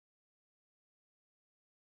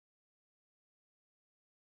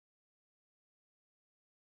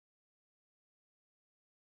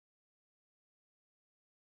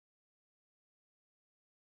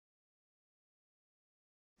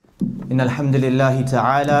إن الحمد لله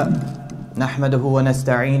تعالى نحمده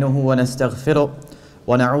ونستعينه ونستغفره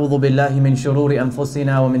ونعوذ بالله من شرور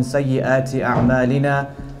أنفسنا ومن سيئات أعمالنا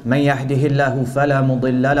من يهده الله فلا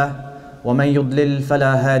مضل له ومن يضلل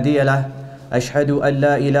فلا هادي له أشهد أن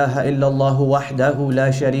لا إله إلا الله وحده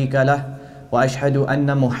لا شريك له وأشهد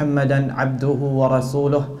أن محمدا عبده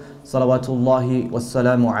ورسوله صلوات الله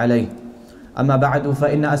والسلام عليه أما بعد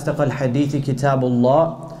فإن أصدق الحديث كتاب الله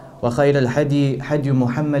وخير الهدي هدي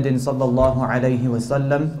محمد صلى الله عليه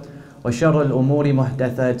وسلم وشر الأمور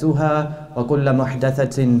محدثاتها وكل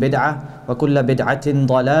محدثة بدعة وكل بدعة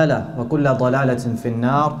ضلالة وكل ضلالة في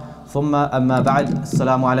النار ثم أما بعد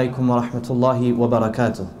السلام عليكم ورحمة الله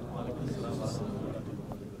وبركاته.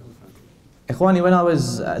 Ikhwani, when I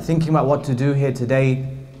was thinking about what to do here today,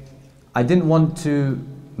 I didn't want to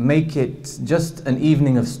make it just an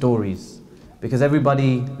evening of stories, because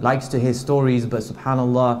everybody likes to hear stories, but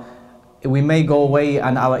subhanallah, we may go away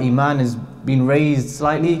and our iman has been raised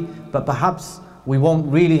slightly, but perhaps we won't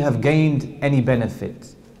really have gained any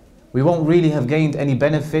benefit. We won't really have gained any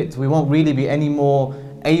benefit. We won't really be any more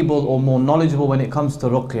able or more knowledgeable when it comes to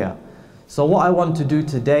ruqyah. So what I want to do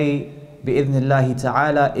today, bi'idhnillahi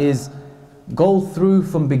ta'ala, is go through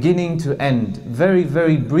from beginning to end, very,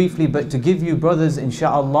 very briefly, but to give you brothers,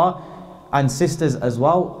 inshaAllah, and sisters as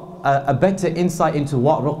well, a better insight into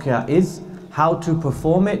what ruqyah is, how to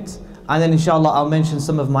perform it, and then inshallah I'll mention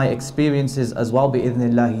some of my experiences as well,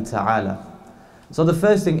 bi'idhnillahi ta'ala. So the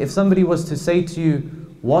first thing, if somebody was to say to you,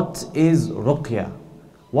 what is ruqyah?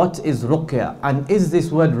 What is ruqyah? And is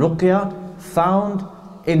this word ruqyah found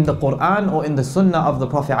in the Quran or in the Sunnah of the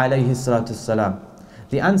Prophet alayhi salatu salam?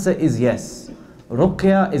 The answer is yes.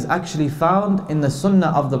 Ruqyah is actually found in the Sunnah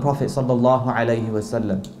of the Prophet sallallahu alayhi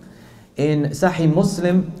wasallam. In Sahih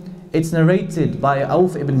Muslim, it's narrated by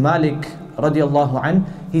Auf ibn Malik radiallahu anh.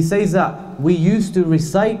 He says that we used to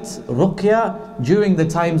recite ruqyah during the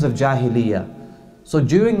times of Jahiliyyah. So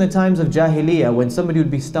during the times of Jahiliyyah, when somebody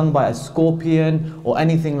would be stung by a scorpion or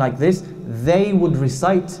anything like this, they would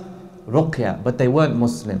recite ruqyah, but they weren't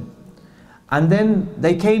Muslim. And then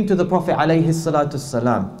they came to the Prophet alayhi salatu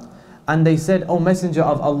salam and they said, "O Messenger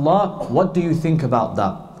of Allah, what do you think about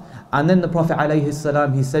that?" And then the Prophet alayhi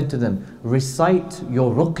salam, he said to them, "Recite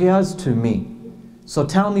your ruqyahs to me. So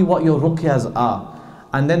tell me what your ruqyahs are."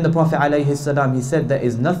 And then the Prophet alayhi salam, he said, there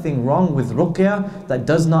is nothing wrong with ruqyah that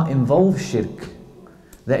does not involve shirk.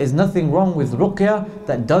 There is nothing wrong with ruqyah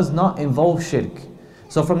that does not involve shirk.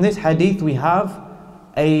 So from this hadith we have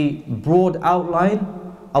a broad outline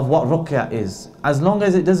of what ruqyah is. As long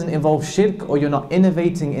as it doesn't involve shirk or you're not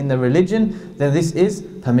innovating in the religion, then this is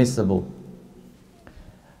permissible.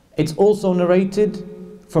 It's also narrated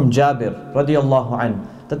from Jabir radiallahu anh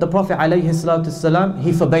that the Prophet alayhi salatu salam,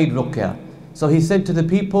 he forbade ruqyah. So he said to the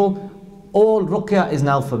people, all ruqyah is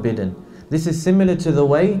now forbidden. This is similar to the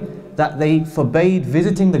way that they forbade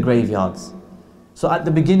visiting the graveyards. So at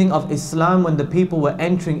the beginning of Islam, when the people were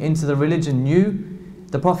entering into the religion new,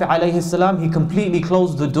 the Prophet ﷺ, he completely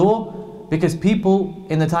closed the door, because people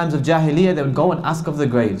in the times of Jahiliyyah, they would go and ask of the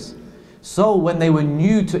graves. So when they were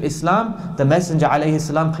new to Islam, the Messenger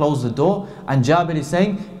ﷺ closed the door, and Jabir is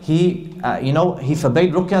saying he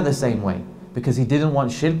forbade ruqyah the same way, because he didn't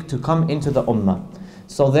want shirk to come into the ummah.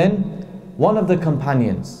 So then one of the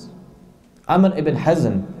companions, Amr ibn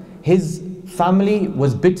Hazm, his family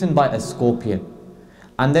was bitten by a scorpion,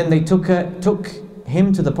 and then they took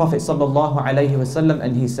him to the Prophet sallallahu alaihi wasallam,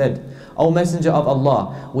 and he said, "O Messenger of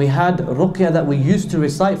Allah, we had ruqyah that we used to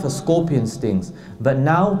recite for scorpion stings, but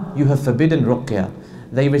now you have forbidden ruqyah."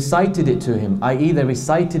 They recited it to him, i.e. they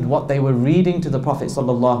recited what they were reading to the Prophet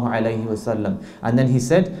sallallahu alaihi wasallam, and then he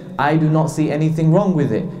said, "I do not see anything wrong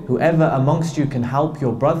with it. Whoever amongst you can help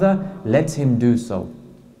your brother, let him do so."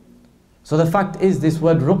 So the fact is, this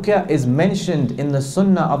word ruqyah is mentioned in the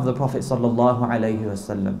Sunnah of the Prophet sallallahu alaihi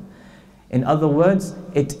wasallam. In other words,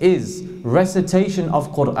 it is recitation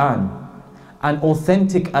of Quran and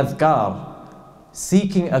authentic adhkar,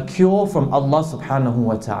 seeking a cure from Allah subhanahu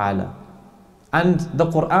wa ta'ala. And the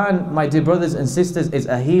Quran, my dear brothers and sisters, is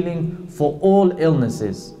a healing for all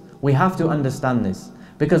illnesses. We have to understand this,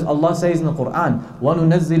 because Allah says in the Quran,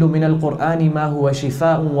 وَنُنَزِّلُ مِنَ الْقُرْآنِ مَا هُوَ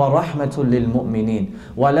شِفَاءٌ وَرَحْمَةٌ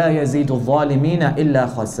لِلْمُؤْمِنِينَ وَلَا يَزِيدُ الظَّالِمِينَ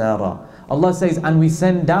إِلَّا خَسَارًا. Allah says, and we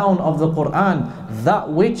send down of the Quran that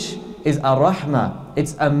which is a rahmah,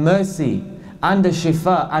 it's a mercy and a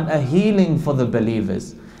shifa and a healing for the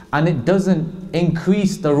believers, and it doesn't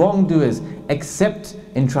increase the wrongdoers except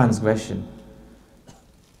in transgression.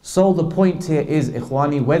 So the point here is,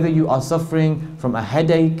 ikhwani, whether you are suffering from a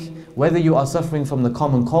headache, whether you are suffering from the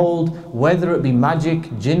common cold, whether it be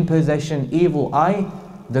magic, jinn possession, evil eye,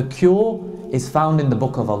 the cure is found in the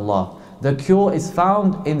book of Allah. The cure is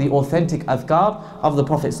found in the authentic adhkar of the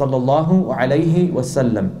Prophet sallallahu alaihi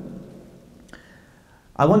wasallam.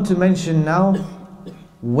 I want to mention now,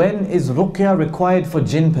 when is ruqyah required for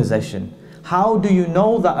jinn possession? How do you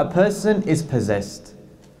know that a person is possessed?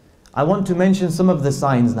 I want to mention some of the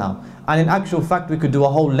signs now. And in actual fact, we could do a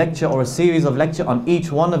whole lecture or a series of lecture on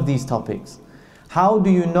each one of these topics. How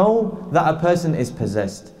do you know that a person is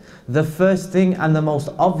possessed? The first thing and the most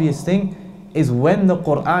obvious thing is when the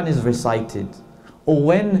Quran is recited, or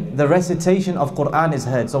when the recitation of Quran is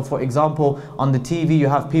heard. So for example, on the TV you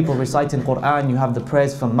have people reciting Quran, you have the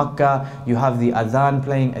prayers from Makkah, you have the adhan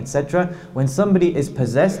playing, etc. When somebody is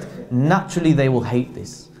possessed, naturally they will hate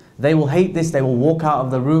this. They will hate this, they will walk out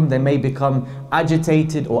of the room, they may become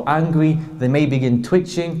agitated or angry, they may begin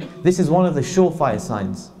twitching. This is one of the surefire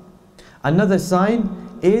signs. Another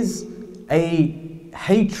sign is a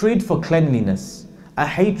hatred for cleanliness. A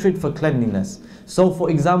hatred for cleanliness. So for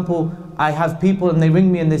example, I have people and they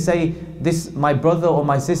ring me and they say, my brother or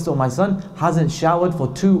my sister or my son hasn't showered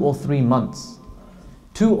for 2 or 3 months.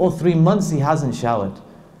 2 or 3 months he hasn't showered.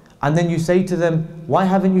 And then you say to them, why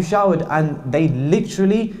haven't you showered? And they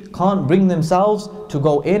literally can't bring themselves to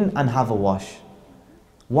go in and have a wash.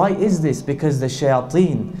 Why is this? Because the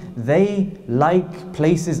shayateen, they like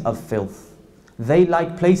places of filth. They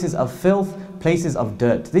like places of filth, places of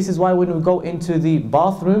dirt. This is why when we go into the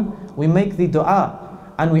bathroom, we make the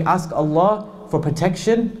dua and we ask Allah for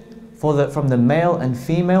protection from the male and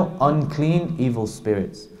female unclean evil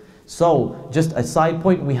spirits. So, just a side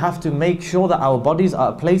point, we have to make sure that our bodies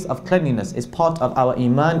are a place of cleanliness. It's part of our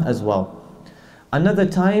iman as well. Another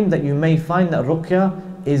time that you may find that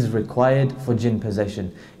ruqyah is required for jinn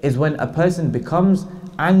possession is when a person becomes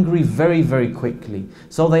angry very, very quickly.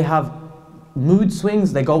 So they have mood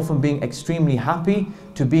swings, they go from being extremely happy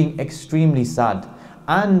to being extremely sad.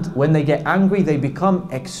 And when they get angry, they become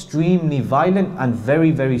extremely violent and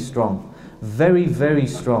very, very strong. Very, very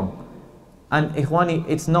strong. And Ikhwani,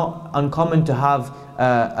 it's not uncommon to have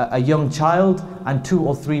a young child and 2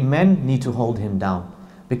 or 3 men need to hold him down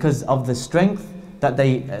because of the strength that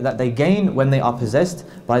they gain when they are possessed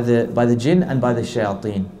by the jinn and by the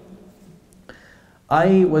shayateen.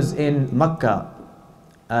 I was in Makkah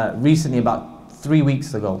recently, about 3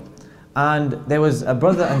 weeks ago, and there was a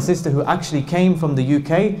brother and sister who actually came from the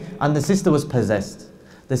UK, and the sister was possessed.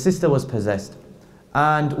 The sister was possessed.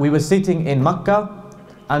 And we were sitting in Makkah,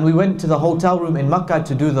 and we went to the hotel room in Makkah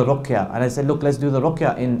to do the ruqyah. And I said, look, let's do the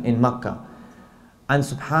ruqyah in Makkah. And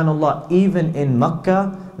subhanallah, even in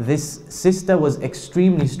Makkah, this sister was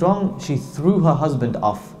extremely strong. She threw her husband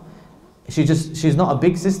off. She's not a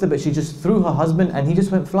big sister, but she just threw her husband and he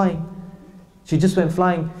just went flying. She just went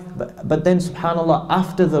flying. But then subhanallah,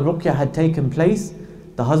 after the ruqyah had taken place,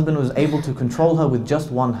 the husband was able to control her with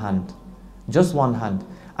just one hand. Just one hand.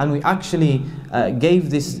 And we actually gave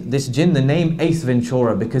this jinn the name Ace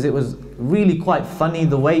Ventura because it was really quite funny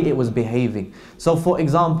the way it was behaving. So for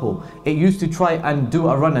example, it used to try and do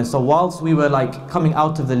a runner. So whilst we were like coming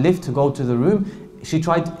out of the lift to go to the room, she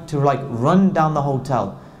tried to like run down the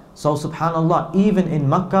hotel. So subhanallah, even in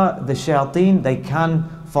Makkah, the shayateen, they can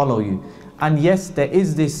follow you. And yes, there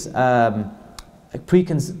is this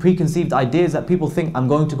preconceived ideas that people think, I'm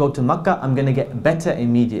going to go to Makkah, I'm going to get better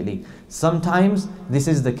immediately. Sometimes this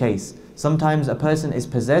is the case. Sometimes a person is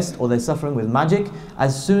possessed or they're suffering with magic.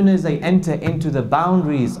 As soon as they enter into the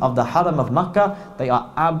boundaries of the haram of Makkah, they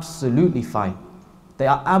are absolutely fine. They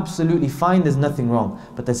are absolutely fine, there's nothing wrong.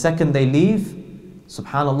 But the second they leave,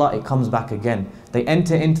 subhanallah, it comes back again. They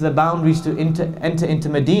enter into the boundaries to enter into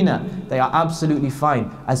Medina, they are absolutely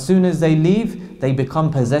fine. As soon as they leave, they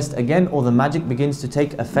become possessed again, or the magic begins to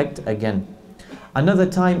take effect again. Another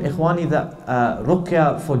time, Ikhwani, that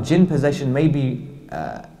ruqyah for jinn possession may be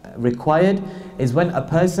required is when a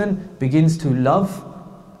person begins to love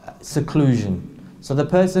seclusion. So the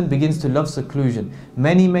person begins to love seclusion.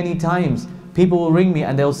 Many times, people will ring me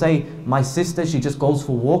and they'll say, my sister, she just goes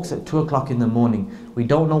for walks at 2 o'clock in the morning. We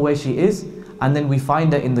don't know where she is, and then we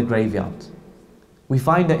find her in the graveyard. We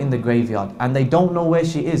find her in the graveyard and they don't know where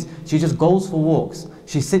she is. She just goes for walks.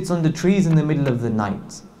 She sits under trees in the middle of the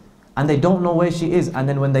night. And they don't know where she is. And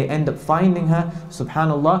then when they end up finding her,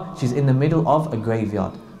 subhanallah, she's in the middle of a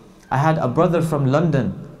graveyard. I had a brother from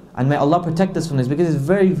London, and may Allah protect us from this because it's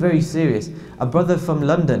very serious. A brother from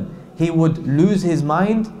London, he would lose his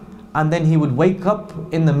mind and then he would wake up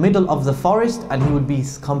in the middle of the forest and he would be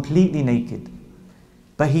completely naked.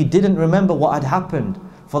 But he didn't remember what had happened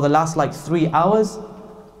for the last like 3 hours.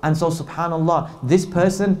 And so subhanallah, this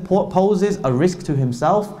person poses a risk to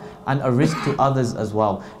himself and a risk to others as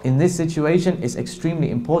well. In this situation, it's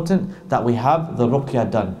extremely important that we have the ruqyah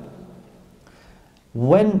done.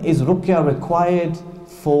 When is ruqyah required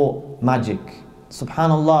for magic?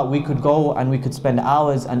 Subhanallah, we could go and we could spend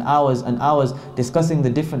hours and hours and hours discussing the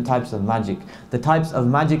different types of magic. The types of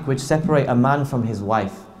magic which separate a man from his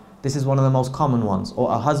wife. This is one of the most common ones.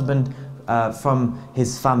 Or a husband from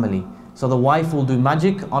his family. So the wife will do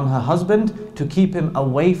magic on her husband to keep him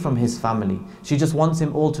away from his family. She just wants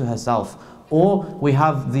him all to herself. Or we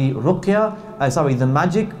have the ruqyah, the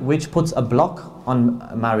magic which puts a block on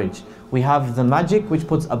marriage. We have the magic which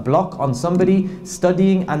puts a block on somebody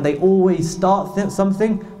studying, and they always start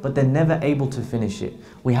something but they're never able to finish it.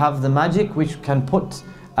 We have the magic which can put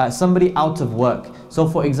somebody out of work. So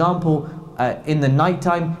for example, in the night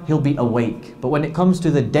time he'll be awake, but when it comes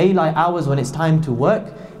to the daylight hours, when it's time to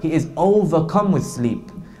work, he is overcome with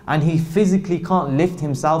sleep and he physically can't lift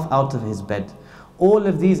himself out of his bed. All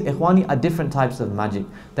of these, ikhwani, are different types of magic.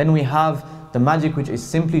 Then we have the magic which is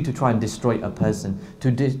simply to try and destroy a person,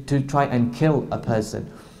 to try and kill a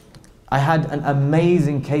person. I had an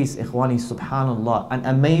amazing case, ikhwani, subhanallah, an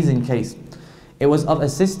amazing case. It was of a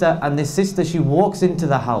sister, and this sister, she walks into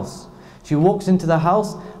the house. She walks into the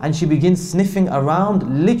house and she begins sniffing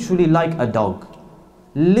around, literally like a dog.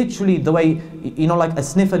 Literally the way, like a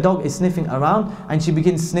sniffer dog is sniffing around, and she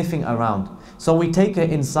begins sniffing around. So we take her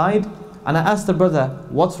inside, and I asked the brother,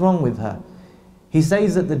 what's wrong with her? He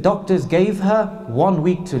says that the doctors gave her 1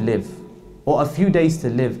 week to live, or a few days to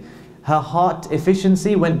live. Her heart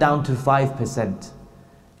efficiency went down to 5%.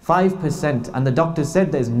 5%, and the doctor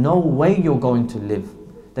said there's no way you're going to live.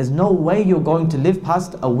 There's no way you're going to live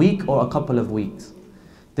past a week or a couple of weeks.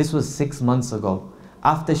 This was 6 months ago,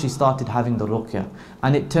 after she started having the ruqyah.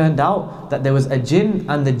 And it turned out that there was a jinn,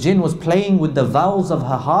 and the jinn was playing with the valves of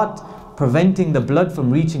her heart, preventing the blood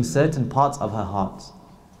from reaching certain parts of her heart.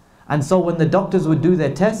 And so when the doctors would do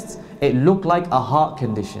their tests, it looked like a heart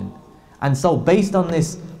condition. And so based on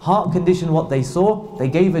this heart condition, what they saw, they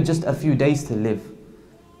gave her just a few days to live.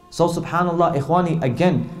 So subhanallah, ikhwani,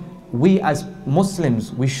 again, we as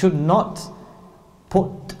Muslims, we should not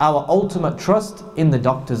put our ultimate trust in the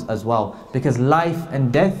doctors as well, because life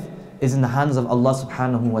and death is in the hands of Allah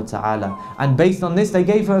subhanahu wa ta'ala. And based on this, they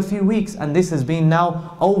gave her a few weeks, and this has been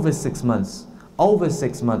now over 6 months. Over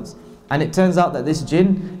 6 months. And it turns out that this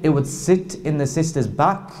jinn, it would sit in the sister's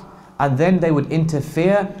back, and then they would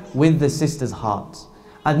interfere with the sister's heart.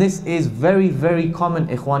 And this is very, very common,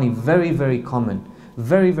 ikhwani, very, very common.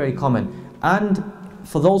 Very, very common. And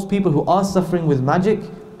for those people who are suffering with magic,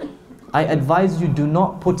 I advise you, do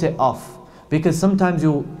not put it off, because sometimes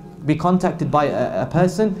you'll be contacted by a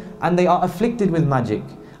person and they are afflicted with magic,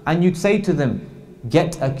 and you'd say to them,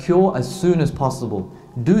 get a cure as soon as possible,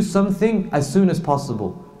 do something as soon as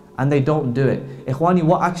possible, and they don't do it. Ikhwani,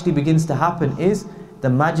 what actually begins to happen is the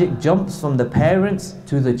magic jumps from the parents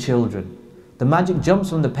to the children. The magic jumps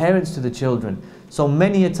from the parents to the children. So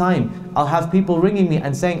many a time I'll have people ringing me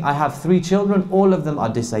and saying, I have 3 children, all of them are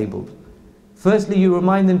disabled. Firstly, you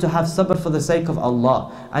remind them to have sabr for the sake of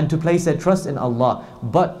Allah and to place their trust in Allah.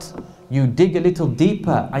 But you dig a little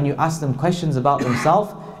deeper and you ask them questions about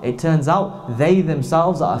themselves, it turns out they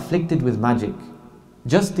themselves are afflicted with magic.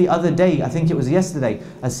 Just the other day, I think it was yesterday,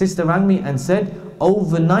 a sister rang me and said,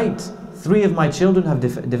 overnight, 3 of my children have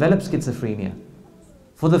developed schizophrenia.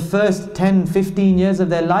 For the first 10, 15 years of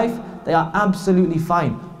their life, they are absolutely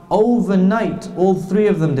fine. Overnight, all 3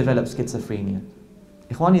 of them developed schizophrenia.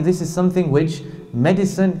 Ikhwani, this is something which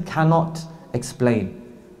medicine cannot explain.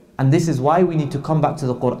 And this is why we need to come back to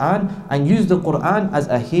the Quran and use the Quran as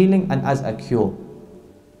a healing and as a cure.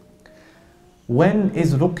 When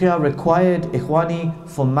is ruqyah required, ikhwani,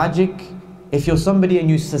 for magic? If you're somebody and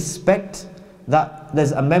you suspect that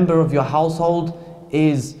there's a member of your household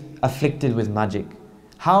is afflicted with magic,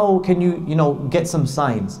 how can you, get some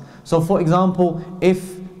signs? So for example,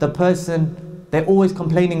 if the person, they're always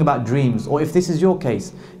complaining about dreams, or if this is your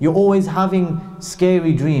case, you're always having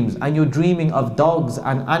scary dreams and you're dreaming of dogs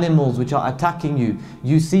and animals which are attacking you.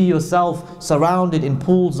 You see yourself surrounded in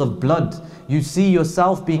pools of blood. You see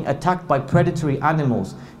yourself being attacked by predatory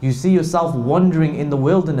animals. You see yourself wandering in the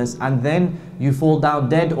wilderness and then you fall down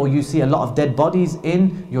dead, or you see a lot of dead bodies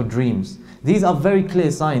in your dreams. These are very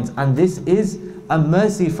clear signs, and this is a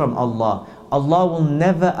mercy from Allah. Allah will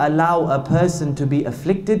never allow a person to be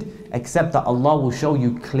afflicted except that Allah will show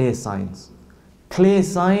you clear signs. Clear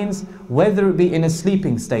signs, whether it be in a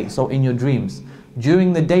sleeping state, so in your dreams.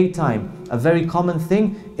 During the daytime, a very common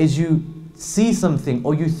thing is you see something,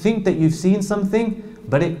 or you think that you've seen something,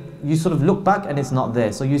 but you sort of look back and it's not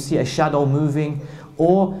there. So you see a shadow moving,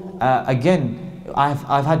 or again,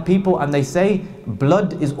 I've had people and they say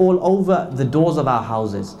blood is all over the doors of our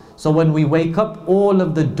houses. So when we wake up, all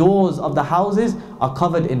of the doors of the houses are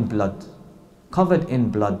covered in blood. covered in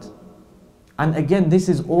blood. And again, this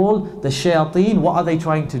is all the shayateen. What are they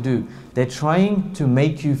trying to do? They're trying to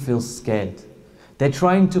make you feel scared. They're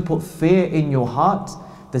trying to put fear in your heart.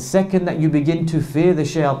 The second that you begin to fear the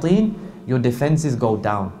shayateen, your defenses go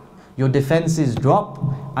down. Your defenses drop,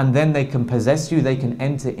 and then they can possess you, they can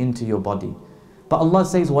enter into your body. But Allah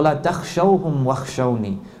says, وَلَا تَخْشَوْهُمْ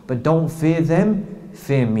وَخْشَوْنِي. But don't fear them,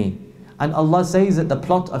 fear me. And Allah says that the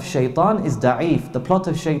plot of shaitan is da'if. The plot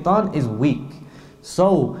of shaitan is weak.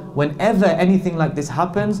 So whenever anything like this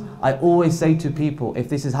happens, I always say to people, if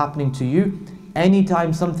this is happening to you,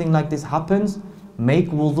 anytime something like this happens, make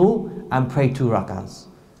wudu and pray 2 rak'ahs.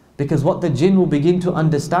 Because what the jinn will begin to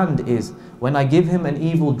understand is, when I give him an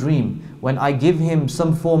evil dream, when I give him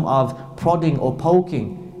some form of prodding or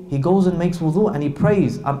poking, he goes and makes wudu and he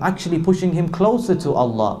prays. I'm actually pushing him closer to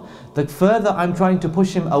Allah. The further I'm trying to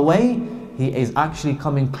push him away, he is actually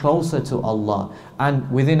coming closer to Allah.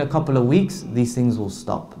 And within a couple of weeks, these things will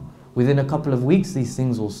stop. Within a couple of weeks, these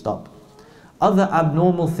things will stop. Other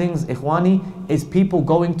abnormal things, ikhwani, is people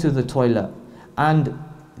going to the toilet. And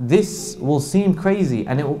this will seem crazy,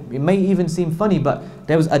 and it may even seem funny, but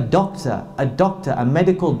there was a doctor, a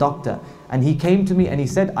medical doctor, and he came to me and he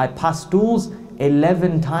said, I pass stools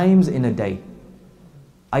 11 times in a day.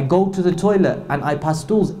 I go to the toilet and I pass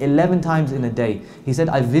stools 11 times in a day. He said,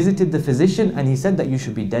 I visited the physician and he said that you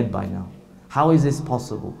should be dead by now. How is this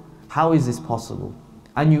possible? How is this possible?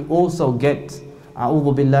 And you also get,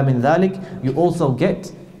 a'udhu billah min dhalik, you also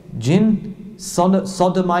get jinn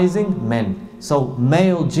sodomizing men. So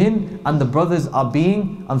male jinn and the brothers are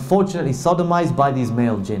being, unfortunately, sodomized by these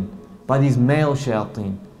male jinn, by these male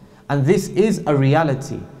shayateen. And this is a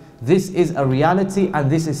reality. This is a reality,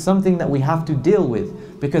 and this is something that we have to deal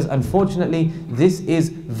with, because unfortunately this is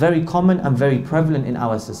very common and very prevalent in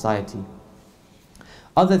our society.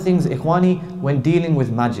 Other things, ikhwani, when dealing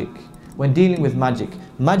with magic.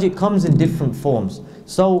 Magic comes in different forms.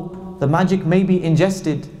 So the magic may be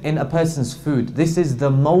ingested in a person's food. This is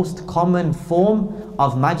the most common form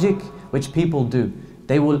of magic which people do.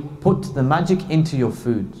 They will put the magic into your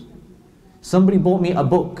food. Somebody bought me a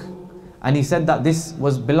book, and he said that this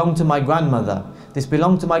belonged to my grandmother. This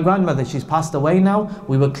belonged to my grandmother. She's passed away now.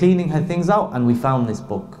 We were cleaning her things out and we found this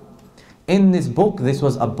book. In this book, this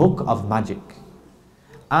was a book of magic.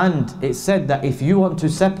 And it said that if you want to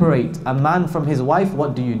separate a man from his wife,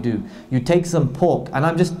 what do? You take some pork. And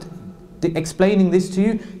I'm just explaining this to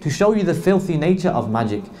you to show you the filthy nature of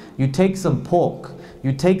magic. You take some pork,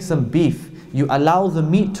 you take some beef, you allow the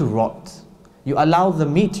meat to rot. You allow the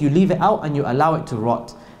meat, you leave it out and you allow it to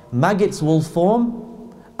rot. Maggots will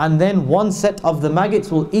form, and then one set of the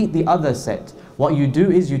maggots will eat the other set. What you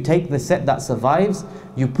do is you take the set that survives,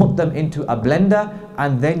 you put them into a blender,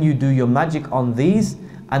 and then you do your magic on these,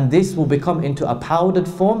 and this will become into a powdered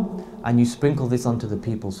form, and you sprinkle this onto the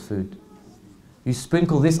people's food. You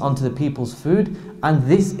sprinkle this onto the people's food, and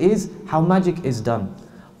this is how magic is done.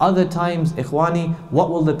 Other times, ikhwani, what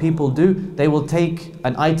will the people do? They will take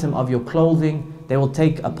an item of your clothing, they will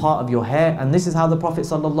take a part of your hair, and this is how the Prophet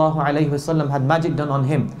ﷺ had magic done on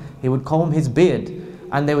him. He would comb his beard,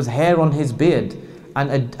 and there was hair on his beard.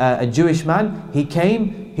 And a Jewish man, he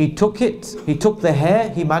came, he took the hair,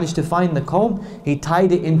 he managed to find the comb, he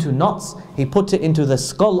tied it into knots, he put it into the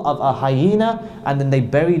skull of a hyena, and then they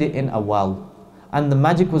buried it in a well. And the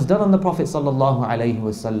magic was done on the Prophet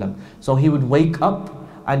ﷺ. So he would wake up,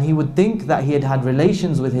 and he would think that he had had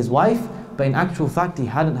relations with his wife, but in actual fact he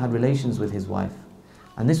hadn't had relations with his wife.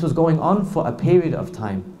 And this was going on for a period of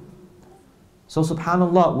time. So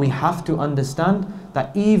subhanallah, we have to understand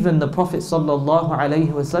that even the Prophet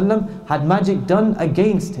ﷺ had magic done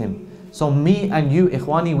against him. So me and you,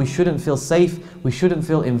 ikhwani, we shouldn't feel safe, we shouldn't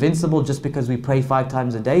feel invincible just because we pray 5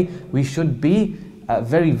 times a day. We should be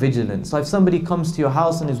very vigilant. So if somebody comes to your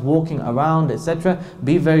house and is walking around, etc.,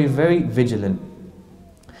 be very, very vigilant.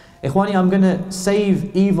 Ikhwani, I'm going to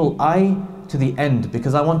save evil eye to the end,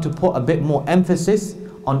 because I want to put a bit more emphasis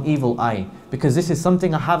on evil eye, because this is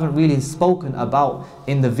something I haven't really spoken about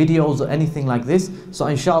in the videos or anything like this. So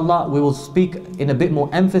inshallah we will speak in a bit more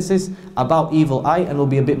emphasis about evil eye, and will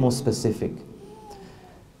be a bit more specific.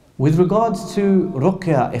 With regards to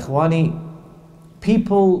ruqyah, ikhwani,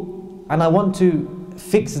 people, and I want to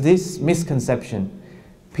fix this misconception,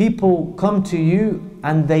 people come to you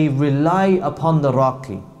and they rely upon the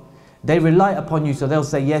raqi. They rely upon you, so they'll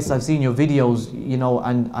say, yes, I've seen your videos, you know,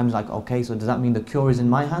 and I'm like, okay, so does that mean the cure is in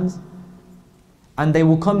my hands? And they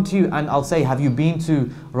will come to you and I'll say, have you been to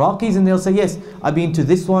Raqis? And they'll say, yes, I've been to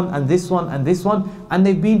this one and this one and this one. And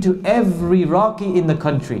they've been to every Raqi in the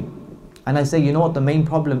country. And I say, you know what the main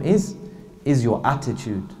problem is? Is your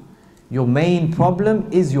attitude. Your main problem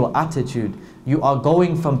is your attitude. You are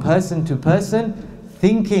going from person to person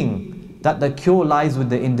thinking that the cure lies with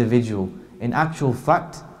the individual. In actual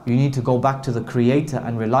fact, you need to go back to the Creator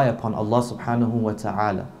and rely upon Allah subhanahu wa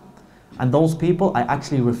ta'ala. And those people, I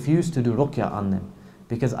actually refuse to do ruqyah on them,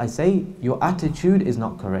 because I say your attitude is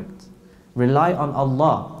not correct. Rely on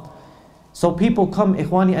Allah. So people come,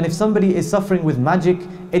 ikhwani, and if somebody is suffering with magic,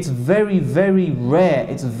 it's very, very rare,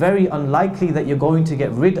 it's very unlikely that you're going to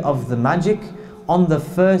get rid of the magic on the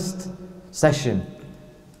first session.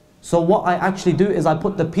 So what I actually do is I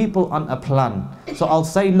put the people on a plan. So I'll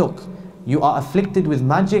say, look, you are afflicted with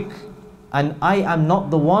magic, and I am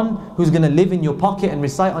not the one who's going to live in your pocket and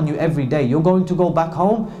recite on you every day. You're going to go back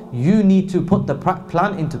home. You need to put the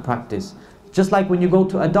plan into practice. Just like when you go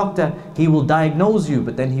to a doctor, he will diagnose you,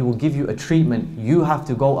 but then he will give you a treatment. You have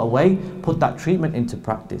to go away, put that treatment into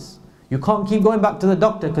practice. You can't keep going back to the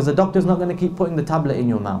doctor, because the doctor's not going to keep putting the tablet in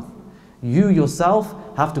your mouth. You yourself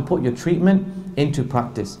have to put your treatment into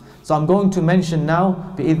practice. So I'm going to mention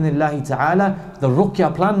now, bi'idhnillahi ta'ala, the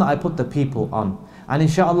ruqyah plan that I put the people on. And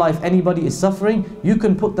inshallah, if anybody is suffering, you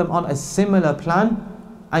can put them on a similar plan,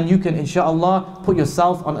 and you can inshallah put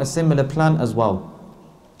yourself on a similar plan as well.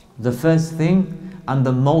 The first thing and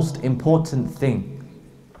the most important thing,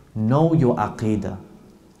 know your aqeedah.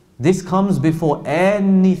 This comes before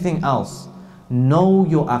anything else. Know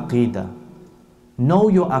your aqeedah. Know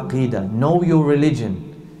your aqeedah. Know your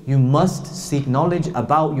religion. You must seek knowledge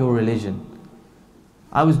about your religion.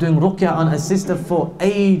 I was doing ruqyah on a sister for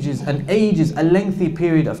ages and ages, a lengthy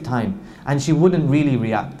period of time, and she wouldn't really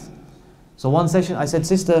react. So one session I said,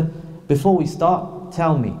 sister, before we start,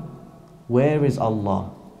 tell me, where is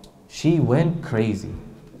Allah? She went crazy.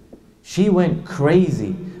 She went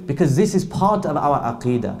crazy, because this is part of our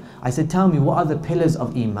aqeedah. I said, tell me, what are the pillars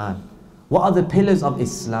of Iman? What are the pillars of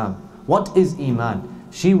Islam? What is Iman?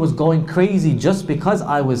 She was going crazy just because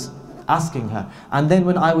I was asking her. And then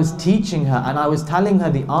when I was teaching her and I was telling her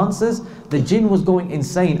the answers, the jinn was going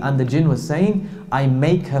insane, and the jinn was saying, I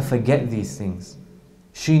make her forget these things.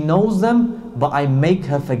 She knows them, but I make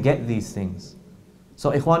her forget these things.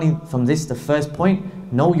 So ikhwani, from this, the first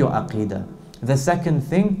point, know your aqeedah. The second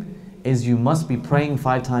thing is you must be praying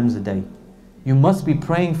 5 times a day. You must be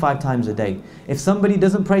praying 5 times a day. If somebody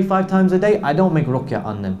doesn't pray 5 times a day, I don't make ruqyah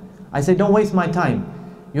on them. I say, don't waste my time.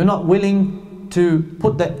 You're not willing to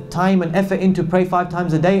put the time and effort in to pray 5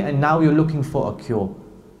 times a day, and now you're looking for a cure.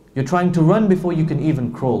 You're trying to run before you can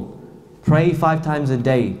even crawl. Pray 5 times a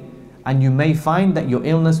day, and you may find that your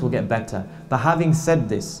illness will get better. But having said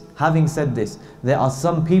this, there are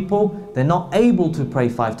some people, they're not able to pray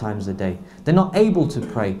 5 times a day. They're not able to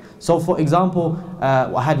pray. So for example,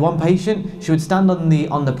 I had one patient, she would stand on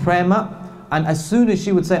the prayer mat, and as soon as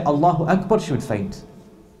she would say Allahu Akbar, she would faint.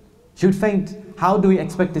 She would faint. How do we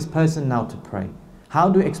expect this person now to pray? How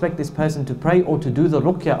do we expect this person to pray or to do the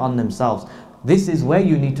ruqyah on themselves? This is where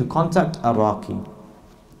you need to contact a raqi.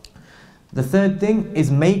 The third thing is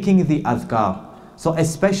making the adhkar. So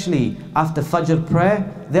especially after Fajr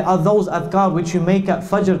prayer, there are those adhkar which you make at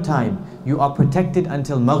Fajr time. You are protected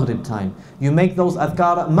until Maghrib time. You make those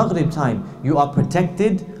adhkar at Maghrib time. You are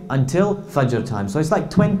protected until Fajr time. So it's like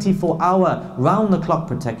 24-hour round-the-clock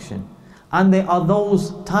protection. And there are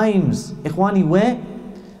those times, ikhwani, where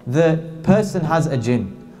the person has a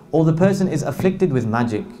jinn, or the person is afflicted with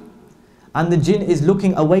magic, and the jinn is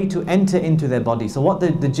looking a way to enter into their body. So what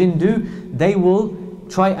the jinn do, they will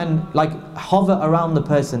try and like hover around the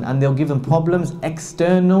person, and they'll give them problems.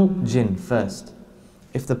 External jinn first.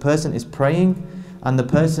 If the person is praying and the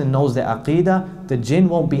person knows their aqeedah, the jinn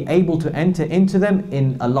won't be able to enter into them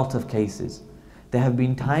in a lot of cases. There have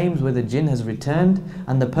been times where the jinn has returned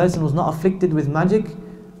and the person was not afflicted with magic,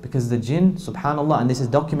 because the jinn, subhanallah, and this is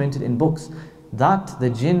documented in books, that the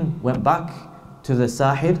jinn went back to the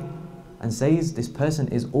sahir and says, this person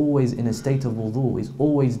is always in a state of wudu, he's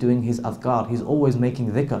always doing his adhkar, he's always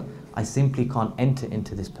making dhikr. I simply can't enter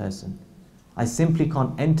into this person. I simply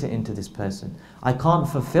can't enter into this person. I can't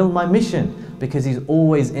fulfill my mission because he's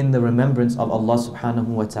always in the remembrance of Allah subhanahu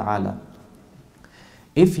wa ta'ala.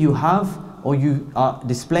 If you have, or you are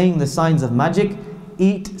displaying the signs of magic,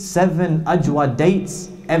 eat 7 ajwa dates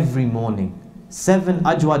every morning. 7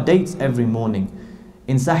 ajwa dates every morning.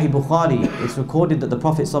 In Sahih Bukhari, it's recorded that the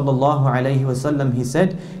Prophet ﷺ, he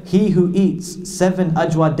said, he who eats 7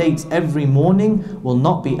 ajwa dates every morning will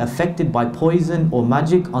not be affected by poison or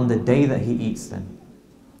magic on the day that he eats them.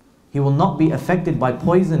 He will not be affected by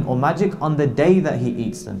poison or magic on the day that he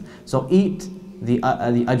eats them. So eat the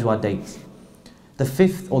ajwa dates. The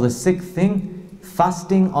 5th or the 6th thing,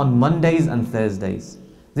 fasting on Mondays and Thursdays.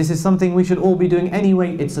 This is something we should all be doing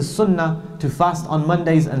anyway. It's a sunnah to fast on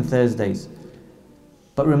Mondays and Thursdays.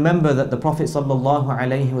 But remember that the Prophet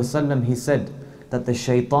ﷺ, he said that the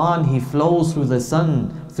shaitan, he flows through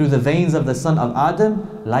the veins of the son of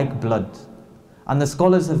Adam like blood. And the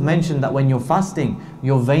scholars have mentioned that when you're fasting,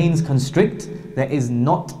 your veins constrict. There's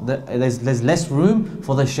less room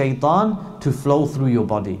for the shaitan to flow through your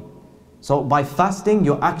body. So by fasting,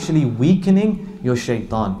 you're actually weakening your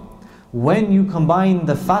shaitan. When you combine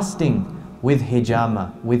the fasting with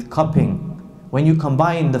hijama, with cupping, when you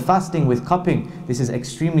combine the fasting with cupping, this is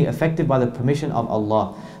extremely effective by the permission of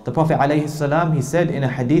Allah. The Prophet ﷺ, he said in a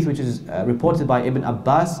hadith which is reported by Ibn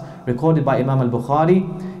Abbas, recorded by Imam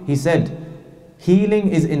al-Bukhari, he said, healing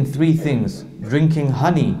is in three things: drinking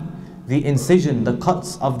honey, the incision, the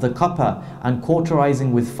cuts of the copper, and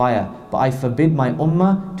cauterizing with fire. But I forbid my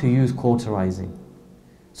ummah to use cauterizing.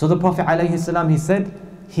 So the Prophet ﷺ, he said,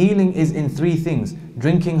 healing is in three things: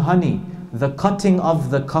 drinking honey, the cutting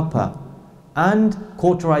of the copper, and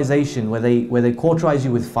cauterization, where they cauterize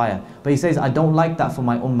you with fire. But he says, I don't like that for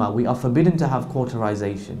my ummah. We are forbidden to have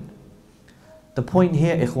cauterization. The point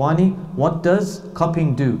here, ikhwani, what does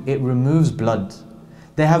cupping do? It removes blood.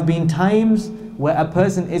 There have been times where a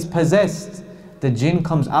person is possessed. The jinn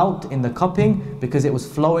comes out in the cupping because it was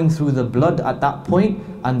flowing through the blood at that point,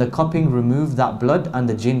 and the cupping removed that blood and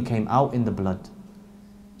the jinn came out in the blood.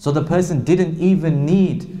 So the person didn't even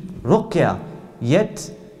need ruqyah,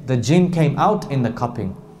 yet the jinn came out in the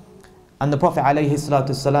cupping. And the Prophet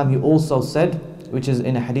ﷺ, he also said, which is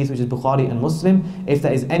in a hadith which is Bukhari and Muslim, if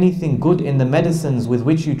there is anything good in the medicines with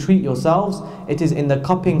which you treat yourselves, it is in the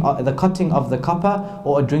cutting of the copper,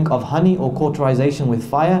 or a drink of honey, or cauterization with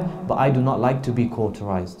fire, but I do not like to be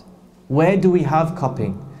cauterized. Where do we have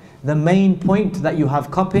cupping? The main point that you have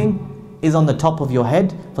cupping is on the top of your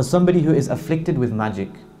head for somebody who is afflicted with magic.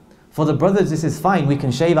 For the brothers, this is fine. We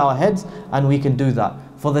can shave our heads and we can do that.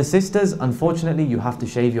 For the sisters, unfortunately, you have to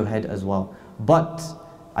shave your head as well. But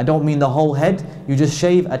I don't mean the whole head. You just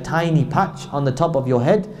shave a tiny patch on the top of your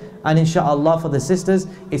head, and inshallah for the sisters,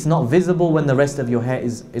 it's not visible when the rest of your hair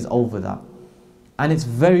is over that. And it's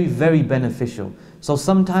very, very beneficial. So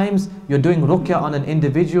sometimes you're doing ruqyah on an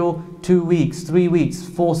individual, 2 weeks, 3 weeks,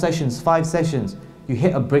 4 sessions, 5 sessions. You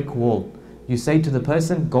hit a brick wall. You say to the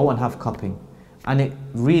person, go and have cupping. And it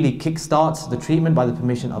really kickstarts the treatment by the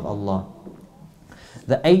permission of Allah.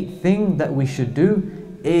 The 8th thing that we should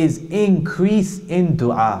do is increase in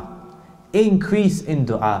dua. Increase in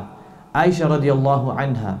dua. Aisha radiallahu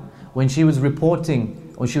anha, when she was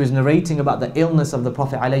reporting, or she was narrating about the illness of the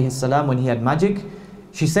Prophet ﷺ when he had magic,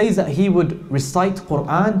 she says that he would recite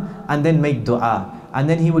Quran and then make dua. And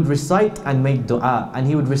then he would recite and make dua. And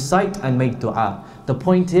he would recite and make dua. The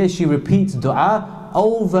point here, she repeats dua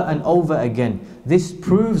over and over again. This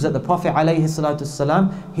proves that the Prophet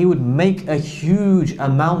ﷺ, he would make a huge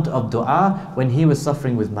amount of dua when he was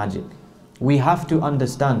suffering with magic. We have to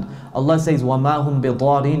understand, Allah says, وَمَا هُمْ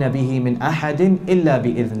بِضَارِينَ بِهِ مِنْ أَحَدٍ إِلَّا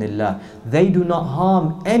بِإِذْنِ اللَّهِ. They do not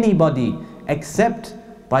harm anybody except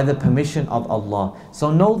by the permission of Allah. So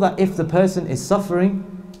know that if the person is suffering,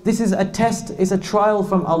 this is a test, it's a trial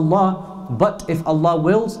from Allah. But if Allah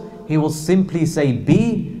wills, He will simply say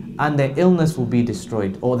be, and their illness will be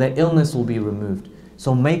destroyed, or their illness will be removed.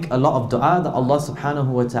 So make a lot of dua that Allah subhanahu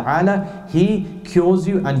wa ta'ala, He cures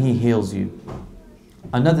you and He heals you.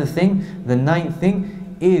 Another thing, the 9th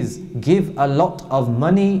thing, is give a lot of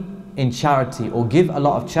money in charity, or give a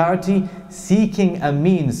lot of charity, seeking a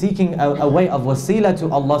means, seeking a way of wasila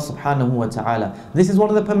to Allah subhanahu wa ta'ala. This is one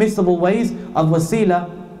of the permissible ways of wasila,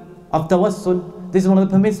 of tawassul. This is one of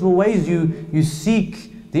the permissible ways you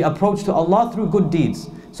seek the approach to Allah through good deeds.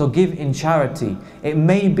 So give in charity. It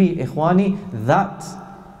may be, ikhwani, that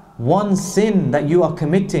one sin that you are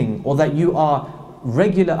committing or that you are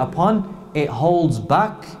regular upon, it holds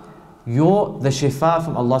back the shifa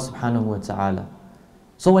from Allah subhanahu wa ta'ala.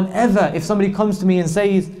 So whenever, if somebody comes to me and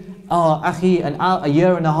says, oh, akhi, a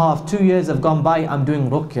year and a half, 2 years have gone by, I'm doing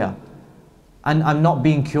ruqyah and I'm not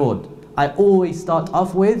being cured, I always start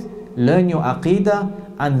off with, learn your aqeedah,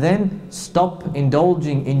 and then stop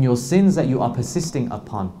indulging in your sins that you are persisting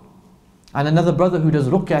upon. And another brother who does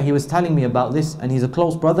ruqyah, he was telling me about this, and he's a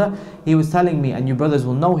close brother. He was telling me, and you brothers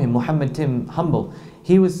will know him, Muhammad Tim Humble.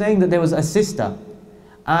 He was saying that there was a sister,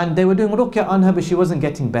 and they were doing ruqyah on her, but she wasn't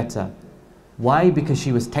getting better. Why? Because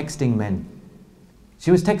she was texting men.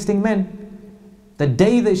 She was texting men. The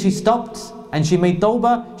day that she stopped and she made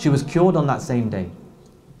tawbah, she was cured on that same day.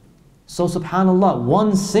 So subhanallah,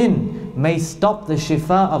 one sin may stop the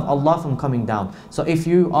shifa of Allah from coming down. So if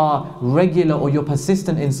you are regular or you're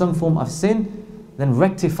persistent in some form of sin, then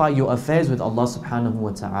rectify your affairs with Allah subhanahu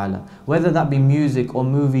wa ta'ala. Whether that be music or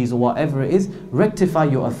movies or whatever it is, rectify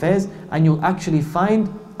your affairs and you'll actually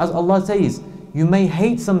find, as Allah says, you may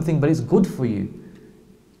hate something but it's good for you.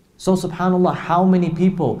 So subhanAllah, how many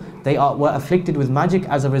people were afflicted with magic,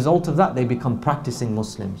 as a result of that they become practicing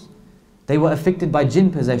Muslims. They were afflicted by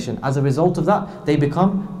jinn possession, as a result of that they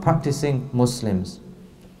become practicing Muslims.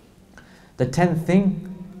 The 10th thing,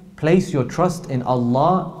 place your trust in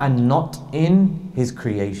Allah and not in His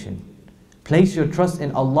creation. Place your trust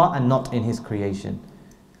in Allah and not in His creation.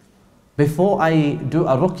 Before I do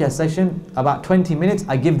a ruqyah session, about 20 minutes,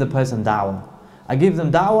 I give the person da'wah. I give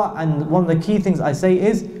them da'wah, and one of the key things I say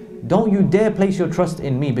is, don't you dare place your trust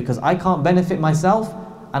in me, because I can't benefit myself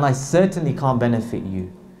and I certainly can't benefit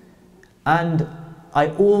you. And I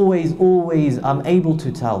always am able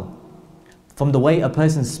to tell from the way a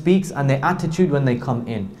person speaks and their attitude when they come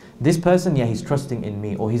in. This person, yeah, he's trusting in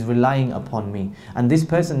me or he's relying upon me. And this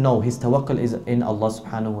person, no, his tawakkul is in Allah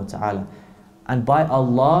subhanahu wa ta'ala. And by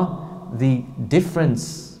Allah, the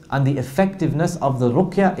difference and the effectiveness of the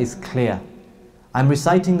ruqyah is clear. I'm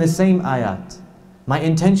reciting the same ayat. My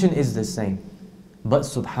intention is the same. But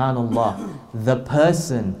subhanallah, the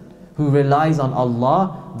person who relies on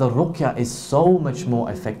Allah, the ruqyah is so much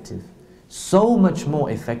more effective. So much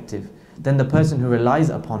more effective than the person who relies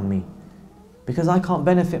upon me. Because I can't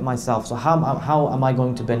benefit myself, so how am I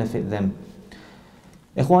going to benefit them?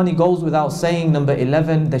 Ikhwani, goes without saying, number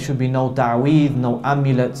 11, there should be no ta'weed, no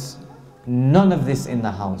amulets, none of this in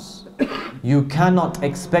the house. You cannot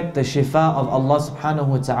expect the shifa of Allah subhanahu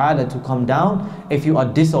wa ta'ala to come down if you are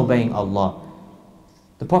disobeying Allah.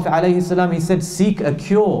 The Prophet ﷺ, he said, seek a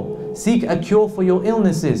cure for your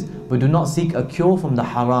illnesses, but do not seek a cure from the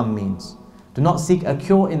haram means. Do not seek a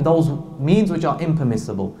cure in those means which are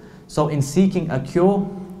impermissible. So in seeking a cure,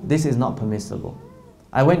 this is not permissible.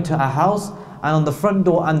 I went to a house, and on the front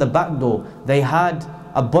door and the back door, they had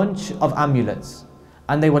a bunch of amulets.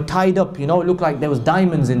 And they were tied up, you know, it looked like there was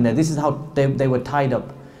diamonds in there. This is how they were tied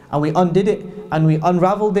up. And we undid it, and we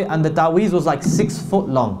unraveled it, and the ta'weez was like 6 foot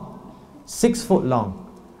long. 6 foot long.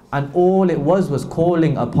 And all it was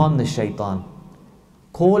calling upon the shaitan.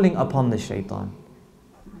 Calling upon the shaitan.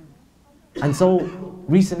 And so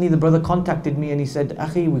recently the brother contacted me and he said,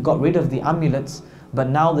 Akhi, we got rid of the amulets, but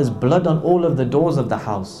now there's blood on all of the doors of the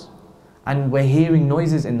house. And we're hearing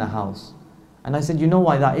noises in the house. And I said, you know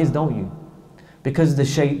why that is, don't you? Because the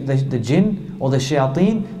jinn or the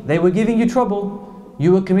shayateen, they were giving you trouble.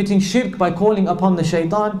 You were committing shirk by calling upon the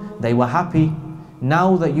shaitan. They were happy.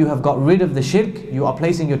 Now that you have got rid of the shirk, you are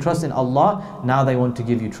placing your trust in Allah, now they want to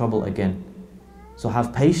give you trouble again. So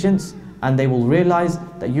have patience, and they will realize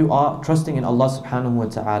that you are trusting in Allah subhanahu wa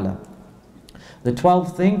ta'ala. The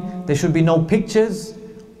 12th thing, there should be no pictures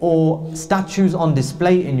or statues on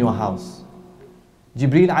display in your house.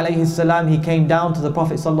 Jibreel alayhi salam, he came down to the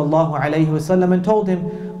Prophet sallallahu alayhi wasallam and told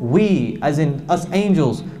him, we, as in us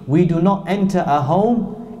angels, we do not enter a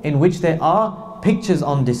home in which there are pictures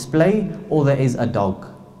on display or there is a dog.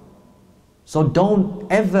 So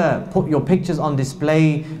don't ever put your pictures on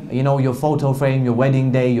display, you know, your photo frame, your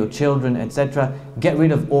wedding day, your children, etc. Get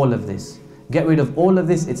rid of all of this. Get rid of all of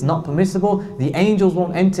this. It's not permissible. The angels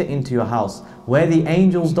won't enter into your house. Where the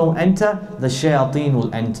angels don't enter, the shayateen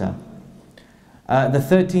will enter. The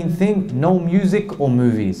 13th thing, no music or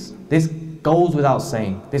movies. This goes without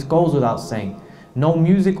saying. This goes without saying. No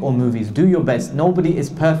music or movies. Do your best. Nobody is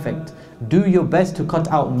perfect. Do your best to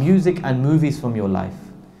cut out music and movies from your life.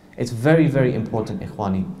 It's very, very important,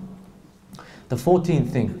 ikhwani. The 14th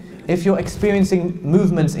thing, if you're experiencing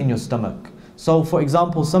movements in your stomach. So for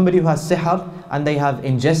example, somebody who has sihr and they have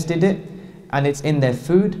ingested it and it's in their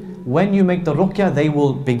food, when you make the ruqyah, they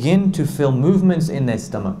will begin to feel movements in their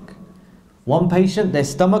stomach. One patient, their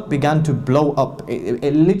stomach began to blow up.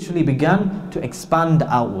 It literally began to expand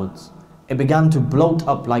outwards. It began to bloat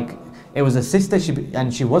up like it was a sister,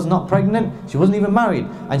 and she was not pregnant, she wasn't even married,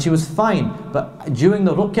 and she was fine. But during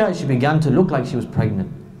the ruqyah, she began to look like she was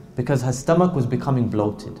pregnant because her stomach was becoming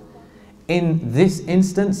bloated. In this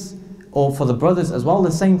instance, or for the brothers as well,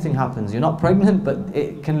 the same thing happens. You're not pregnant, but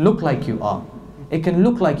it can look like you are. It can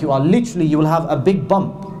look like you are. Literally, you will have a big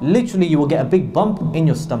bump. Literally, you will get a big bump in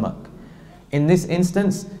your stomach. In this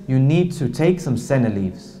instance, you need to take some senna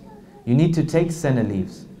leaves. You need to take senna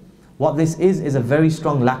leaves. What this is a very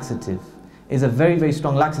strong laxative. Is a very, very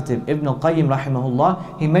strong laxative. Ibn al-Qayyim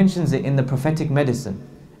rahimahullah, he mentions it in the prophetic medicine.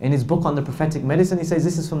 In his book on the prophetic medicine, he says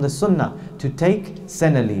this is from the sunnah, to take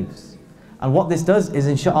senna leaves. And what this does is,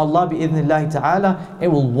 insha'Allah, bi'idhnillahi ta'ala, it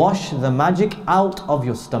will wash the magic out of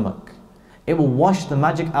your stomach. It will wash the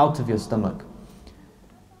magic out of your stomach.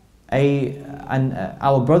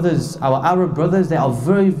 Our brothers, our Arab brothers, they are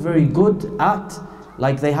very, very good at,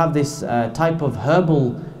 like they have this type of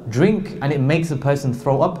herbal drink, and it makes a person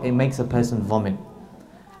throw up, it makes a person vomit.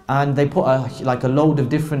 And they put like a load of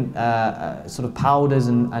different sort of powders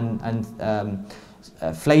and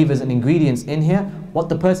flavors and ingredients in here. What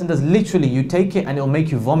the person does, literally, you take it and it'll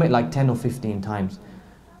make you vomit like 10 or 15 times.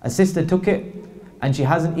 A sister took it and she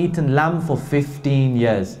hasn't eaten lamb for 15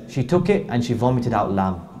 years. She took it and she vomited out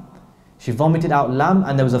lamb. She vomited out lamb,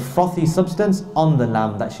 and there was a frothy substance on the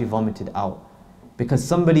lamb that she vomited out. Because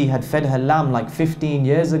somebody had fed her lamb like 15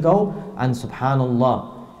 years ago, and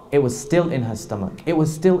subhanallah, it was still in her stomach. It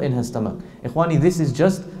was still in her stomach. Ikhwani, this is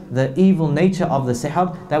just the evil nature of the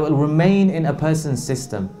sihr that will remain in a person's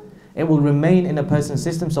system. It will remain in a person's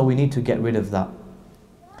system, so we need to get rid of that.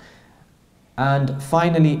 And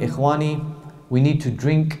finally, Ikhwani, we need to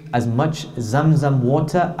drink as much Zamzam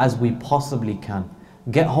water as we possibly can.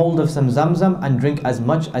 Get hold of some Zamzam and drink as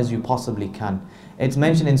much as you possibly can. It's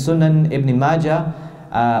mentioned in Sunan Ibn Majah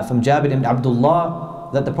from Jabir ibn Abdullah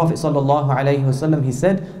that the Prophet ﷺ, he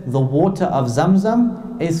said, the water of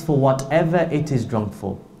Zamzam is for whatever it is drunk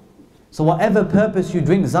for. So whatever purpose you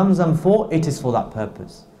drink Zamzam for, it is for that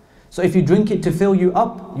purpose. So if you drink it to fill you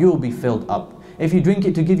up, you will be filled up. If you drink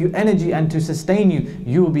it to give you energy and to sustain you,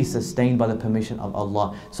 you will be sustained by the permission of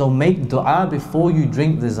Allah. So make dua before you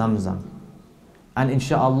drink the Zamzam. And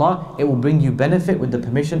inshaAllah, it will bring you benefit with the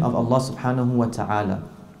permission of Allah subhanahu wa ta'ala.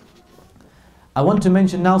 I want to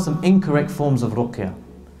mention now some incorrect forms of ruqyah.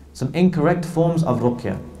 Some incorrect forms of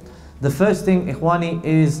ruqyah. The first thing, Ikhwani,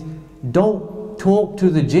 is don't talk to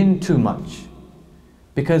the jinn too much.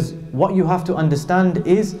 Because what you have to understand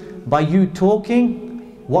is, by you talking,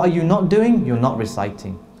 what are you not doing? You're not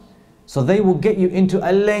reciting. So they will get you into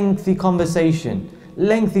a lengthy conversation,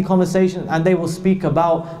 and they will speak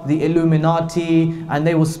about the Illuminati, and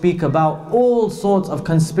they will speak about all sorts of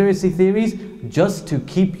conspiracy theories just to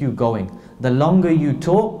keep you going. The longer you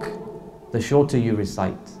talk, the shorter you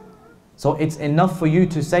recite. So it's enough for you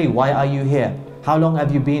to say, why are you here? How long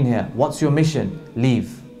have you been here? What's your mission?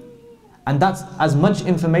 Leave. And that's as much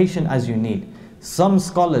information as you need. Some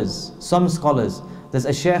scholars, there's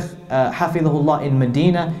a Sheikh Hafidhullah in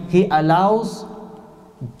Medina, he allows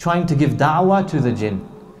trying to give da'wah to the jinn.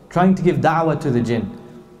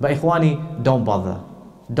 But Ikhwani, don't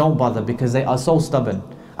bother, because they are so stubborn.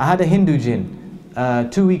 I had a Hindu jinn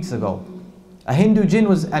 2 weeks ago. A Hindu jinn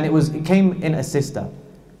it came in a sister.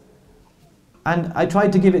 And I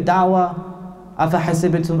tried to give it da'wah.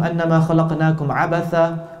 أَفَحَسِبْتُمْ أَنَّمَا خَلَقْنَاكُمْ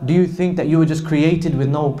عَبَثًا. Do you think that you were just created with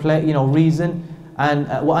no reason? And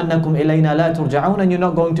وَأَنَّكُمْ إِلَيْنَا لَا تُرْجَعُونَ, and you're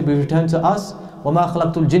not going to be returned to us. وَمَا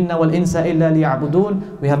خَلَقْتُ الْجِنَّ وَالْإِنسَ إِلَّا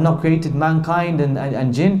لِيَعْبُدُونَ. We have not created mankind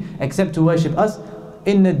and jinn except to worship us.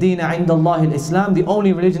 إِنَّ الدِّينَ عِنْدَ اللَّهِ الْإِسْلَامِ. The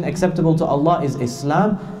only religion acceptable to Allah is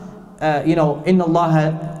Islam. إِنَّ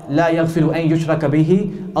اللَّهَ لَا يَغْفِرُ أَن يُشْرَكَ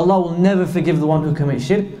بِهِ. Allah will never forgive the one who commits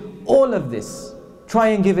shirk. All of this, try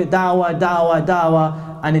and give it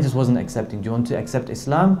da'wah, and it just wasn't accepting. Do you want to accept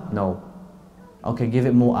Islam? No. Okay, give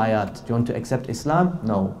it more ayat. Do you want to accept Islam?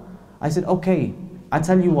 No. I said, okay, I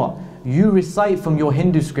tell you what, you recite from your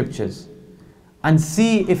Hindu scriptures and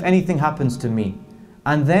see if anything happens to me.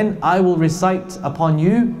 And then I will recite upon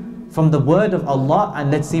you from the word of Allah,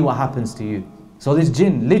 and let's see what happens to you. So this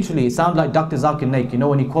jinn, literally, it sounds like Dr. Zakir Naik,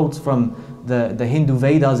 when he quotes from the Hindu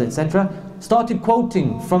Vedas, etc., started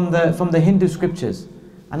quoting from the Hindu scriptures.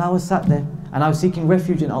 And I was sat there, and I was seeking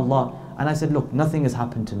refuge in Allah. And I said, look, nothing has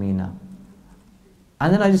happened to me now.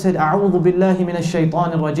 And then I just said, A'udhu billahi minash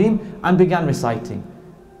shaitanir rajim, and began reciting.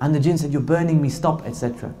 And the jinn said, you're burning me, stop,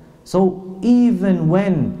 etc. So even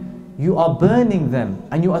when you are burning them,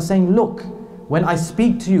 and you are saying, look, when I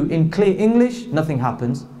speak to you in clear English, nothing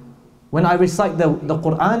happens. When I recite the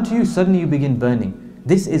Quran to you, suddenly you begin burning.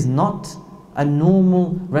 This is not a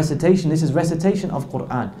normal recitation. This is recitation of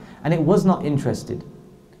Quran. And it was not interested.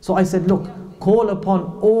 So I said, look, call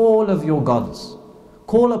upon all of your gods.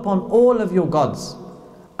 Call upon all of your gods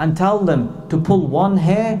and tell them to pull one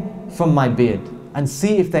hair from my beard and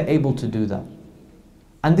see if they're able to do that.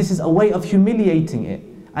 And this is a way of humiliating it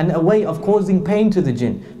and a way of causing pain to the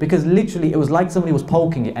jinn, because literally it was like somebody was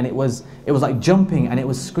poking it, and it was like jumping and it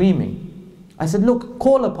was screaming. I said, look,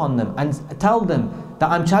 call upon them and tell them that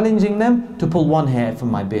I'm challenging them to pull one hair from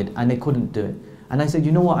my beard, and they couldn't do it. And I said,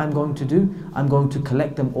 you know what I'm going to do? I'm going to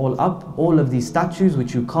collect them all up, all of these statues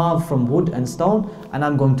which you carve from wood and stone, and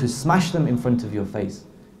I'm going to smash them in front of your face.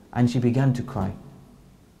 And she began to cry.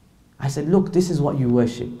 I said, look, this is what you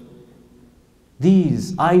worship.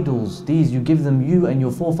 These idols, you give them, you and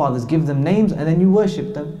your forefathers give them names, and then you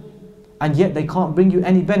worship them. And yet they can't bring you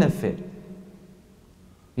any benefit.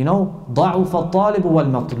 You know, ضَعُفَ الطَّالِبُ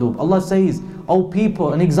وَالْمَطْلُوبُ. Allah says, O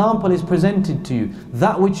people, an example is presented to you.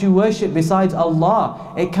 That which you worship besides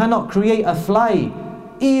Allah, it cannot create a fly.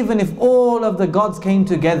 Even if all of the gods came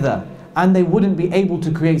together, and they wouldn't be able to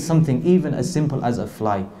create something even as simple as a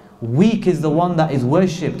fly. Weak is the one that is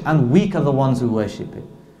worshipped, and weak are the ones who worship it.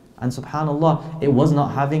 And subhanAllah, it was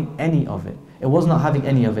not having any of it. It was not having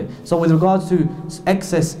any of it. So with regards to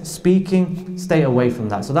excess speaking, stay away from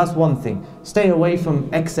that. So that's one thing. Stay away from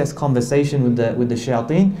excess conversation with the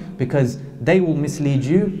shayateen, because they will mislead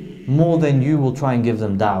you more than you will try and give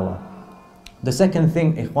them da'wah. The second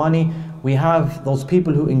thing, ikhwani, we have those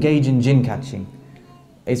people who engage in jinn catching.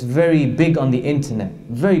 It's very big on the internet,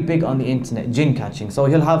 very big on the internet, jinn catching. So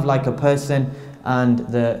he'll have like a person, and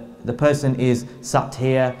the person is sat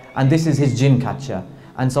here, and this is his jinn catcher.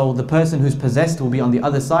 And so the person who's possessed will be on the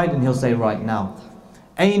other side, and he'll say, right now,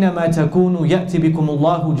 أَيْنَمَا تَكُونُوا يَأْتِ بِكُمُ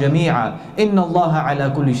اللَّهُ جَمِيعًا إِنَّ اللَّهَ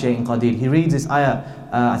عَلَى كُلِّ شَيْءٍ قَدِيرٌ. He reads this ayah,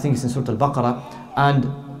 I think it's in Surah Al-Baqarah,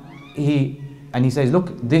 and he says,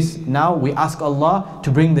 look, this now we ask Allah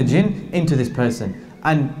to bring the jinn into this person.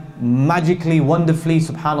 And magically, wonderfully,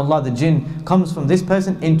 subhanAllah, the jinn comes from this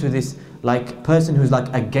person into this like person who's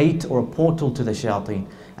like a gate or a portal to the shayateen.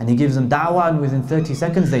 And he gives them da'wah, and within 30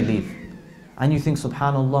 seconds they leave. And you think,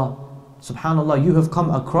 subhanAllah, subhanAllah, you have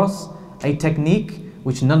come across a technique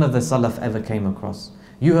which none of the Salaf ever came across.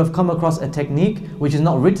 You have come across a technique which is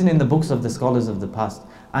not written in the books of the scholars of the past.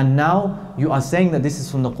 And now you are saying that this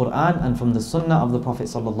is from the Quran and from the Sunnah of the Prophet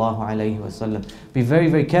sallallahu alaihi wasallam. Be very,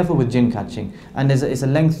 very careful with jinn catching. And it's a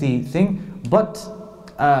lengthy thing, but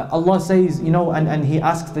Allah says, you know, and He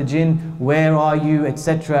asks the jinn, where are you,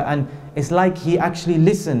 etc. And it's like He actually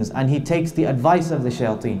listens and He takes the advice of the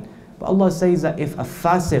shayateen. But Allah says that if a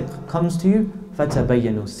fasiq comes to you,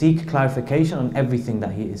 فَتَبَيَّنُوا, seek clarification on everything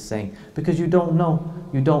that he is saying, because you don't know,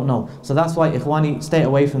 you don't know. So that's why, ikhwani, stay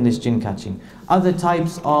away from this jinn catching. Other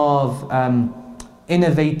types of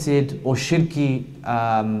innovated or shirky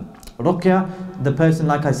ruqyah, the person,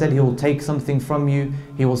 like I said, he will take something from you,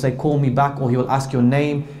 he will say, call me back, or he will ask your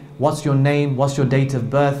name, what's your name, what's your date of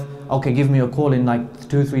birth, okay, give me a call in like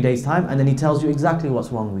 2-3 days time, and then he tells you exactly what's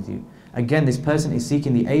wrong with you. Again, this person is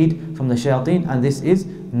seeking the aid from the shayateen, and this is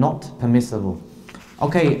not permissible.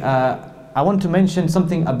 Okay, I want to mention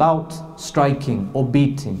something about striking or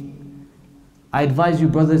beating. I advise you,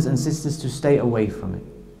 brothers and sisters, to stay away from it.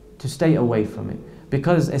 To stay away from it.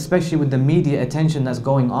 Because especially with the media attention that's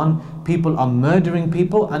going on, people are murdering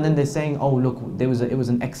people, and then they're saying, oh look, it was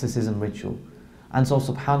an exorcism ritual. And so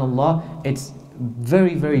subhanAllah, it's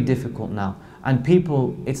very, very difficult now. And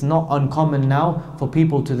people, it's not uncommon now for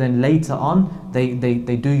people to then later on, they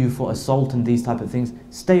do you for assault and these type of things.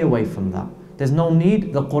 Stay away from that. There's no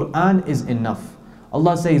need. The Quran is enough.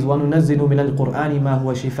 Allah says, وَنُنَزِّلُ مِنَ الْقُرْآنِ مَا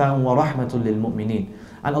هُوَ شِفَاءٌ وَرَحْمَةٌ لِلْمُؤْمِنِينَ.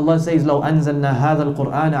 And Allah says, لو أنزلنا هذا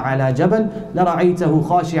القرآن على جبل لرأيته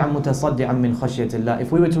خاشعا متصدعا من خشية الله.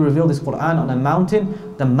 If we were to reveal this Quran on a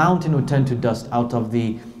mountain, the mountain would turn to dust out of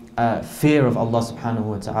the fear of Allah subhanahu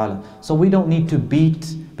wa ta'ala. So we don't need to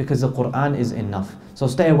beat, because the Quran is enough. So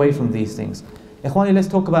stay away from these things. Ikhwani, let's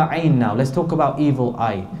talk about ayn now. Let's talk about evil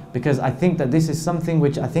eye, because I think that this is something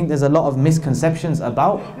which I think there's a lot of misconceptions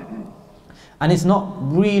about, and it's not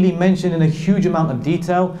really mentioned in a huge amount of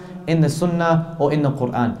detail in the Sunnah or in the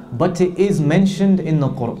Quran, but it is mentioned in the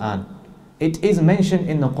Quran. It is mentioned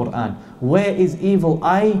in the Quran. Where is evil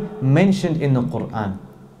eye mentioned in the Quran?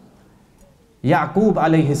 Ya'qub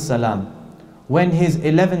alayhi salam, when his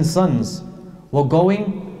 11 sons were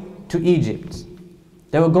going to Egypt.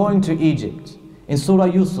 They were going to Egypt. In Surah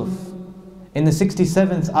Yusuf, in the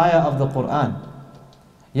 67th ayah of the Quran,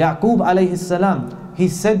 Ya'qub alayhi salam, he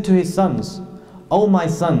said to his sons, O my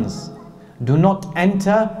sons, do not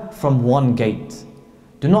enter from one gate.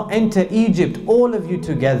 Do not enter Egypt, all of you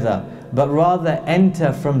together, but rather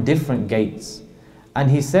enter from different gates.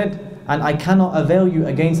 And he said, and I cannot avail you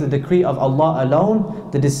against the decree of Allah alone.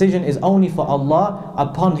 The decision is only for Allah.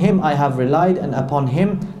 Upon Him I have relied, and upon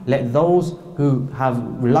Him let those who have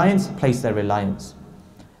reliance place their reliance.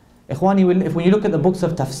 Ikhwani, if when you look at the books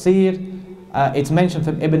of tafsir, it's mentioned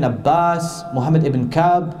from Ibn Abbas, Muhammad ibn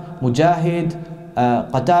Kab, Mujahid,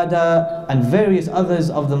 Qatada, and various others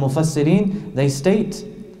of the Mufassirin. They state,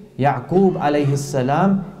 Ya'qub alayhi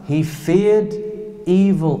salam, he feared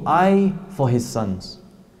evil eye for his sons,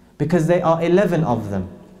 because there are 11 of them,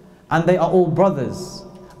 and they are all brothers,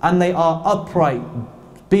 and they are upright,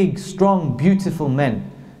 big, strong, beautiful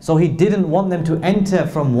men. So he didn't want them to enter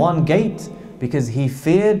from one gate, because he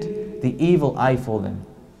feared the evil eye for them.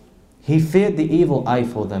 He feared the evil eye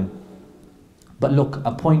for them. But look,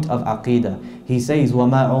 a point of aqeedah. He says,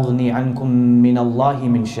 وَمَا أُغْنِي عَنْكُم مِّنَ اللَّهِ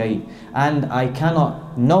مِنْ شَيْءٍ. And I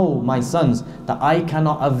cannot know, my sons, that I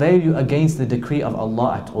cannot avail you against the decree of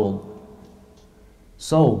Allah at all.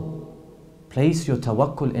 So, place your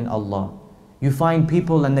tawakkul in Allah. You find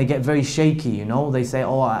people and they get very shaky, you know. They say,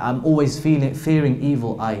 oh, I'm always fearing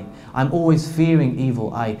evil eye. I'm always fearing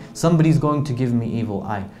evil eye. Somebody's going to give me evil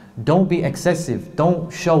eye. Don't be excessive.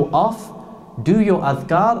 Don't show off. Do your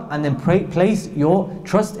adhkar and then place your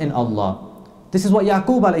trust in Allah. This is what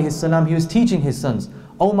Yaqub alayhi salam, he was teaching his sons.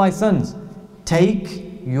 Oh my sons, take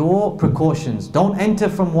your precautions. Don't enter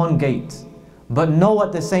from one gate. But know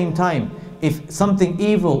at the same time, if something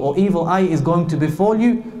evil or evil eye is going to befall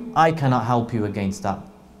you, I cannot help you against that.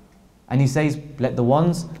 And he says, let the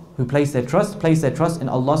ones who place their trust in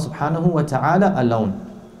Allah subhanahu wa ta'ala alone.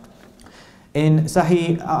 In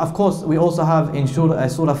Sahih, of course, we also have in Surah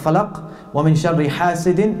Falaq, وَمِن شَرِّ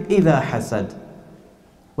حَاسِدٍ إِذَا حَسَدٍ.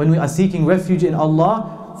 When we are seeking refuge in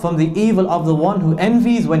Allah from the evil of the one who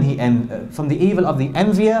envies when he from the evil of the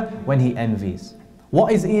envier when he envies.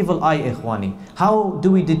 What is evil eye, ikhwani? How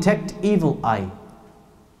do we detect evil eye?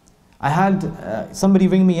 I had somebody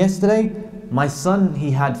ring me yesterday. My son,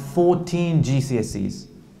 he had 14 GCSEs,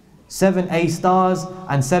 7 A stars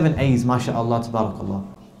and 7 A's, mashallah, tabarakallah.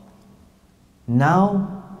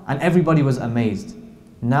 Now, and everybody was amazed.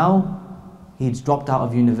 Now, he's dropped out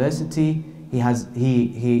of university. He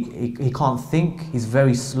can't think. He's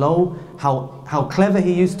very slow. How clever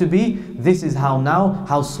he used to be. This is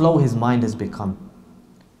how slow his mind has become.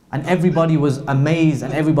 And everybody was amazed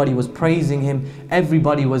and everybody was praising him.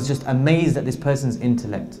 Everybody was just amazed at this person's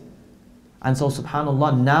intellect. And so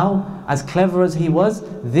subhanAllah, now as clever as he was,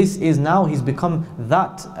 this is now he's become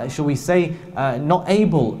that, shall we say, not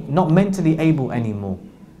mentally able anymore.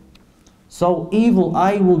 So evil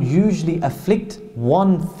eye will usually afflict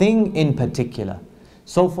one thing in particular.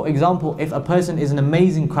 So for example, if a person is an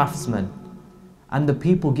amazing craftsman and the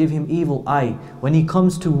people give him evil eye, when he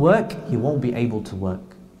comes to work, he won't be able to work.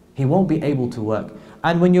 He won't be able to work.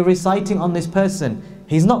 And when you're reciting on this person,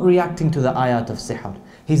 he's not reacting to the ayat of sihr.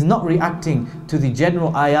 He's not reacting to the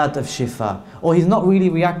general ayat of shifa. Or he's not really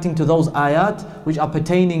reacting to those ayat which are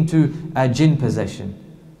pertaining to jinn possession.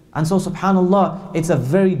 And so subhanAllah, it's a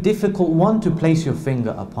very difficult one to place your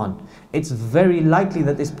finger upon. It's very likely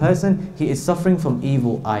that this person, he is suffering from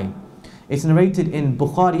evil eye. It's narrated in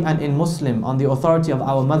Bukhari and in Muslim on the authority of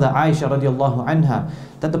our mother Aisha radiallahu anha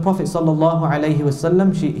that the Prophet sallallahu alayhi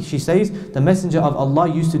wasallam, she says, the Messenger of Allah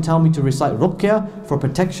used to tell me to recite ruqyah for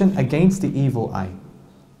protection against the evil eye.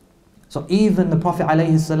 So even the Prophet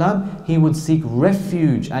alayhi salam, he would seek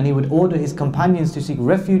refuge and he would order his companions to seek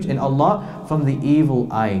refuge in Allah from the evil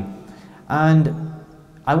eye. And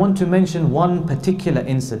I want to mention one particular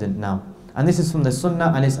incident now. And this is from the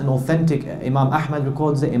Sunnah and it's an authentic, Imam Ahmad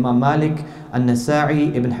records it, Imam Malik,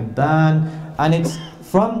 An-Nasa'i, Ibn Hibban, and it's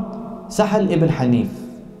from Sahal ibn Hanif.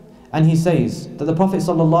 And he says that the Prophet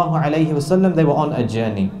sallallahu alayhi wasallam, they were on a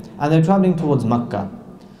journey and they're traveling towards Makkah.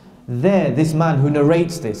 There, this man who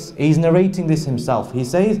narrates this, he's narrating this himself. He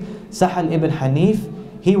says, Sahal ibn Hanif,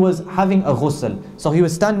 he was having a ghusl. So he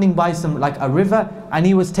was standing by like a river and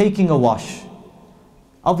he was taking a wash.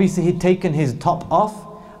 Obviously he'd taken his top off,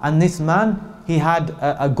 and this man, he had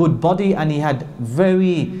a good body and he had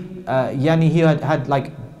very, he had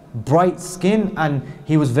like bright skin and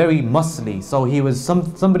he was very muscly. So he was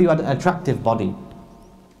somebody who had an attractive body.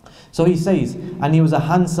 So he says, and he was a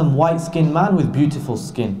handsome white-skinned man with beautiful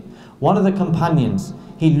skin. One of the companions,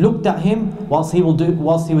 he looked at him whilst he was doing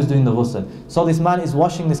the ghusl. So this man is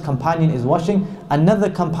washing, this companion is washing. Another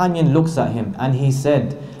companion looks at him and he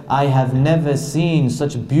said, I have never seen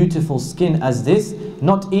such beautiful skin as this,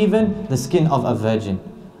 not even the skin of a virgin.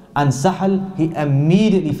 And Sahal, he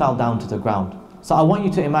immediately fell down to the ground. So I want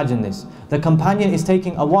you to imagine this. The companion is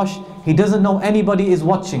taking a wash. He doesn't know anybody is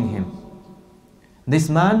watching him. This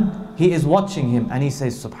man, he is watching him and he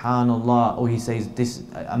says, Subhanallah, or he says, this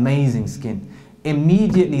amazing skin.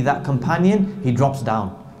 Immediately that companion, he drops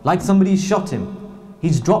down. Like somebody shot him.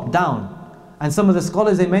 He's dropped down. And some of the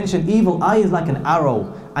scholars, they mention evil eye is like an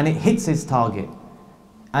arrow and it hits his target.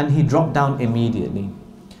 And he dropped down immediately.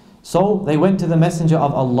 So they went to the Messenger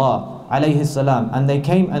of Allah alayhi salam and they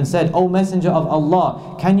came and said, O Messenger of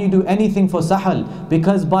Allah, can you do anything for Sahal?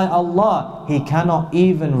 Because by Allah, he cannot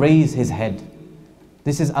even raise his head.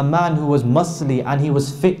 This is a man who was muscly and he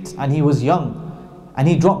was fit and he was young. And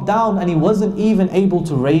he dropped down and he wasn't even able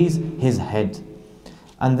to raise his head.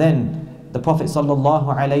 And then the Prophet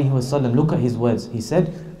sallallahu alaihi wasallam, look at his words. He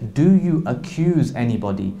said, do you accuse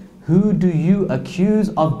anybody? Who do you accuse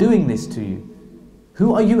of doing this to you?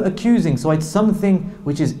 Who are you accusing? So it's something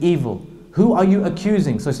which is evil. Who are you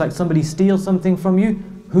accusing? So it's like somebody steals something from you,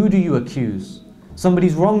 who do you accuse?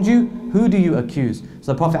 Somebody's wronged you, who do you accuse?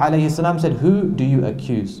 So the Prophet ﷺ said, who do you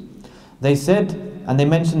accuse? They said, and they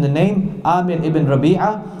mentioned the name, Amir ibn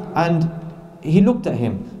Rabi'ah, and he looked at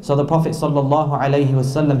him. So the Prophet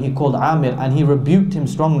ﷺ, he called Amir and he rebuked him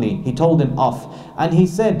strongly. He told him off. And he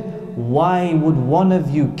said, why would one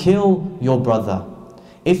of you kill your brother?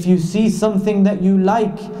 If you see something that you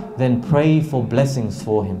like, then pray for blessings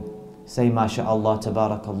for him. Say, MashaAllah,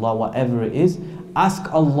 Tabarakallah, whatever it is.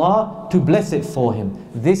 Ask Allah to bless it for him.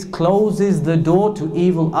 This closes the door to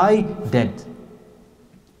evil eye, dead.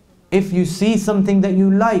 If you see something that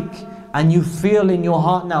you like and you feel in your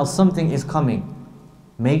heart now something is coming,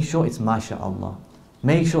 make sure it's MashaAllah.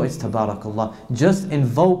 Make sure it's Tabarakallah. Just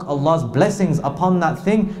invoke Allah's blessings upon that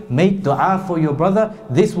thing. Make dua for your brother.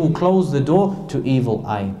 This will close the door to evil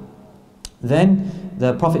eye. Then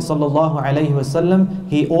the Prophet ﷺ,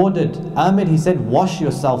 he ordered Amir, he said, wash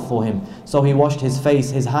yourself for him. So he washed his face,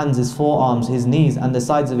 his hands, his forearms, his knees and the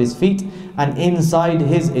sides of his feet, and inside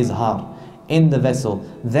his izhar, in the vessel.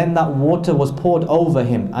 Then that water was poured over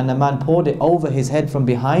him, and the man poured it over his head from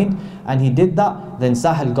behind, and he did that. Then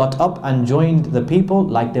Sahal got up and joined the people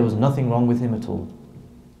like there was nothing wrong with him at all.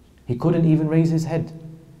 He couldn't even raise his head.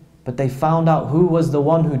 But they found out who was the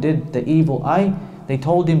one who did the evil eye. They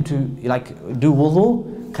told him to do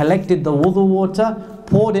wudu, collected the wudu water,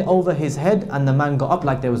 poured it over his head, and the man got up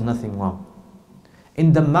like there was nothing wrong.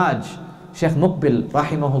 In the Maj, Shaykh Muqbil,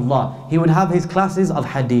 rahimahullah, he would have his classes of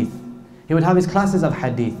hadith. He would have his classes of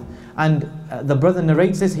hadith. And the brother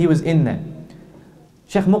narrates this, he was in there.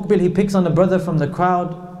 Shaykh Muqbil, he picks on a brother from the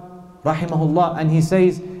crowd, rahimahullah, and he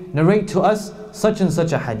says, narrate to us such and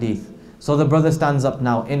such a hadith. So the brother stands up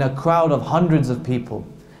now in a crowd of hundreds of people.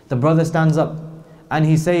 The brother stands up and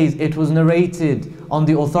he says, it was narrated on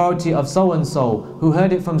the authority of so-and-so, who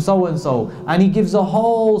heard it from so-and-so. And he gives a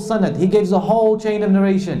whole sanad, he gives a whole chain of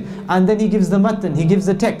narration. And then he gives the matan, he gives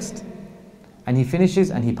the text. And he finishes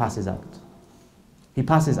and he passes out. He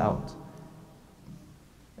passes out.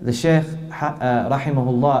 The Shaykh,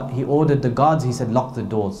 rahimahullah, he ordered the guards, he said, lock the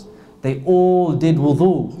doors. They all did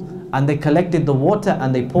wudu, and they collected the water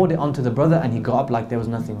and they poured it onto the brother, and he got up like there was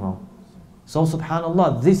nothing wrong. So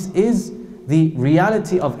subhanallah, this is the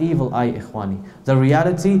reality of evil eye, ikhwani. The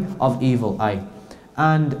reality of evil eye.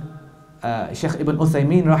 And Shaykh Ibn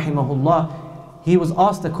Uthaymeen, rahimahullah, he was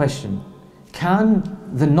asked the question, can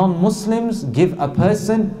the non-Muslims give a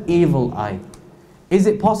person evil eye? Is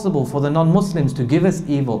it possible for the non-Muslims to give us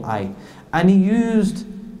evil eye? And he used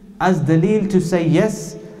as dalil to say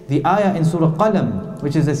yes, the ayah in Surah Qalam,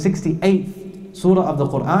 which is the 68th surah of the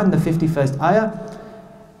Quran, the 51st ayah.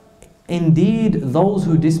 Indeed, those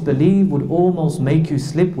who disbelieve would almost make you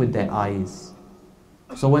slip with their eyes.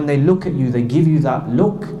 So when they look at you, they give you that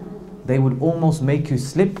look, they would almost make you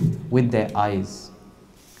slip with their eyes.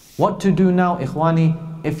 What to do now,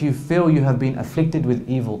 ikhwani, if you feel you have been afflicted with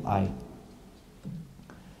evil eye?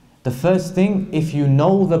 The first thing, if you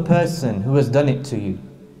know the person who has done it to you,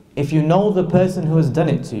 if you know the person who has done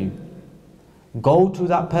it to you, go to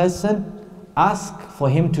that person, ask for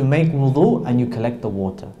him to make wudu, and you collect the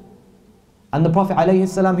water. And the Prophet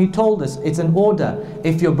ﷺ, he told us, it's an order.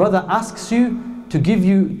 If your brother asks you to give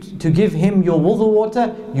him your wudu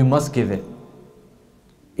water, you must give it.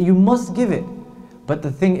 You must give it. But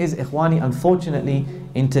the thing is, ikhwani, unfortunately,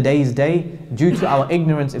 in today's day, due to our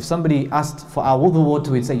ignorance, if somebody asked for our wudu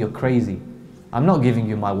water, we'd say, you're crazy. I'm not giving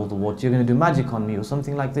you my wudu water, you're going to do magic on me or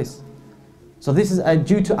something like this. So this is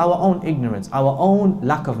due to our own ignorance, our own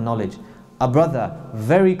lack of knowledge. A brother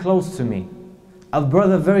very close to me,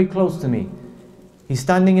 he's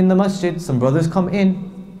standing in the masjid, some brothers come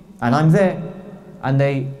in, and I'm there, and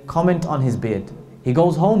they comment on his beard. He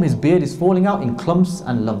goes home, his beard is falling out in clumps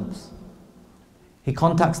and lumps. He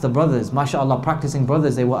contacts the brothers, mashallah, practicing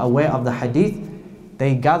brothers, they were aware of the hadith.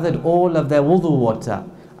 They gathered all of their wudu water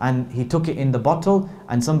and he took it in the bottle,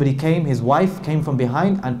 and somebody came, his wife came from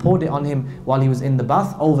behind and poured it on him while he was in the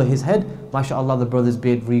bath over his head. Mashallah, the brother's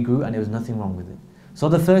beard regrew and there was nothing wrong with it. So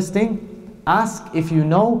the first thing, ask if you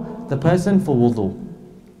know the person for wudu.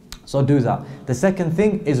 So do that. The second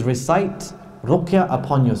thing is recite ruqyah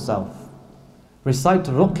upon yourself. Recite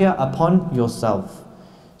ruqyah upon yourself.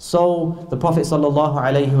 So the Prophet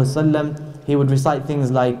ﷺ, he would recite things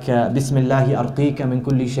like Bismillahi arqika min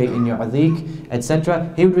kulli shay'in yu'adhik,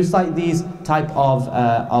 etc. He would recite these type of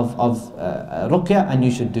ruqyah, and you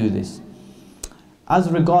should do this. As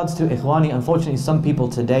regards to ikhwani, unfortunately some people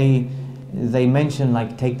today, they mention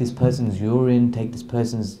like take this person's urine, take this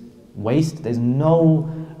person's waste. There's no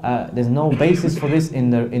basis for this in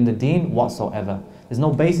the deen whatsoever. There's no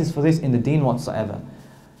basis for this in the deen whatsoever.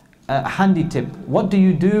 a handy tip. What do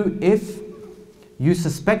you do if you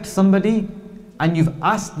suspect somebody and you've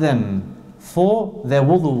asked them for their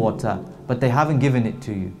wudu water, but they haven't given it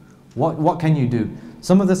to you? What can you do?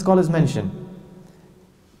 Some of the scholars mention,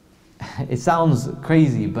 it sounds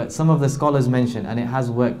crazy, but some of the scholars mention, and it has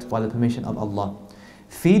worked by the permission of Allah,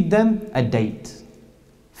 feed them a date.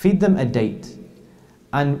 Feed them a date.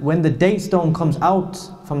 And when the date stone comes out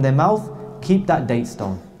from their mouth, keep that date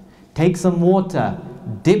stone. Take some water,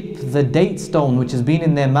 dip the date stone which has been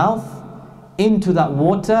in their mouth into that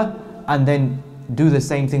water, and then do the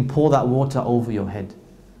same thing, pour that water over your head.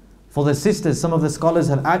 For the sisters, some of the scholars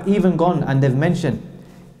have even gone and they've mentioned,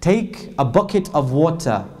 take a bucket of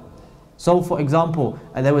water. So for example,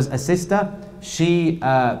 there was a sister, she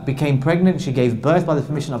became pregnant, she gave birth by the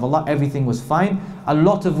permission of Allah, everything was fine. A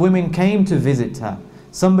lot of women came to visit her.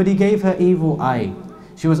 Somebody gave her evil eye.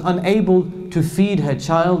 She was unable to feed her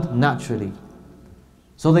child naturally.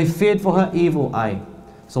 So they feared for her evil eye.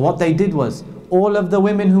 So what they did was, all of the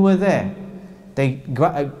women who were there, they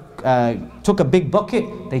took a big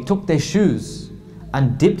bucket, they took their shoes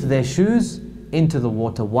and dipped their shoes into the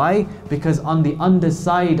water. Why? Because on the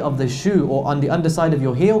underside of the shoe, or on the underside of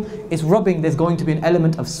your heel, it's rubbing, there's going to be an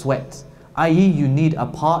element of sweat. I.e., you need a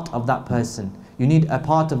part of that person. You need a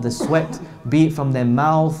part of the sweat, be it from their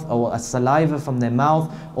mouth, or a saliva from their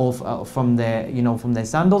mouth, or from their, from their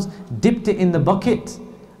sandals. Dipped it in the bucket,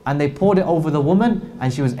 and they poured it over the woman,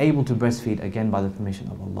 and she was able to breastfeed again by the permission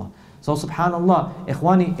of Allah. So subhanallah,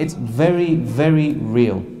 ikhwani, it's very, very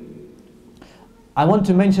real. I want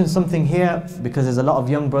to mention something here, because there's a lot of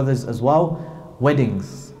young brothers as well.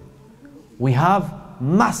 Weddings. We have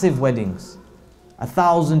massive weddings,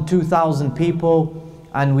 1,000, 2,000 people,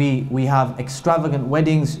 and we have extravagant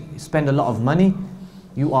weddings, you spend a lot of money.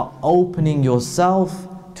 You are opening yourself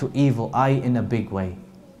to evil eye in a big way.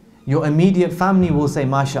 Your immediate family will say,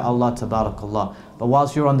 MashaAllah, Tabarakallah. But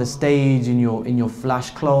whilst you're on the stage in your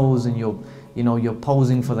flash clothes, and you're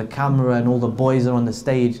posing for the camera, and all the boys are on the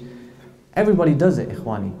stage, everybody does it,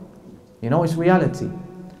 ikhwani. It's reality.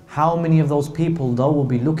 How many of those people though will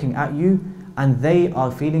be looking at you and they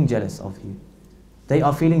are feeling jealous of you? They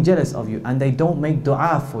are feeling jealous of you, and they don't make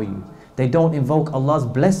dua for you. They don't invoke Allah's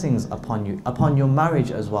blessings upon you, upon your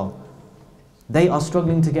marriage as well. They are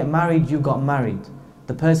struggling to get married, you got married.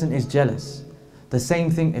 The person is jealous. The same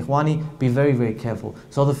thing, ikhwani, be very, very careful.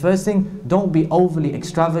 So the first thing, don't be overly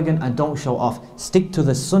extravagant and don't show off. Stick to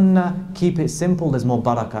the sunnah, keep it simple, there's more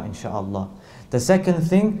barakah inshaAllah. The second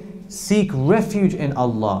thing, seek refuge in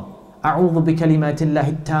Allah. أعوذ بكلمات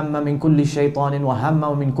الله التامة من كل شيطان وهمة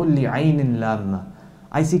ومن كل عين لامة.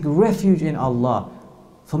 I seek refuge in Allah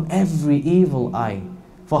from every evil eye.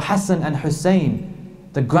 For Hassan and Hussein,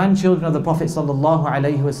 the grandchildren of the Prophet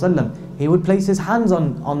ﷺ, he would place his hands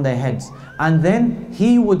on their heads, and then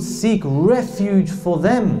he would seek refuge for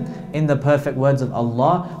them in the perfect words of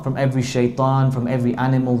Allah from every shaitan, from every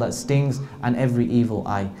animal that stings, and every evil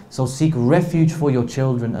eye. So seek refuge for your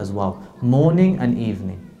children as well, morning and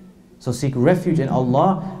evening. So seek refuge in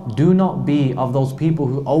Allah. Do not be of those people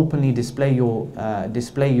who openly display your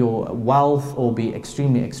wealth or be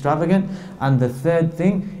extremely extravagant. And the third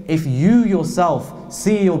thing, if you yourself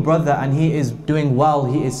see your brother and he is doing well,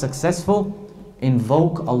 he is successful,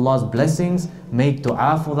 invoke Allah's blessings, make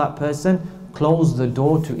dua for that person, close the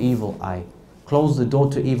door to evil eye. Close the door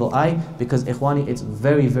to evil eye, because ikhwani, it's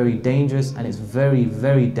very, very dangerous, and it's very,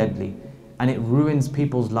 very deadly, and it ruins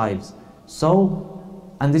people's lives. So,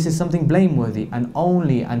 and this is something blameworthy,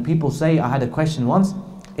 and people say, I had a question once,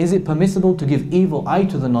 is it permissible to give evil eye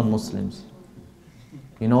to the non-Muslims?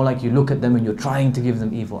 Like you look at them and you're trying to give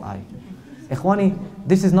them evil eye. Ikhwani,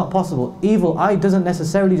 this is not possible. Evil eye doesn't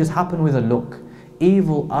necessarily just happen with a look.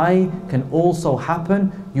 Evil eye can also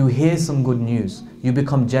happen, you hear some good news, you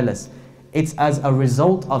become jealous. It's as a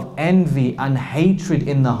result of envy and hatred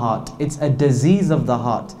in the heart. It's a disease of the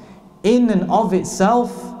heart. In and of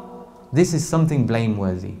itself, this is something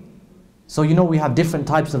blameworthy. So we have different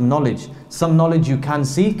types of knowledge. Some knowledge you can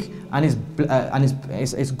seek and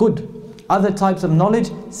it's good. Other types of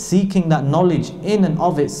knowledge, seeking that knowledge in and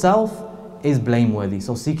of itself is blameworthy.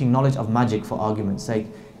 So seeking knowledge of magic, for argument's sake,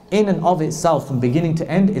 in and of itself from beginning to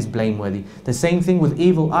end is blameworthy. The same thing with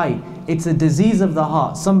evil eye. It's a disease of the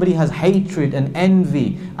heart. Somebody has hatred and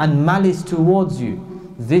envy and malice towards you.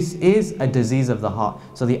 This is a disease of the heart.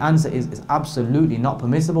 So the answer is, it's absolutely not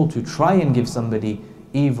permissible to try and give somebody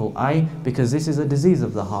evil eye, because this is a disease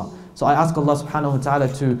of the heart. So I ask Allah subhanahu wa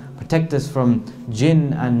ta'ala to protect us from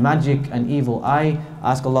jinn and magic and evil eye.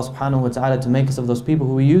 I ask Allah subhanahu wa ta'ala to make us of those people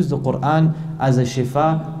who use the Quran as a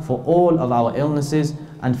shifa for all of our illnesses.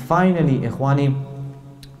 And finally, ikhwani,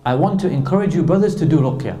 I want to encourage you brothers to do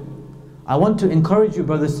ruqyah. I want to encourage you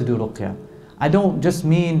brothers to do ruqyah. I don't just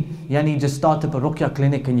mean, yani, just start up a ruqyah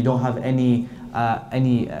clinic and you don't have any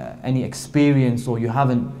experience, or you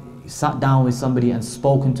haven't sat down with somebody and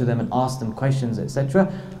spoken to them and asked them questions, etc.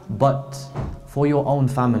 But for your own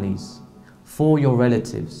families, for your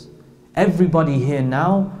relatives, everybody here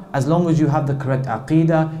now, as long as you have the correct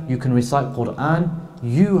aqeedah, you can recite Quran,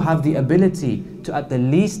 you have the ability to at the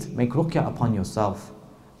least make ruqyah upon yourself.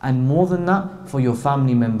 And more than that, for your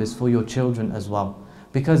family members, for your children as well.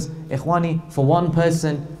 Because, ikhwani, for one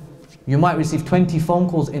person, you might receive 20 phone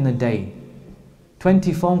calls in a day.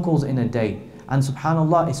 20 phone calls in a day. And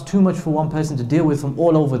subhanAllah, it's too much for one person to deal with from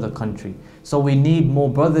all over the country. So we need more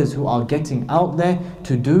brothers who are getting out there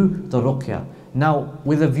to do the ruqyah. Now,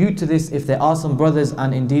 with a view to this, if there are some brothers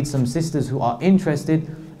and indeed some sisters who are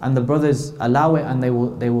interested, and the brothers allow it and they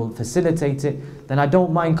will facilitate it, then I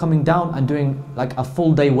don't mind coming down and doing like a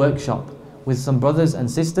full day workshop with some brothers and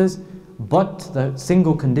sisters. But the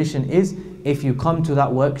single condition is, if you come to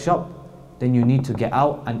that workshop, then you need to get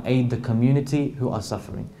out and aid the community who are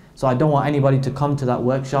suffering. So I don't want anybody to come to that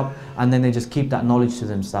workshop and then they just keep that knowledge to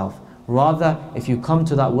themselves. Rather, if you come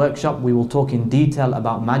to that workshop, we will talk in detail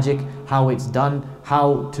about magic, how it's done,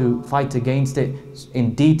 how to fight against it,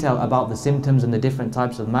 in detail about the symptoms and the different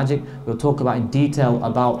types of magic. We'll talk about in detail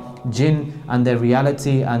about jinn and their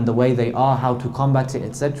reality and the way they are, how to combat it,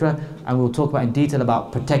 etc. And we'll talk about in detail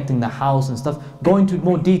about protecting the house and stuff. Go into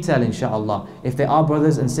more detail, inshaAllah. If there are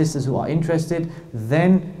brothers and sisters who are interested,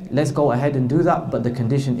 then let's go ahead and do that. But the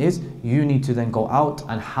condition is, you need to then go out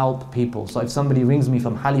and help people. So if somebody rings me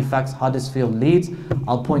from Halifax, Huddersfield, Leeds,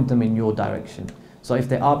 I'll point them in your direction. So if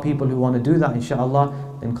there are people who want to do that,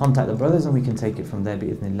 inshaAllah, then contact the brothers and we can take it from there,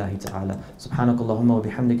 bi'idhnillahi ta'ala. Subhanakallahumma wa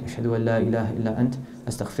bihamdik, ashhadu an la ilaha illa ant,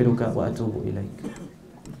 astaghfiruka wa atubu ilayk.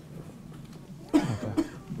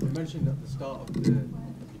 You mentioned at the start of your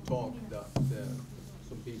talk that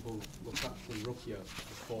some people were practicing ruqyah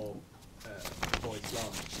before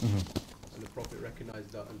Islam. And the Prophet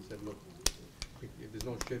recognized that and said, look, if there's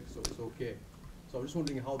no shirk, so it's okay. So I'm just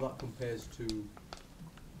wondering how that compares to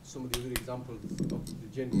some of the other examples of the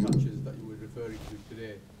jinn catchers that you were referring to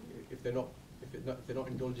today. If they're not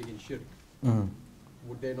indulging in shirk,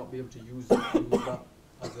 would they not be able to use that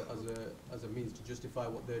as a means to justify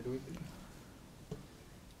what they're doing?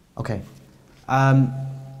 Okay. Do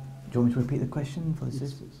you want me to repeat the question for the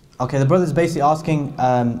sisters? Okay, the brother's basically asking,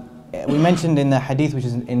 we mentioned in the hadith, which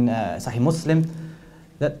is in Sahih Muslim,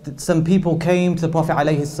 that some people came to the Prophet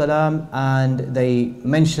ﷺ and they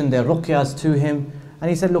mentioned their ruqyahs to him, and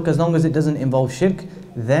he said, look, as long as it doesn't involve shirk,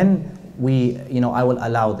 then I will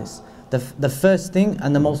allow this. The first thing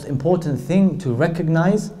and the most important thing to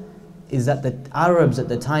recognize is that the Arabs at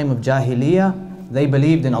the time of Jahiliyyah, they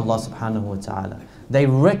believed in Allah subhanahu wa ta'ala. They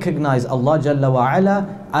recognized Allah Jalla wa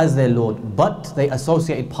Ala as their Lord, but they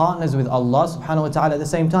associated partners with Allah subhanahu wa ta'ala at the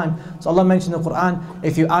same time. So Allah mentioned in the Quran,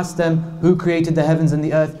 if you ask them who created the heavens and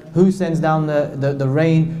the earth, who sends down the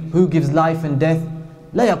rain, who gives life and death,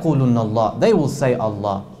 la yaqulunna Allah, they will say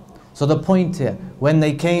Allah. So the point here, when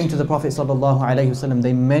they came to the Prophet sallallahu alaihi wasallam,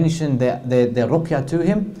 they mentioned their ruqyah to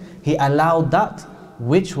him. He allowed that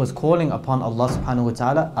which was calling upon Allah subhanahu wa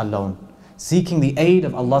ta'ala alone, seeking the aid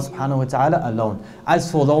of Allah subhanahu wa ta'ala alone.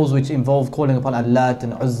 As for those which involve calling upon Allat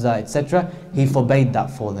and Uzza, etc., he forbade that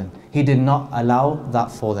for them. He did not allow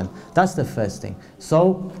that for them. That's the first thing.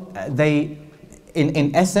 So they,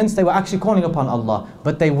 in essence, they were actually calling upon Allah,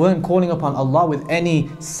 but they weren't calling upon Allah with any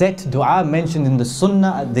set dua mentioned in the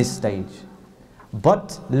sunnah at this stage.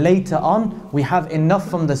 But later on, we have enough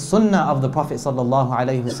from the sunnah of the Prophet sallallahu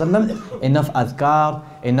alaihi wasallam, enough adhkar,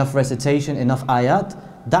 enough recitation, enough ayat.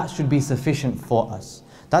 That should be sufficient for us.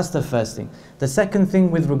 That's the first thing. The second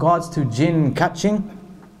thing with regards to jinn catching,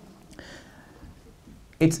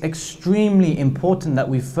 it's extremely important that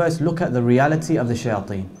we first look at the reality of the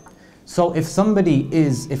shayateen. So if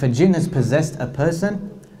a jinn has possessed a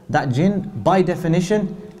person, that jinn by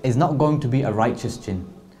definition is not going to be a righteous jinn.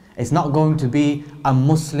 It's not going to be a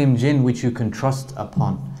Muslim jinn which you can trust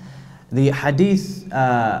upon. The hadith,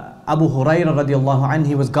 Abu Hurairah radiallahu anhu,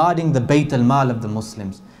 he was guarding the Bayt al-Mal of the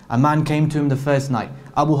Muslims. A man came to him the first night.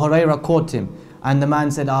 Abu Hurairah caught him, and the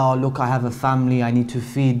man said, oh look, I have a family, I need to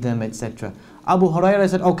feed them, etc. Abu Hurairah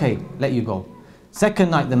said, okay, let you go.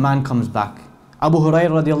 Second night the man comes back. Abu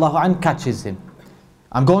Hurairah radiallahu anhu catches him.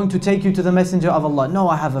 I'm going to take you to the Messenger of Allah. No,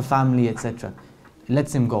 I have a family, etc.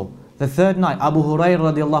 Lets him go. The third night, Abu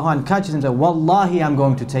Hurairah radiallahu anhu catches him and says, Wallahi, I'm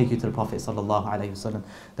going to take you to the Prophet sallallahu alaihi wasallam.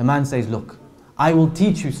 The man says, look, I will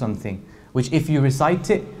teach you something, which if you recite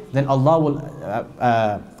it, then Allah will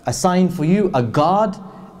assign for you a guard.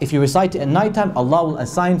 If you recite it at night time, Allah will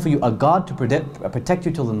assign for you a guard to protect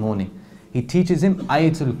you till the morning. He teaches him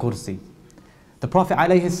Ayatul Kursi. The Prophet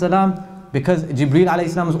ﷺ, because Jibreel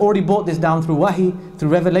ﷺ has already brought this down through wahi, through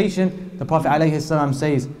revelation, the Prophet ﷺ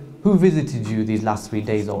says, who visited you these last 3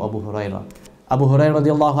 days, O Abu Hurairah? Abu Hurairah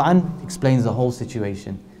radiallahu anh explains the whole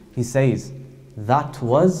situation. He says, that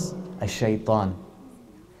was a shaitan.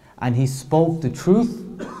 And he spoke the truth,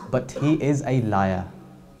 but he is a liar.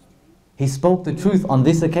 He spoke the truth on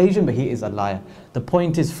this occasion, but he is a liar. The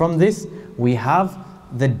point is, from this, we have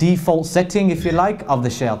the default setting, if you like, of the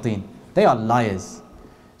shayateen. They are liars.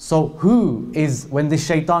 So who is, when this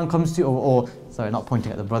shaitan comes to you, or sorry, not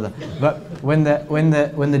pointing at the brother, but when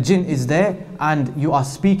the jinn is there and you are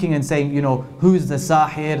speaking and saying, you know, who's the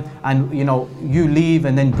sahir, and you know, you leave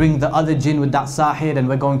and then bring the other jinn with that sahir and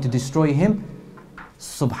we're going to destroy him.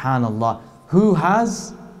 Subhanallah. Who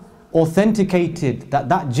has authenticated that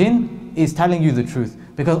that jinn is telling you the truth?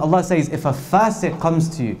 Because Allah says, if a fasiq comes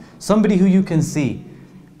to you, somebody who you can see,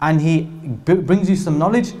 and he brings you some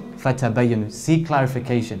knowledge, fatabayyanu, seek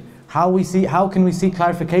clarification. How can we seek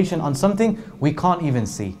clarification on something we can't even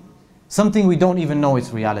see? Something we don't even know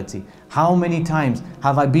it's reality. How many times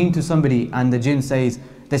have I been to somebody and the jinn says,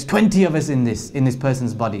 there's 20 of us in this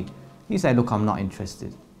person's body. You say, look, I'm not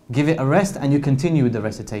interested. Give it a rest and you continue with the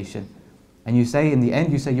recitation. And you say, in the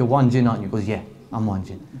end, you say, you're one jinn, aren't you? He goes, yeah, I'm one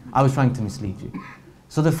jinn. I was trying to mislead you.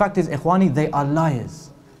 So the fact is, ikhwani, they are liars.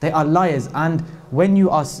 They are liars. And when you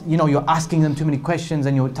are, you know, you're asking them too many questions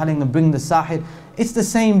and you're telling them, bring the sahir, it's the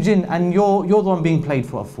same jinn and you're the one being played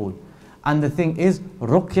for a fool. And the thing is,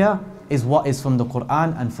 ruqyah is what is from the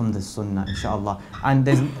Quran and from the Sunnah, inshallah. And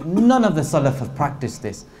there's none of the Salaf have practiced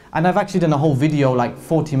this. And I've actually done a whole video, like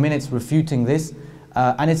 40 minutes, refuting this.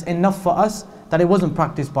 And it's enough for us that it wasn't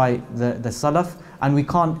practiced by the Salaf, and we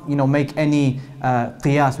can't, you know, make any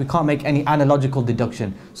qiyas, we can't make any analogical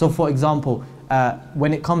deduction. So for example,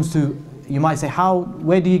 when it comes to, you might say,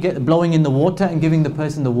 where do you get blowing in the water and giving the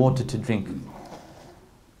person the water to drink?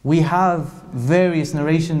 We have various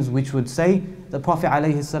narrations which would say the Prophet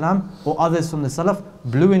ﷺ or others from the Salaf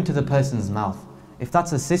blew into the person's mouth. If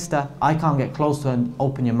that's a sister, I can't get close to her and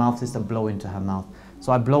open your mouth, sister, blow into her mouth.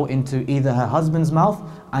 So I blow into either her husband's mouth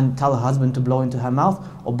and tell her husband to blow into her mouth,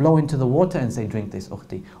 or blow into the water and say, drink this,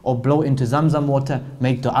 ukhti. Or blow into Zamzam water,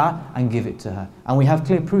 make dua and give it to her. And we have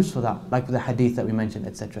clear proofs for that, like the hadith that we mentioned,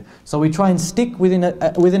 etc. So we try and stick within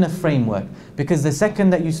a framework, because the second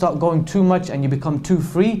that you start going too much and you become too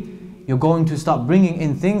free, you're going to start bringing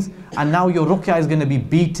in things, and now your ruqyah is going to be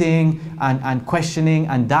beating and questioning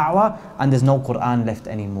and da'wah, and there's no Quran left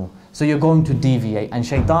anymore. So you're going to deviate, and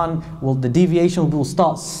shaitan the deviation will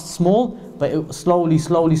start small, but slowly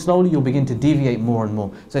you'll begin to deviate more and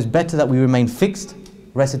more. So it's better that we remain fixed,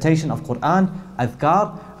 recitation of Quran,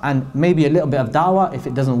 adhkar, and maybe a little bit of da'wah. If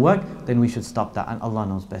it doesn't work, then we should stop that, and Allah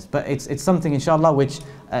knows best. But it's something, inshallah, which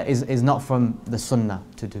is not from the sunnah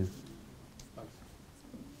to do.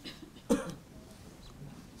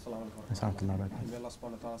 May Allah subhanahu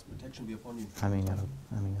wa ta'ala's protection be upon you. Ameen, ya Rabb.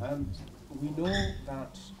 Ameen, ya Rabb. We know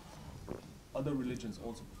that other religions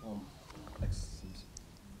also perform exorcisms.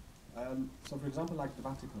 So for example, like the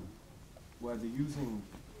Vatican, where they're using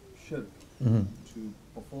shirk to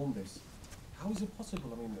perform this. How is it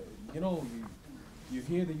possible? I mean, you know, you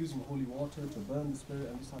hear they're using holy water to burn the spirit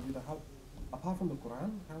and this and that. How, apart from the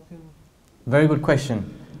Quran, how can... Very good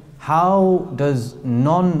question. How does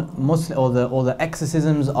non-Muslim or the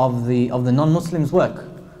exorcisms of the non-Muslims work?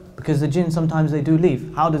 Because the jinn sometimes they do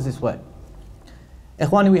leave. How does this work?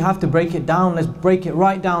 Ikhwani, we have to break it down. Let's break it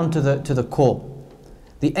right down to the core.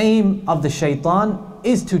 The aim of the shaitan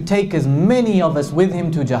is to take as many of us with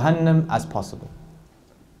him to Jahannam as possible.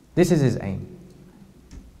 This is his aim.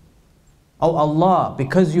 Oh Allah,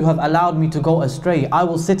 because you have allowed me to go astray, I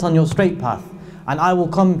will sit on your straight path. And I will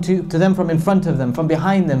come to them from in front of them, from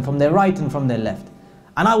behind them, from their right and from their left.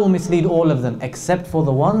 And I will mislead all of them, except for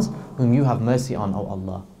the ones whom you have mercy on, O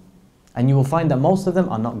Allah. And you will find that most of them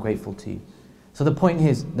are not grateful to you. So the point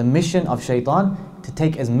is, the mission of shaitan, to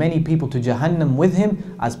take as many people to Jahannam with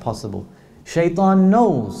him as possible. Shaitan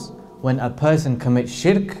knows when a person commits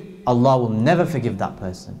shirk, Allah will never forgive that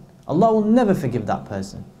person. Allah will never forgive that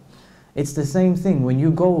person. It's the same thing when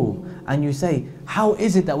you go and you say, how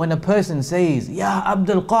is it that when a person says, Ya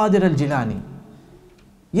Abdul Qadir al-Jilani,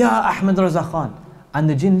 Ya Ahmed Raza Khan, and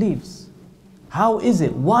the jinn leaves? How is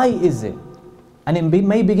it? Why is it? And it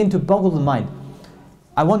may begin to boggle the mind.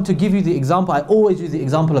 I want to give you the example. I always use the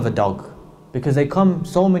example of a dog, because they come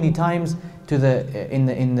so many times to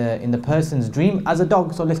in the person's dream as a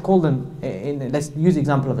dog. So let's call them. Let's use the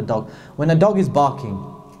example of a dog. When a dog is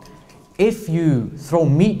barking, if you throw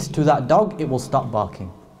meat to that dog, it will stop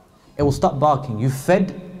barking. It will stop barking. You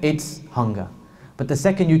fed its hunger. But the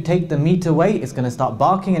second you take the meat away, it's going to start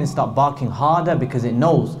barking, and it start barking harder, because it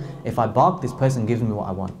knows, if I bark, this person gives me what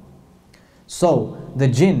I want. So the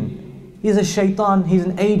jinn, he's a shaitan, he's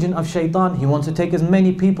an agent of shaitan. He wants to take as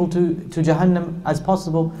many people to Jahannam as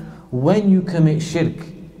possible. When you commit shirk,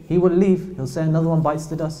 he will leave. He'll say, another one bites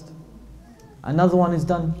the dust. Another one is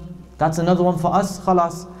done. That's another one for us,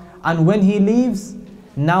 khalas. And when he leaves,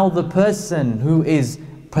 now the person who is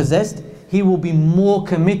possessed, he will be more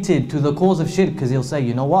committed to the cause of shirk, because he'll say,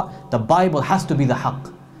 you know what, the Bible has to be the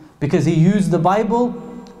haqq, because he used the Bible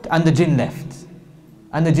and the jinn left.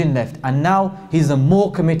 And the jinn left. And now he's a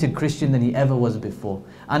more committed Christian than he ever was before.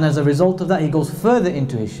 And as a result of that, he goes further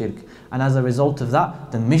into his shirk. And as a result of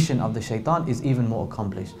that, the mission of the shaitan is even more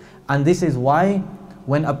accomplished. And this is why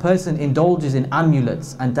when a person indulges in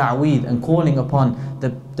amulets and ta'weed and calling upon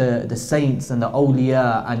the saints and the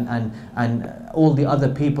awliya and all the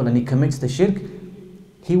other people, and he commits the shirk,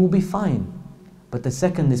 he will be fine. But the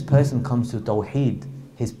second this person comes to tawheed,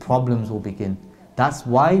 his problems will begin. That's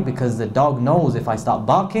why, because the dog knows if I start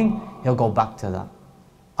barking, he'll go back to that.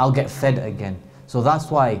 I'll get fed again. So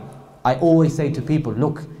that's why I always say to people,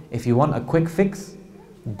 look, if you want a quick fix,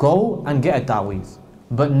 go and get a ta'weez.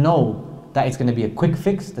 But know that it's going to be a quick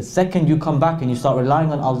fix. The second you come back and you start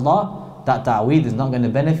relying on Allah, that ta'weed is not going to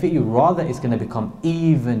benefit you. Rather, it's going to become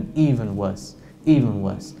even worse. Even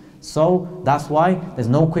worse. So that's why there's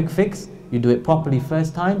no quick fix. You do it properly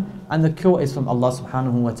first time, and the cure is from Allah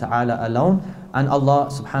subhanahu wa ta'ala alone, and Allah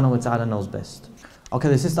subhanahu wa ta'ala knows best. Okay,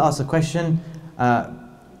 the sister asked a question.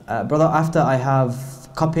 Brother, after I have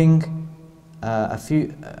cupping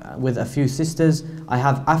with a few sisters, I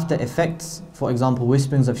have after effects, for example,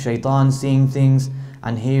 whisperings of shaitan, seeing things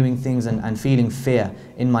and hearing things, and feeling fear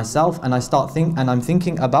in myself, and I'm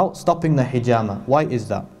thinking about stopping the hijama. Why is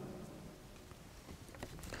that?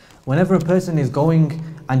 Whenever a person is going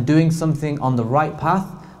and doing something on the right path,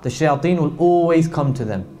 the shayateen will always come to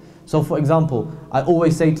them. So for example, I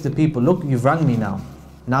always say to the people, look, you've rang me now.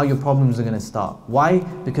 Now your problems are going to start. Why?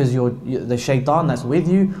 Because the shaitan that's with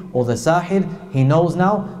you, or the sahir, he knows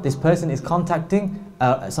now this person is contacting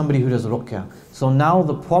somebody who does ruqyah. So now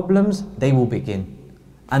the problems, they will begin.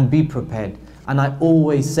 And be prepared. And I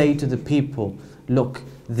always say to the people, look,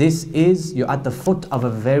 you're at the foot of a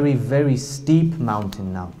very steep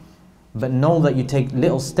mountain now. But know that you take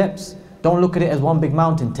little steps. Don't look at it as one big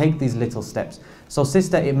mountain. Take these little steps. So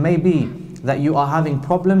sister, it may be that you are having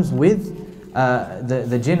problems with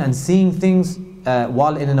the jinn and seeing things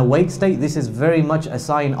while in an awake state. This is very much a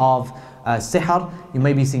sign of sihr. You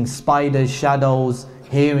may be seeing spiders, shadows,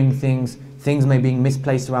 hearing things may be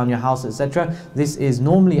misplaced around your house, etc. This is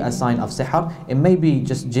normally a sign of sihr. It may be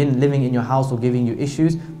just jinn living in your house or giving you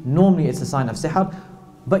issues. Normally it's a sign of sihr.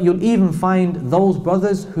 But you'll even find those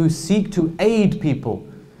brothers who seek to aid people.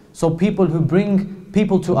 So people who bring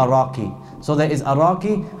people to Araki. So there is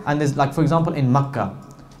Araki, and there's, like for example in Makkah.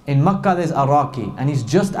 In Makkah there's Araki, and he's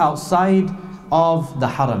just outside of the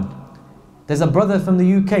Haram. There's a brother from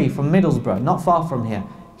the UK, from Middlesbrough, not far from here.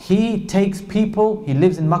 He takes people, he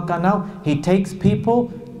lives in Makkah now, he takes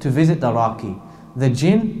people to visit the Araki. The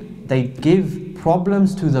jinn, they give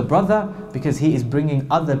problems to the brother because he is bringing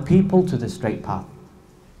other people to the straight path.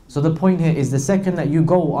 So the point here is, the second that you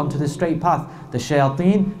go onto the straight path, the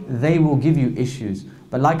shayateen, they will give you issues.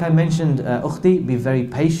 But like I mentioned, ukhti, be very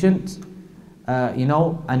patient, and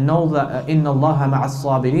know that inna Allaha ma'as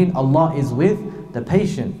sabirin, Allah is with the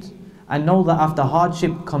patient. And know that after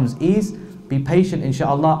hardship comes ease. Be patient,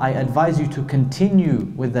 inshallah. I advise you to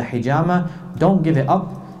continue with the hijama. Don't give it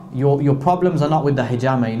up. Your problems are not with the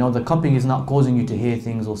hijama. The cupping is not causing you to hear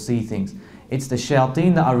things or see things. It's the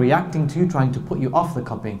shayateen that are reacting to you, trying to put you off the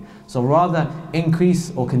cupping. So rather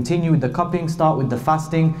increase or continue with the cupping, start with the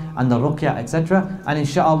fasting and the ruqyah, etc. And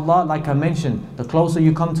inshallah, like I mentioned, the closer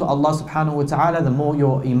you come to Allah subhanahu wa ta'ala, the more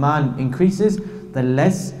your iman increases, the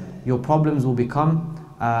less your problems will become.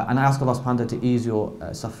 And I ask Allah subhanahu wa ta'ala to ease your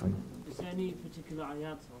suffering. Is there any particular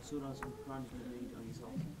ayat or surahs in Quran you can read on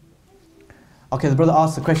yourself? Okay, the brother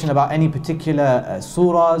asked a question about any particular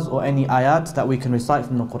surahs or any ayat that we can recite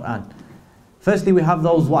from the Quran. Firstly, we have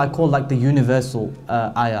those what I call like the universal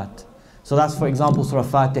ayat. So that's, for example, Surah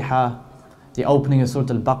Fatiha, the opening of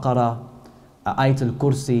Surah Al-Baqarah, Ayat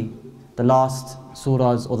Al-Kursi, the last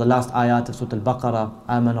surahs or the last ayat of Surah Al-Baqarah,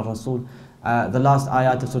 Aman al-Rasul, the last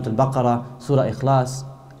ayat of Surah Al-Baqarah, Surah Ikhlas,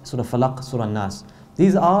 Surah Falaq, Surah Nas.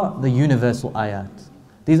 These are the universal ayat.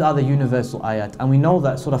 These are the universal ayat. And we know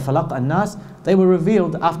that Surah Falaq and Nas, they were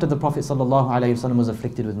revealed after the Prophet ﷺ was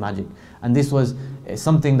afflicted with magic. And this was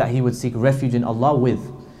something that he would seek refuge in Allah with.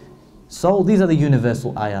 So these are the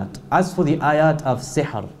universal ayat. As for the ayat of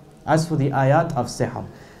sihr,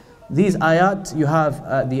 these ayat, you have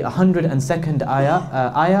the 102nd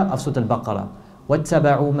ayah of Surah Al-Baqarah.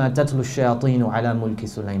 وَاتَّبَعُوا مَا تَتْلُو الشَّيَاطِينُ عَلَى مُلْكِ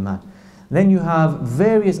سُلَيْمَانَ. Then you have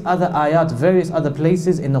various other ayat, various other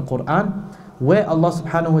places in the Quran where Allah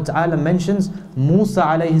subhanahu wa ta'ala mentions Musa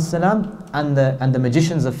alayhi salam and the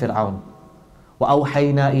magicians of Fir'aun.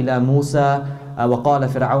 وَأَوْحَيْنَا إِلَى مُوسَى وَقَالَ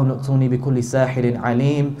فِرْعَوْنُ ائْتُونِي بِكُلِّ سَاحِرٍ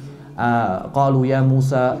عَلِيمٍ قالوا يا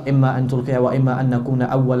موسى إما أن تلقي وإما أن نكون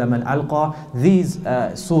أول من ألقى. These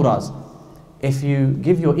surahs, if you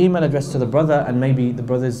give your email address to the brother, and maybe the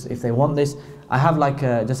brothers, if they want this, I have like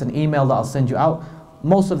just an email that I'll send you out.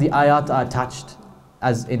 Most of the ayat are attached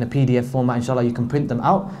as in a PDF format. Inshallah, you can print them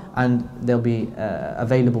out and they'll be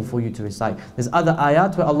available for you to recite. There's other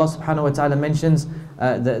ayat where Allah subhanahu wa ta'ala mentions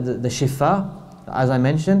the shifa, as I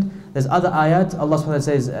mentioned. There's other ayat, Allah subhanahu wa ta'ala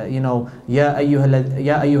says, يَا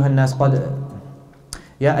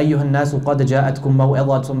أَيُّهَا النَّاسُ قَدْ جَاءَتْكُمْ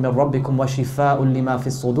مَوْعِظَةٌ مِّن رَبِّكُمْ وَشِفَاءٌ لِمَا فِي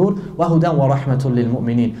الصُّدُورِ وَهُدًى وَرَحْمَةٌ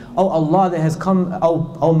لِلْمُؤْمِنِينَ. Oh Allah, there has come,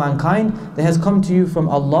 O mankind, there has come to you from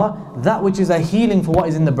Allah that which is a healing for what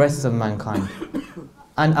is in the breasts of mankind,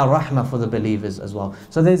 and a rahmah for the believers as well.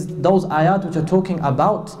 So there's those ayat which are talking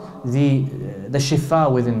about the shifa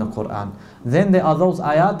within the Quran. Then there are those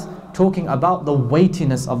ayat talking about the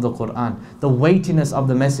weightiness of the Quran, the weightiness of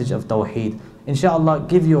the message of Tawheed. Inshallah,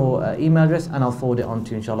 give your email address and I'll forward it on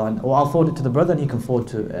to you, inshallah. Or I'll forward it to the brother and he can forward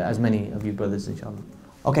to as many of you brothers, inshallah.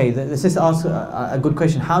 Okay, the sister asks a good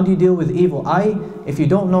question. How do you deal with evil eye if you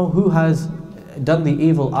don't know who has done the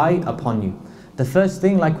evil eye upon you? The first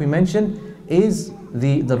thing, like we mentioned, is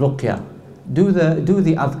the ruqyah. Do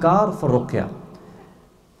the adhkar for ruqyah.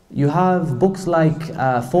 You have books like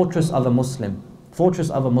Fortress of a Muslim,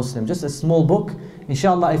 just a small book.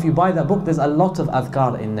 Inshallah, if you buy that book, there's a lot of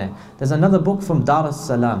adhkar in there. There's another book from Dar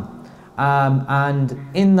es-Salam, and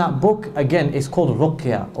in that book, again, it's called